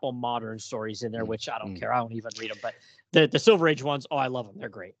a Mm, couple modern stories in there, mm, which I don't mm. care. I don't even read them, but the Silver Age ones, oh, I love them. They're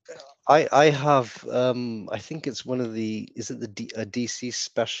great. I have I think it's one of the is it a DC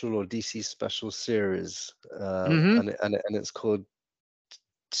special or DC special series, Mm-hmm. and it's called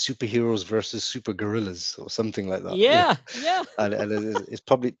Superheroes versus Super Gorillas or something like that. Yeah, yeah. And it's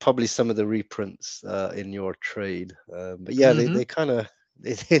probably some of the reprints in your trade. But yeah, Mm-hmm. they kind of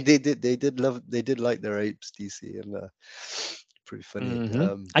they did like their apes, DC, and pretty funny.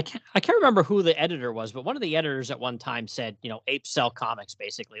 Mm-hmm. I can't remember who the editor was, but one of the editors at one time said, apes sell comics,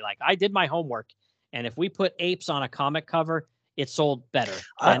 basically. Like, I did my homework, and if we put apes on a comic cover, it sold better.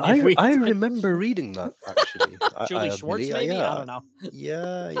 And if we I remember reading that actually. Julie I Schwartz, believe, maybe? I yeah, don't know.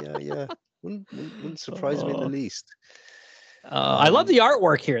 yeah. Wouldn't surprise me in the Uh, least. I love the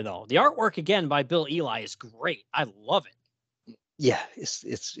artwork here, though. The artwork again by Bill Eli is great. I love it. Yeah, it's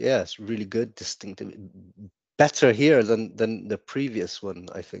really good, distinctive, better here than the previous one,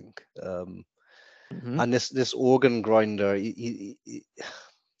 I think. Mm-hmm. And this organ grinder, he's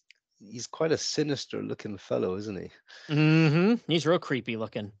quite a sinister looking fellow, isn't he? Mm-hmm. He's real creepy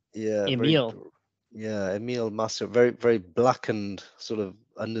looking. Yeah, Emil. Emil Masser, very very blackened, sort of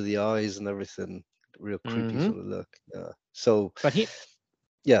under the eyes and everything, real creepy Mm-hmm. sort of look. Yeah. So, But he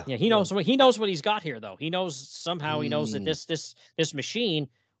yeah, he knows what he's got here, though. He knows somehow he knows that Mm, this machine,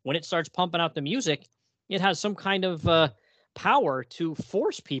 when it starts pumping out the music, it has some kind of power to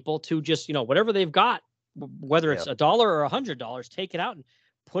force people to just, whatever they've got, whether yeah, it's $1 or $100, take it out and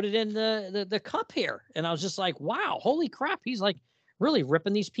put it in the cup here. And I was just like, wow, holy crap. He's like really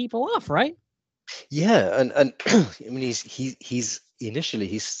ripping these people off, right? yeah, and I mean he's initially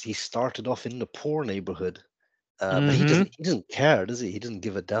he started off in the poor neighborhood, but Mm-hmm. he doesn't care, does he? He doesn't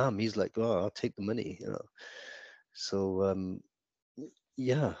give a damn. He's like, oh, I'll take the money. So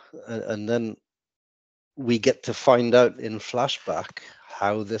yeah, and then we get to find out in flashback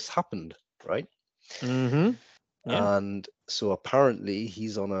how this happened, right? Mm-hmm. Yeah. And so apparently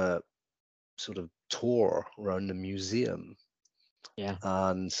he's on a sort of tour around the museum, Yeah.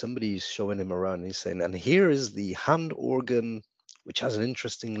 And somebody's showing him around. And he's saying, and here is the hand organ, which has an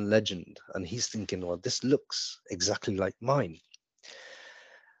interesting legend. And he's thinking, well, this looks exactly like mine.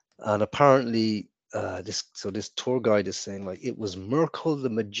 And apparently, this tour guide is saying, like, it was Merkel the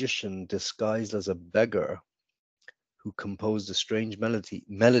magician disguised as a beggar who composed a strange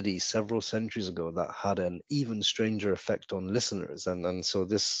melody several centuries ago that had an even stranger effect on listeners. And so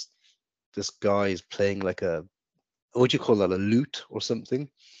this guy is playing like a, what do you call that, a lute or something?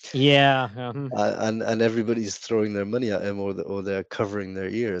 Yeah. And everybody's throwing their money at him, or they're covering their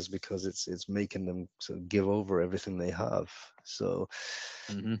ears because it's making them sort of give over everything they have. So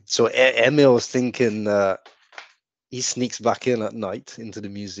so Emil was thinking, he sneaks back in at night into the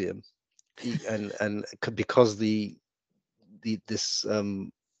museum, and because this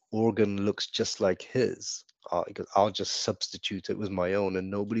organ looks just like his, I'll just substitute it with my own,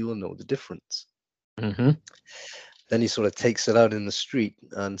 and nobody will know the difference. Then he sort of takes it out in the street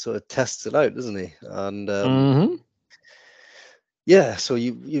and sort of tests it out, doesn't he? And yeah, so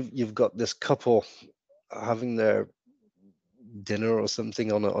you've got this couple having their dinner or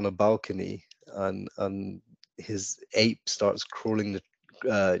something on a balcony, and his ape starts scaling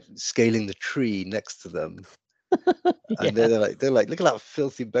the tree next to them. And they're like, look at that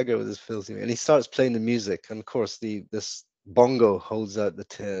filthy beggar with his filthy, and he starts playing the music, and of course this bongo holds out the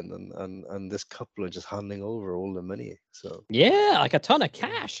tin, and this couple are just handing over all the money. So yeah, like a ton of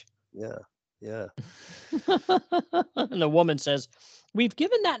cash. Yeah. And the woman says, "We've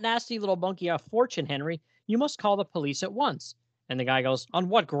given that nasty little monkey a fortune, Henry. You must call the police at once." And the guy goes, "On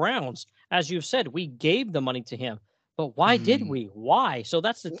what grounds? As you've said, we gave the money to him. But why did we? Why?" So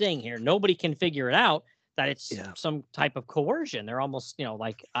that's the thing here. Nobody can figure it out, that it's some type of coercion. They're almost,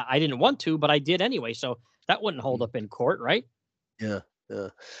 like, I didn't want to, but I did anyway. So that wouldn't hold up in court, right? Yeah,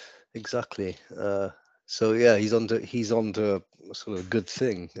 exactly. So yeah, he's onto a sort of good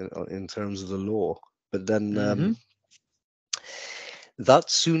thing in terms of the law. But then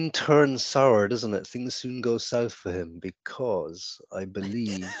that soon turns sour, doesn't it? Things soon go south for him, because I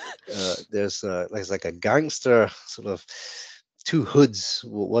believe there's like a gangster, sort of two hoods.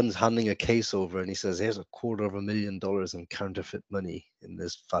 One's handing a case over, and he says, "Here's $250,000 in counterfeit money in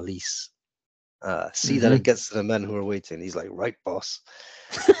this valise. See that it gets to the men who are waiting." He's like, "Right, boss."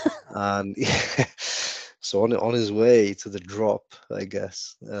 And so on his way to the drop, I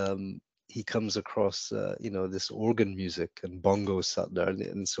guess, he comes across this organ music, and bongo sat there,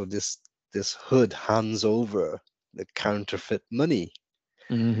 and so this hood hands over the counterfeit money.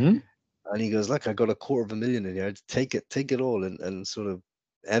 And he goes, "Look, I got $250,000 in here. Take it all." And sort of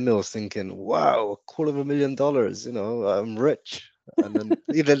Emil's thinking, "Wow, $250,000, I'm rich." And then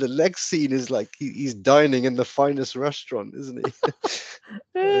the next scene is like he's dining in the finest restaurant, isn't he?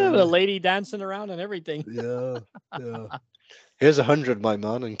 Yeah, the lady dancing around and everything. Yeah. Here's 100, my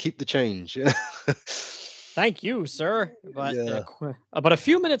man, and keep the change. Thank you, sir. But a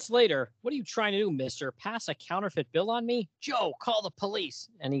few minutes later, "What are you trying to do, mister? Pass a counterfeit bill on me? Joe, call the police."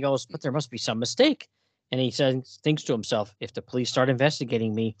 And he goes, "But there must be some mistake." And he thinks to himself, "If the police start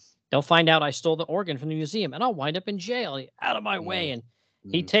investigating me, they'll find out I stole the organ from the museum, and I'll wind up in jail. Out of my way." And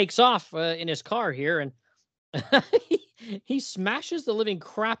he takes off in his car here, and he smashes the living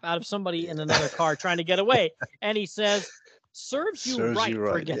crap out of somebody in another car trying to get away. And he says, "Serves you right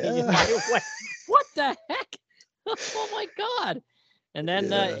for getting in my way." What the heck? Oh my God. And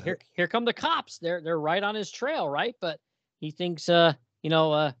then here come the cops. They're right on his trail, right? But he thinks get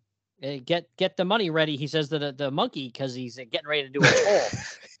the money ready, he says to the monkey, because he's getting ready to do a toll.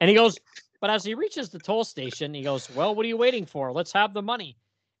 And he goes, but as he reaches the toll station, he goes, "Well, what are you waiting for? Let's have the money."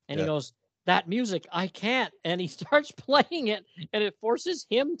 And he goes, "That music, I can't." And he starts playing it, and it forces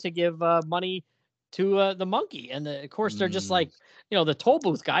him to give money to the monkey. And of course, they're just like, the toll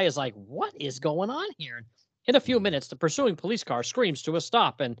booth guy is like, "What is going on here?" And in a few minutes, the pursuing police car screams to a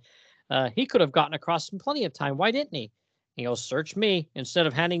stop, and he could have gotten across in plenty of time. Why didn't he? He goes, "Search me." Instead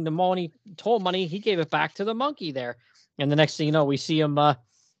of handing the toll money, he gave it back to the monkey there. And the next thing you know, we see him.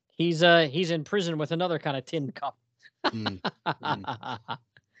 He's in prison with another kind of tin cup.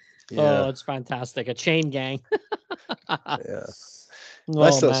 Oh, it's fantastic. A chain gang. Nice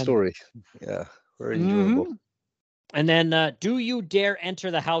little story. Yeah, very enjoyable. And then, "Do you dare enter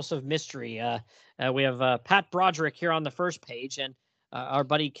the House of Mystery?" We have Pat Broderick here on the first page, and our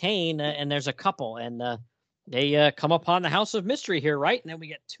buddy Kane, and there's a couple, and they come upon the House of Mystery here, right? And then we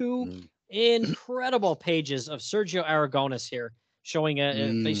get two incredible pages of Sergio Aragonés here, showing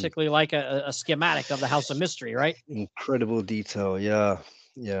basically like a schematic of the House of Mystery, right? Incredible detail. Yeah,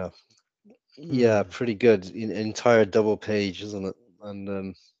 pretty good. Entire double page, isn't it?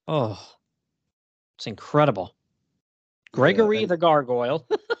 And it's incredible. Gregory the Gargoyle.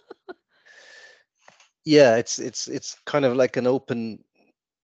 Yeah, it's kind of like an open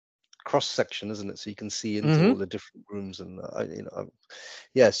cross section, isn't it? So you can see into all the different rooms, and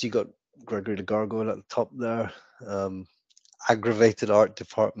yes, you got Gregory the Gargoyle at the top there. Aggravated art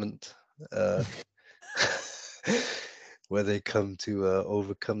department, where they come to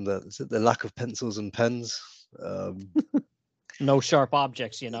overcome the lack of pencils and pens. No sharp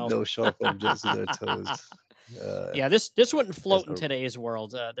objects, No sharp objects in their toes. Yeah, this wouldn't float in today's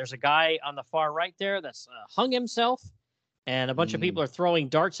world. There's a guy on the far right there that's hung himself, and a bunch of people are throwing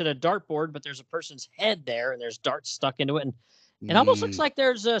darts at a dartboard, but there's a person's head there, and there's darts stuck into it, and it almost looks like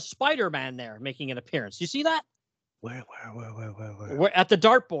there's a Spider-Man there making an appearance. You see that? Where? We're at the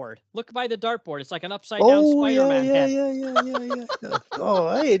dartboard. Look by the dartboard. It's like an upside down Spider-Man head. Yeah. Oh,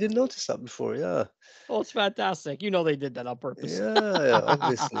 I didn't notice that before. Yeah. Oh, it's fantastic. You know they did that on purpose. Yeah,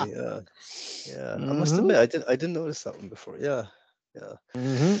 obviously. Yeah. I must admit, I didn't notice that one before. Yeah.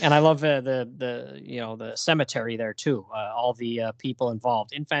 And I love the cemetery there too. All the people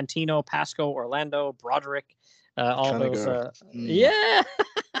involved: Infantino, Pasco, Orlando, Broderick, all those. Yeah,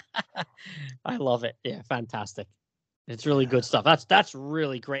 I love it. Yeah, fantastic. It's really good stuff. That's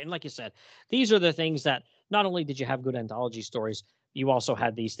really great. And like you said, these are the things that not only did you have good anthology stories, you also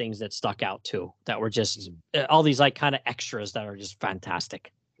had these things that stuck out too, that were just all these like kind of extras that are just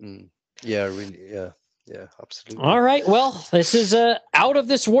fantastic. Yeah, really. Yeah, absolutely. All right. Well, this is Out of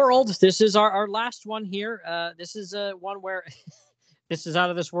This World. This is our last one here. This is one where this is Out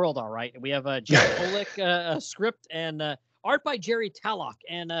of This World. All right. We have a Jeff Olick script and art by Jerry Tallock.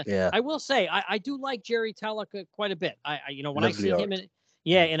 And I will say, I do like Jerry Tallock quite a bit. When I see him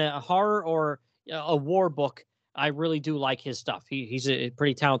in a horror or a war book, I really do like his stuff. He's a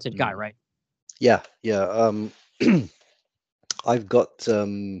pretty talented guy, right? Yeah. I've got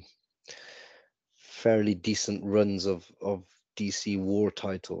fairly decent runs of DC war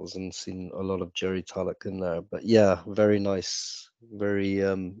titles and seen a lot of Jerry Tallock in there. But yeah, very nice, very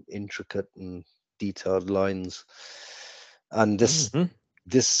intricate and detailed lines. And this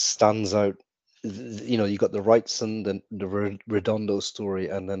stands out. You got the Wrightson, the Redondo story,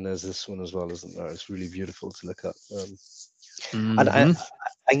 and then there's this one as well, isn't there? It's really beautiful to look at. And I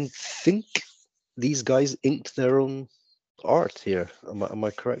think these guys inked their own art here. Am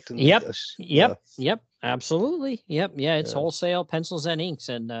I correct? Yep, absolutely. Yep, yeah. It's wholesale pencils and inks.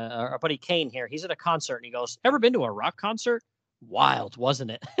 And our buddy Kane here, he's at a concert and he goes, "Ever been to a rock concert? Wild,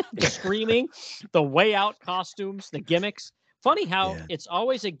 wasn't it? The screaming, the way out costumes, the gimmicks. Funny how it's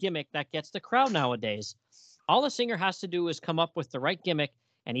always a gimmick that gets the crowd nowadays. All the singer has to do is come up with the right gimmick,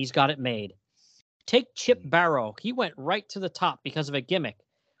 and he's got it made. Take Chip Barrow. He went right to the top because of a gimmick.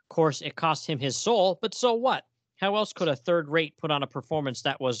 Of course, it cost him his soul, but so what? How else could a third rate put on a performance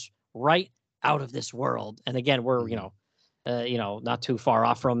that was right out of this world?" And again, we're not too far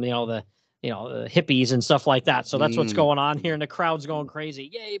off from the hippies and stuff like that. So that's what's going on here, and the crowd's going crazy.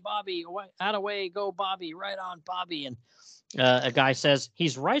 Yay, Bobby! Out of way, go Bobby! Right on, Bobby! And a guy says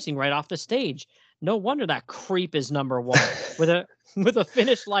he's rising right off the stage. No wonder that creep is number one. With a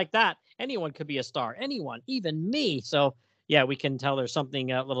finish like that, anyone could be a star. Anyone, even me. So yeah, we can tell there's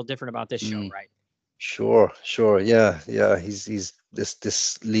something a little different about this show, right? Sure. Yeah. He's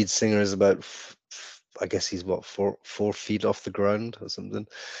this lead singer is about, I guess he's what, 4 feet off the ground or something.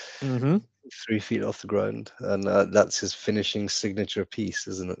 3 feet off the ground, and that's his finishing signature piece,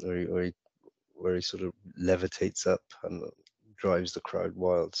 isn't it? Where he sort of levitates up and drives the crowd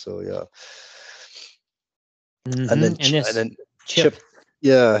wild. So yeah. And then Chip.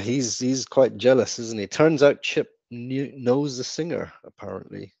 Yeah, he's quite jealous, isn't he? Turns out Chip knows the singer.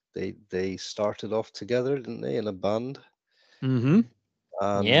 Apparently, they started off together, didn't they, in a band? And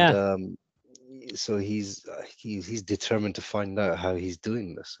so he's determined to find out how he's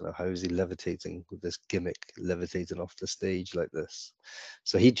doing this. How is he levitating with this gimmick, levitating off the stage like this?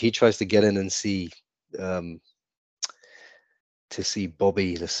 So he tries to get in and see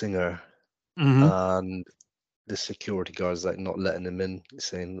Bobby, the singer, and the security guards like not letting him in,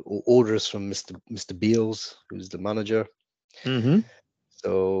 saying orders from Mr. Beals, who's the manager.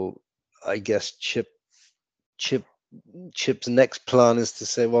 So I guess Chip's next plan is to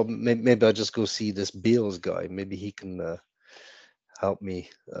say, well, maybe I'll just go see this Beals guy. Maybe he can help me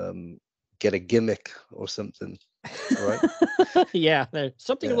get a gimmick or something, right? Yeah, there's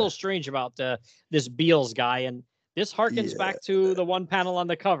something a little strange about this Beals guy, and this harkens back to the one panel on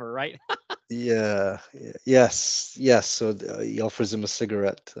the cover, right? Yes. So he offers him a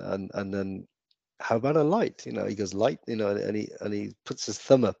cigarette, and then how about a light? He goes, light, and he puts his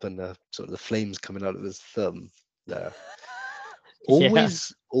thumb up, and sort of the flames coming out of his thumb there.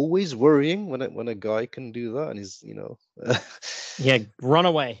 always worrying when a guy can do that, and he's Yeah, run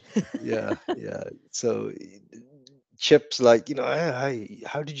away. yeah. So Chip's like,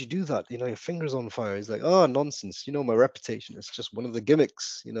 how did you do that? Your finger's on fire. He's like, oh, nonsense. My reputation is just one of the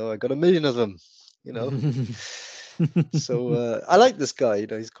gimmicks. I got a million of them. So I like this guy.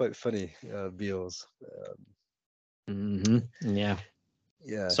 He's quite funny, Beals. Yeah.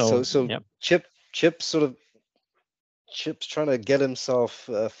 Yeah. So Yep. Chip's trying to get himself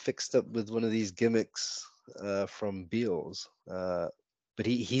fixed up with one of these gimmicks from Beals. But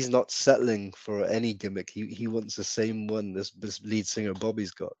he's not settling for any gimmick. He wants the same one this lead singer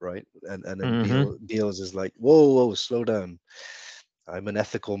Bobby's got, right? And then Beals is like, whoa, slow down. I'm an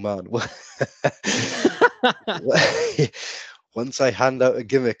ethical man. Once I hand out a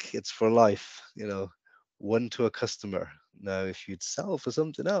gimmick, it's for life. One to a customer. Now, if you'd sell for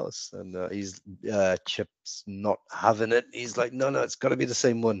something else, and Chip's not having it. He's like, no, it's got to be the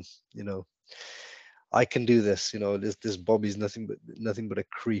same one. I can do this. This Bobby's nothing but a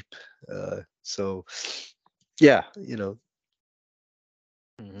creep. So, yeah,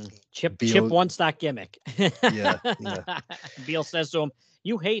 Chip wants that gimmick. Yeah. Beal says to him,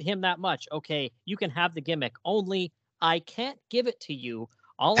 "You hate him that much. Okay, you can have the gimmick. Only I can't give it to you.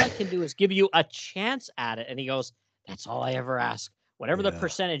 All I can do is give you a chance at it." And he goes, "That's all I ever ask. Whatever the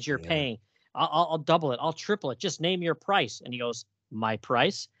percentage you're paying, I'll double it. I'll triple it. Just name your price." And he goes, "My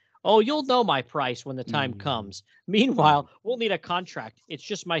price? Oh, you'll know my price when the time comes. Meanwhile, we'll need a contract. It's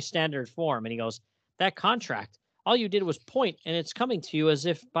just my standard form." And he goes, "That contract? All you did was point, and it's coming to you as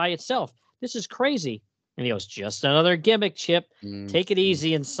if by itself. This is crazy." And he goes, "Just another gimmick, Chip. Take it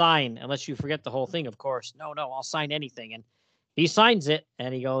easy and sign, unless you forget the whole thing, of course." No, I'll sign anything. And he signs it,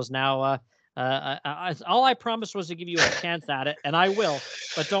 and he goes, "Now, all I promised was to give you a chance at it, and I will.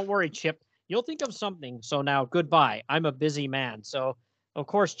 But don't worry, Chip. You'll think of something. So now, goodbye. I'm a busy man." So, of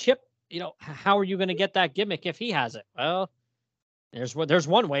course, Chip, how are you going to get that gimmick if he has it? Well, there's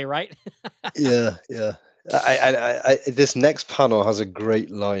one way, right? Yeah. I this next panel has a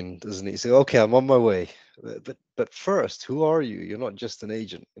great line, doesn't it? He says, "Okay, I'm on my way, but first, who are you? You're not just an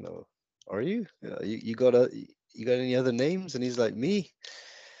agent, are you? You got any other names?" And he's like, "Me?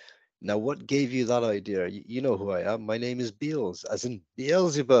 Now, what gave you that idea? You know who I am. My name is Beals, as in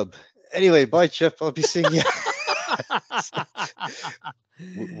Beelzebub. Anyway, bye, Chip. I'll be seeing you."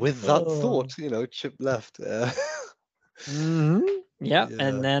 With that thought, Chip left. Yeah.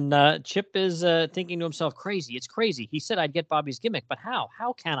 And then Chip is thinking to himself, crazy. It's crazy. He said I'd get Bobby's gimmick, but how?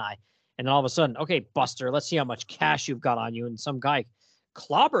 How can I? And then all of a sudden, okay, Buster, let's see how much cash you've got on you. And some guy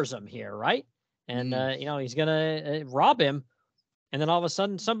clobbers him here, right? And, he's going to rob him. And then all of a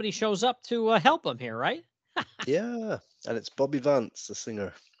sudden, somebody shows up to help him here, right? Yeah. And it's Bobby Vance, the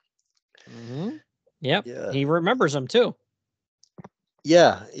singer. Yep. Yeah. He remembers him, too.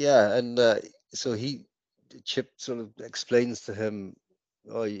 Yeah. And so Chip sort of explains to him,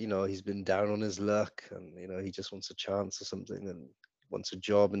 he's been down on his luck, and he just wants a chance or something, and wants a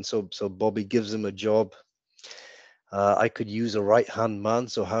job. And so Bobby gives him a job. I could use a right-hand man,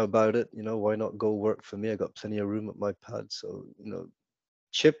 so how about it? Why not go work for me? I got plenty of room at my pad. So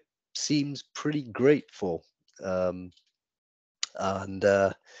Chip seems pretty grateful, and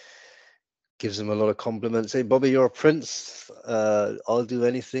gives him a lot of compliments. "Hey, Bobby, you're a prince. I'll do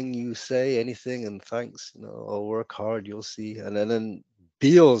anything you say, anything, and thanks. I'll work hard. You'll see." And then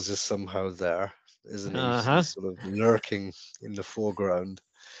Beals is somehow there, isn't he? He's sort of lurking in the foreground.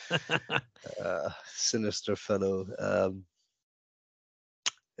 Sinister fellow.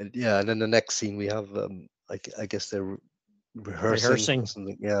 And then the next scene we have, I guess they're rehearsing or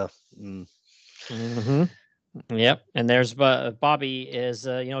something. Yeah. Yep. And there's Bobby is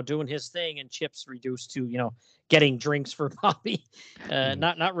doing his thing, and Chip's reduced to getting drinks for Bobby.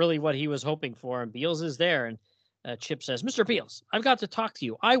 Not really what he was hoping for. And Beals is there, and Chip says, "Mr. Beals, I've got to talk to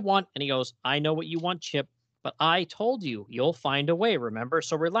you. And he goes, "I know what you want, Chip, but I told you you'll find a way, remember?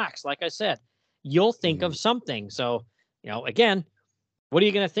 So relax. Like I said, you'll think of something." So, again, what are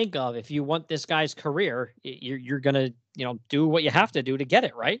you going to think of if you want this guy's career? You're going to, do what you have to do to get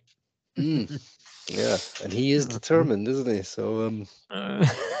it, right? Yeah, and he is determined, isn't he? So,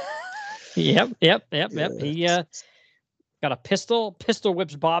 Yep. He got a pistol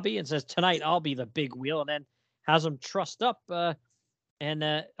whips Bobby and says, "Tonight I'll be the big wheel," and then has him trussed up. And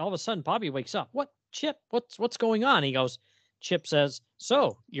all of a sudden, Bobby wakes up. "What, Chip? What's going on?" He goes. Chip says,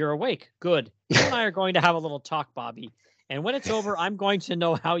 "So you're awake? Good. You and I are going to have a little talk, Bobby. And when it's over, I'm going to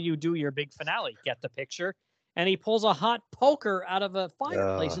know how you do your big finale. Get the picture?" And he pulls a hot poker out of a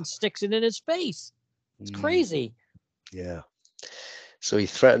fireplace and sticks it in his face. It's crazy. Yeah. So he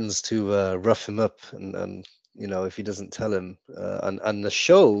threatens to rough him up, and if he doesn't tell him. And the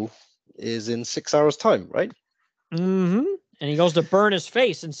show is in 6 hours time, right? Mm-hmm. And he goes to burn his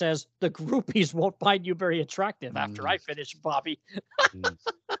face and says, "The groupies won't find you very attractive after I finish, Bobby."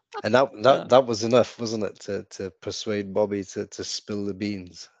 And that was enough, wasn't it, to persuade Bobby to spill the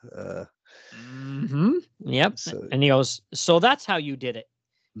beans. Yep. So, and he goes, "So that's how you did it,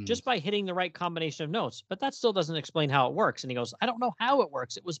 just by hitting the right combination of notes. But that still doesn't explain how it works." And he goes, "I don't know how it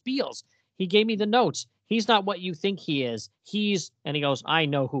works. It was Beals. He gave me the notes. He's not what you think he is. And he goes, "I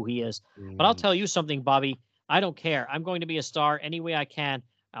know who he is. But I'll tell you something, Bobby. I don't care. I'm going to be a star any way I can.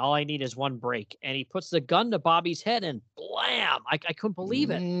 All I need is one break." And he puts the gun to Bobby's head and blam! I couldn't believe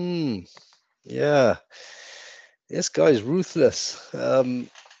it. Yeah. This guy's ruthless.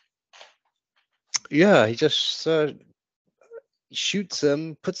 Yeah, he just shoots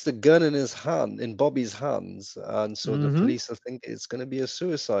him, puts the gun in Bobby's hands, and so the police will think it's going to be a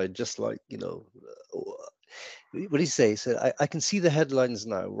suicide, just like, what did he say? He said, I can see the headlines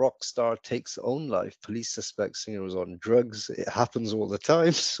now. Rock star takes own life. Police suspect singer was on drugs. It happens all the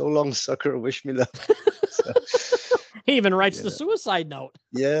time. So long, sucker. Wish me luck. He even writes the suicide note.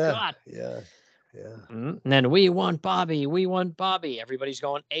 Yeah. God. Yeah. And then we want Bobby. We want Bobby. Everybody's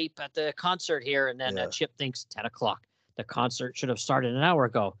going ape at the concert here. And then Chip thinks 10 o'clock. The concert should have started an hour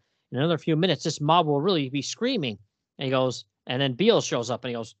ago. In another few minutes, this mob will really be screaming. And he goes, and then Beals shows up and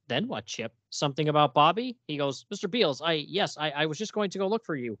he goes, "Then what, Chip? Something about Bobby?" He goes, "Mr. Beals, I was just going to go look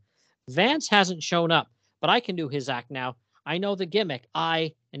for you. Vance hasn't shown up, but I can do his act now. I know the gimmick.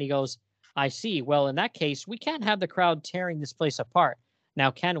 And he goes, "I see. Well, in that case, we can't have the crowd tearing this place apart. Now,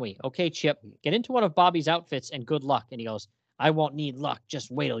 can we? Okay, Chip, get into one of Bobby's outfits and good luck." And he goes, "I won't need luck.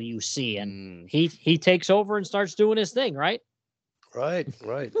 Just wait till you see." And he takes over and starts doing his thing, right? Right.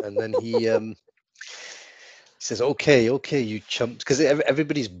 And then he says, okay, you chumped, because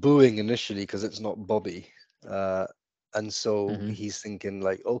everybody's booing initially because it's not Bobby. And so he's thinking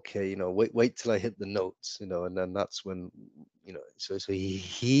like, okay, wait till I hit the notes, and then that's when, so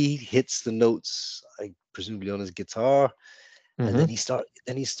he hits the notes, presumably on his guitar. And then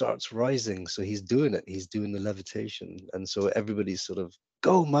he starts rising. So he's doing it. He's doing the levitation. And so everybody's sort of,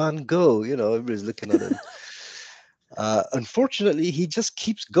 go, man, go. Everybody's looking at him. Unfortunately, he just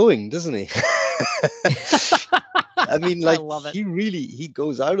keeps going, doesn't he? I mean, like, he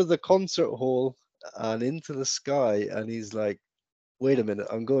goes out of the concert hall and into the sky, and he's like, wait a minute,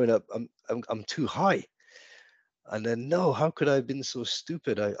 I'm going up. I'm too high. And then, no, how could I have been so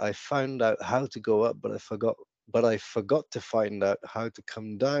stupid? I found out how to go up, but I forgot to find out how to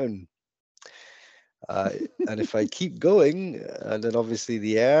come down. And if I keep going, and then obviously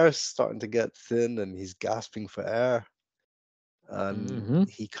the air's starting to get thin and he's gasping for air, and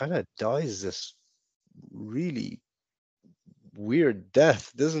he kind of dies this really weird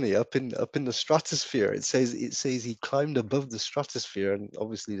death, doesn't he? Up in the stratosphere. It says he climbed above the stratosphere, and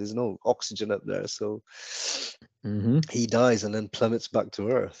obviously there's no oxygen up there, so he dies and then plummets back to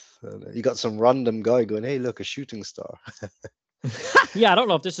Earth. And you got some random guy going, "Hey, look, a shooting star." Yeah, I don't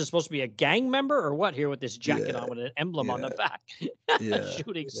know if this is supposed to be a gang member or what here with this jacket on with an emblem on the back.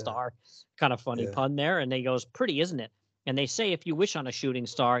 Shooting star. Kind of funny pun there. And he goes, "Pretty, isn't it? And they say if you wish on a shooting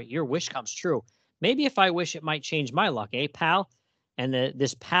star, your wish comes true. Maybe if I wish, it might change my luck, eh, pal?" And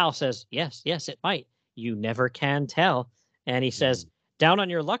this pal says, yes, it might. You never can tell. And he says, "Down on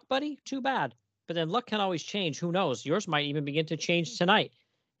your luck, buddy? Too bad. But then luck can always change. Who knows? Yours might even begin to change tonight."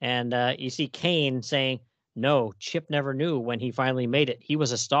 And you see Kane saying, "No, Chip never knew when he finally made it. He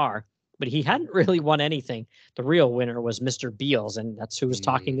was a star, but he hadn't really won anything. The real winner was Mr. Beals." And that's who was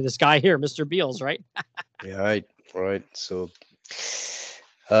talking to this guy here, Mr. Beals, right? Yeah, right. So,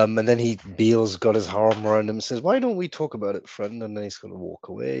 and then Beals got his arm around him and says, "Why don't we talk about it, friend?" And then he's going to walk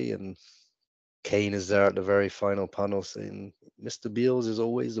away. And Kane is there at the very final panel saying, "Mr. Beals is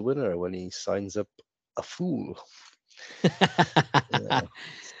always the winner when he signs up a fool."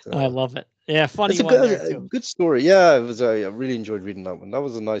 I love it. Yeah, funny it's one there too. A good story. Yeah, it was. I really enjoyed reading that one. That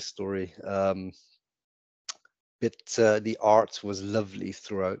was a nice story. The art was lovely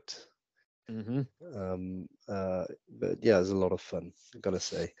throughout. But yeah, it was a lot of fun, I gotta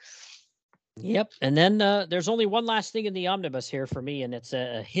say. Yep. And then there's only one last thing in the omnibus here for me, and it's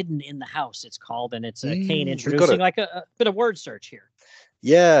Hidden in the House, it's called, and it's Kane introducing like a bit of word search here.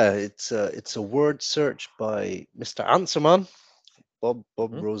 Yeah, it's a word search by Mr. Answerman, Bob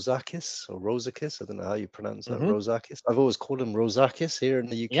Rozakis or Rozakis. I don't know how you pronounce that. Rozakis. I've always called him Rozakis here in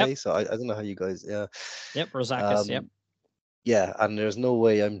the UK, so I don't know how you guys. Yeah. Yep, Rozakis. Yep. Yeah, and there's no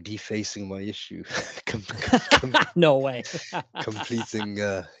way I'm defacing my issue. No way. completing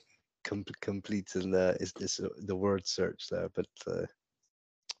is the word search there, but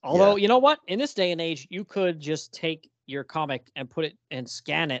Although, you know what? In this day and age, you could just take your comic and put it and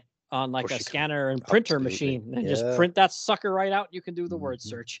scan it on like a scanner and printer machine and just print that sucker right out. You can do the word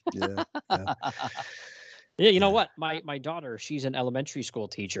search. Yeah. Yeah, you know what? My daughter, she's an elementary school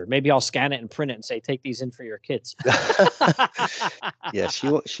teacher. Maybe I'll scan it and print it and say, take these in for your kids. Yeah,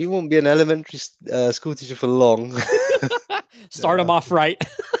 she won't be an elementary school teacher for long. Start them off right.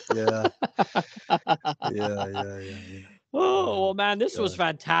 Yeah. Oh, well, man, this was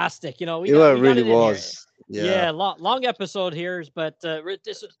fantastic. You know, we really was. Yeah, long episode here, but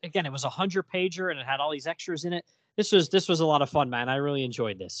this again, it was 100-pager and it had all these extras in it. This was a lot of fun, man. I really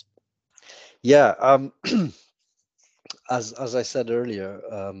enjoyed this. Yeah. As I said earlier,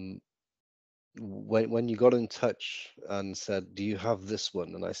 when you got in touch and said, "Do you have this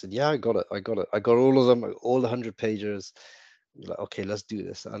one?" and I said, "Yeah, I got it. I got all of them, all the 100 pagers." Like, okay, let's do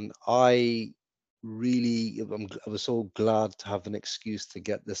this. And I was so glad to have an excuse to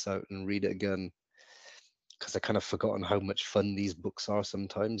get this out and read it again, because I kind of forgotten how much fun these books are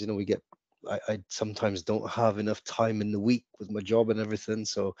sometimes. You know, I sometimes don't have enough time in the week with my job and everything.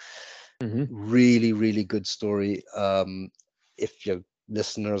 So really, really good story. If your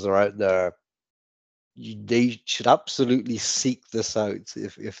listeners are out there, they should absolutely seek this out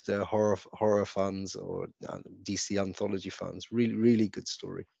if they're horror fans or DC anthology fans. Really, really good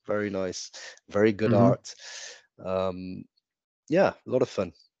story. Very nice. Very good art. Yeah, a lot of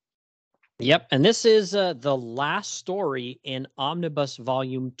fun. Yep, and this is the last story in Omnibus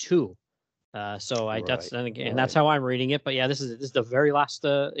Volume 2. That's how I'm reading it. But yeah, this is the very last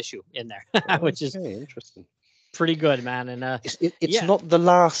issue in there, which is interesting. Pretty good, man. And it's not the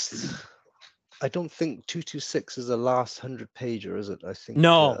last. I don't think 226 is the last 100-pager, is it? I think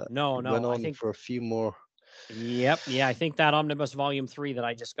no. Went on, I think, for a few more. Yep, yeah. I think that Omnibus Volume 3 that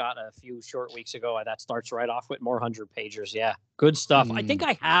I just got a few short weeks ago, that starts right off with more 100-pagers. Yeah, good stuff. I think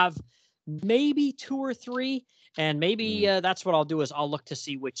I have maybe 2 or 3, and maybe that's what I'll do is I'll look to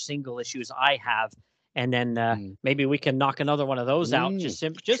see which single issues I have, and then maybe we can knock another one of those out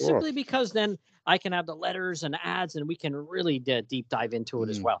simply because then I can have the letters and ads, and we can really deep dive into it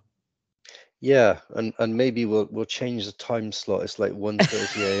as well. Yeah, and maybe we'll change the time slot. It's like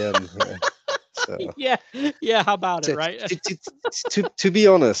 1:30 a.m. here. So, yeah. How about it, right? to be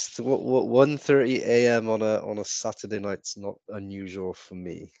honest, what 1:30 a.m. on a Saturday night's not unusual for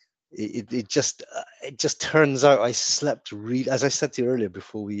me. It just turns out I slept really, as I said to you earlier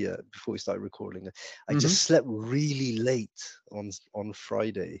before we started recording. I just slept really late on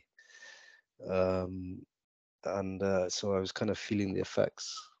Friday, and so I was kind of feeling the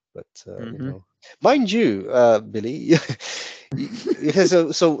effects. But you know, mind you, Billy,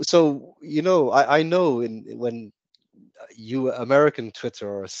 so you know, I know when you American Twitter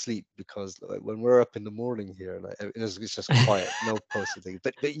are asleep, because when we're up in the morning here, it's just quiet, no posting.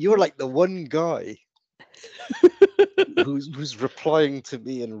 But you're like the one guy who's replying to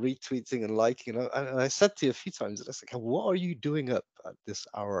me and retweeting and liking. And I said to you a few times, I was like, what are you doing up at this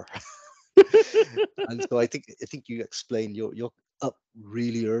hour? And so I think you explained you're up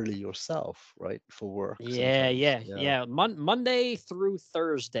really early yourself, right, for work. Yeah. Monday through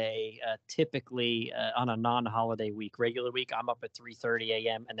Thursday, typically on a non-holiday week, regular week, I'm up at 3:30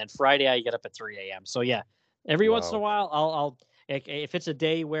 a.m. and then Friday I get up at 3 a.m. So yeah, every once in a while I'll if it's a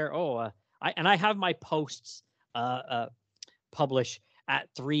day where I have my posts publish at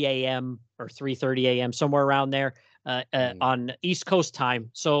 3 a.m. or 3:30 a.m. somewhere around there on East Coast time.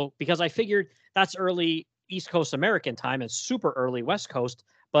 So because I figured that's early East Coast American time and super early West Coast,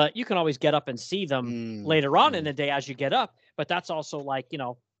 but you can always get up and see them later on in the day as you get up. But that's also like, you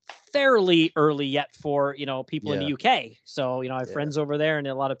know, fairly early yet for, you know, people in the UK. So, you know, I have friends over there and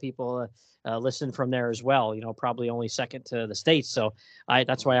a lot of people listen from there as well, you know, probably only second to the States. So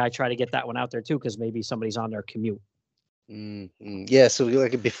that's why I try to get that one out there too, because maybe somebody's on their commute. Yeah, so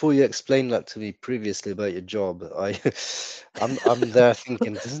like before you explained that to me previously about your job, I'm there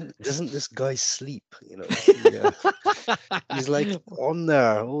thinking, doesn't this guy sleep? You know, he's like on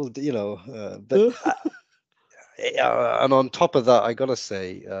there, you know. But and on top of that, I gotta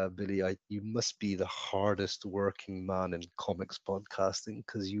say, Billy, you must be the hardest working man in comics podcasting,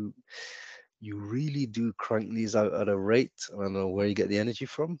 because you really do crank these out at a rate. I don't know where you get the energy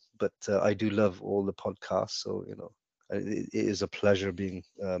from, but I do love all the podcasts. So you know. It is a pleasure being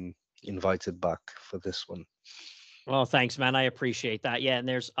invited back for this one. Well, thanks, man. I appreciate that. Yeah, and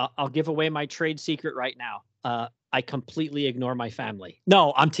I'll give away my trade secret right now. I completely ignore my family.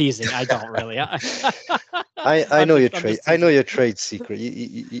 No, I'm teasing. I don't really. I know your trade. I know your trade secret.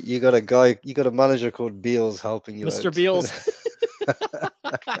 You got a guy. You got a manager called Beals helping you Mr. out. Beals.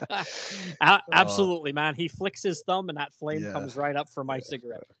 Absolutely, man. He flicks his thumb and that flame comes right up for my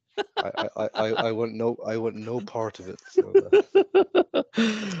cigarette. I want no part of it. So,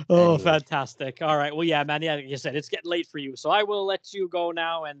 anyway. Fantastic. All right. Well, yeah, man. Yeah, like you said, it's getting late for you. So I will let you go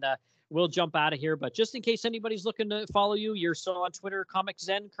now and we'll jump out of here. But just in case anybody's looking to follow you, you're still on Twitter, Comic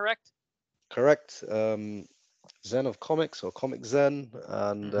Zen, correct? Correct. Zen of Comics or Comic Zen,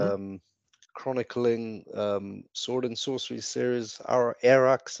 and chronicling Sword and Sorcery series, our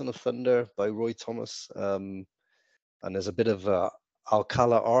Airax and a Thunder by Roy Thomas. And there's a bit of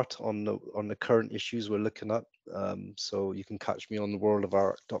Alcala art on the current issues we're looking at. So you can catch me on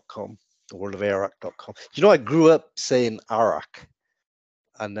theworldofArak.com, theworldofArak.com. You know, I grew up saying Arak,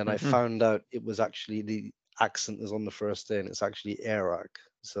 and then I found out it was actually the accent is on the first day, and it's actually Arak.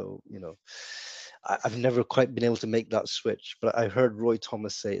 So, you know, I've never quite been able to make that switch, but I heard Roy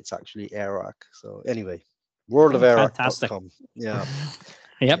Thomas say it's actually Arak. So anyway, worldofarak.com. Yeah.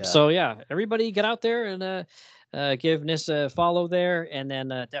 Yep. Yeah. So yeah, everybody get out there and give Nis a follow there, and then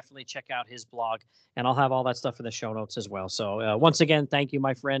definitely check out his blog, and I'll have all that stuff in the show notes as well. So once again, thank you,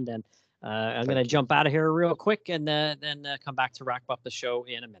 my friend, and I'm going to jump out of here real quick and then come back to wrap up the show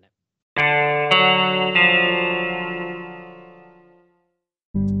in a minute.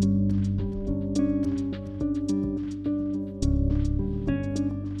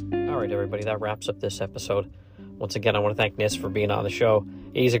 All right, everybody, that wraps up this episode. Once again, I want to thank Nis for being on the show.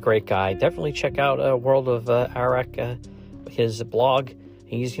 He's a great guy. Definitely check out World of Arak, his blog.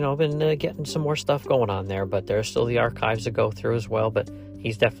 He's, been getting some more stuff going on there, but there's still the archives to go through as well. But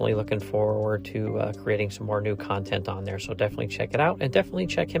he's definitely looking forward to creating some more new content on there. So definitely check it out, and definitely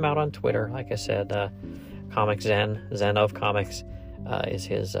check him out on Twitter. Like I said, Comic Zen of Comics is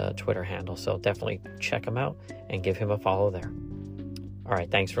his Twitter handle. So definitely check him out and give him a follow there. All right,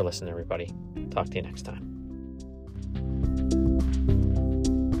 thanks for listening, everybody. Talk to you next time.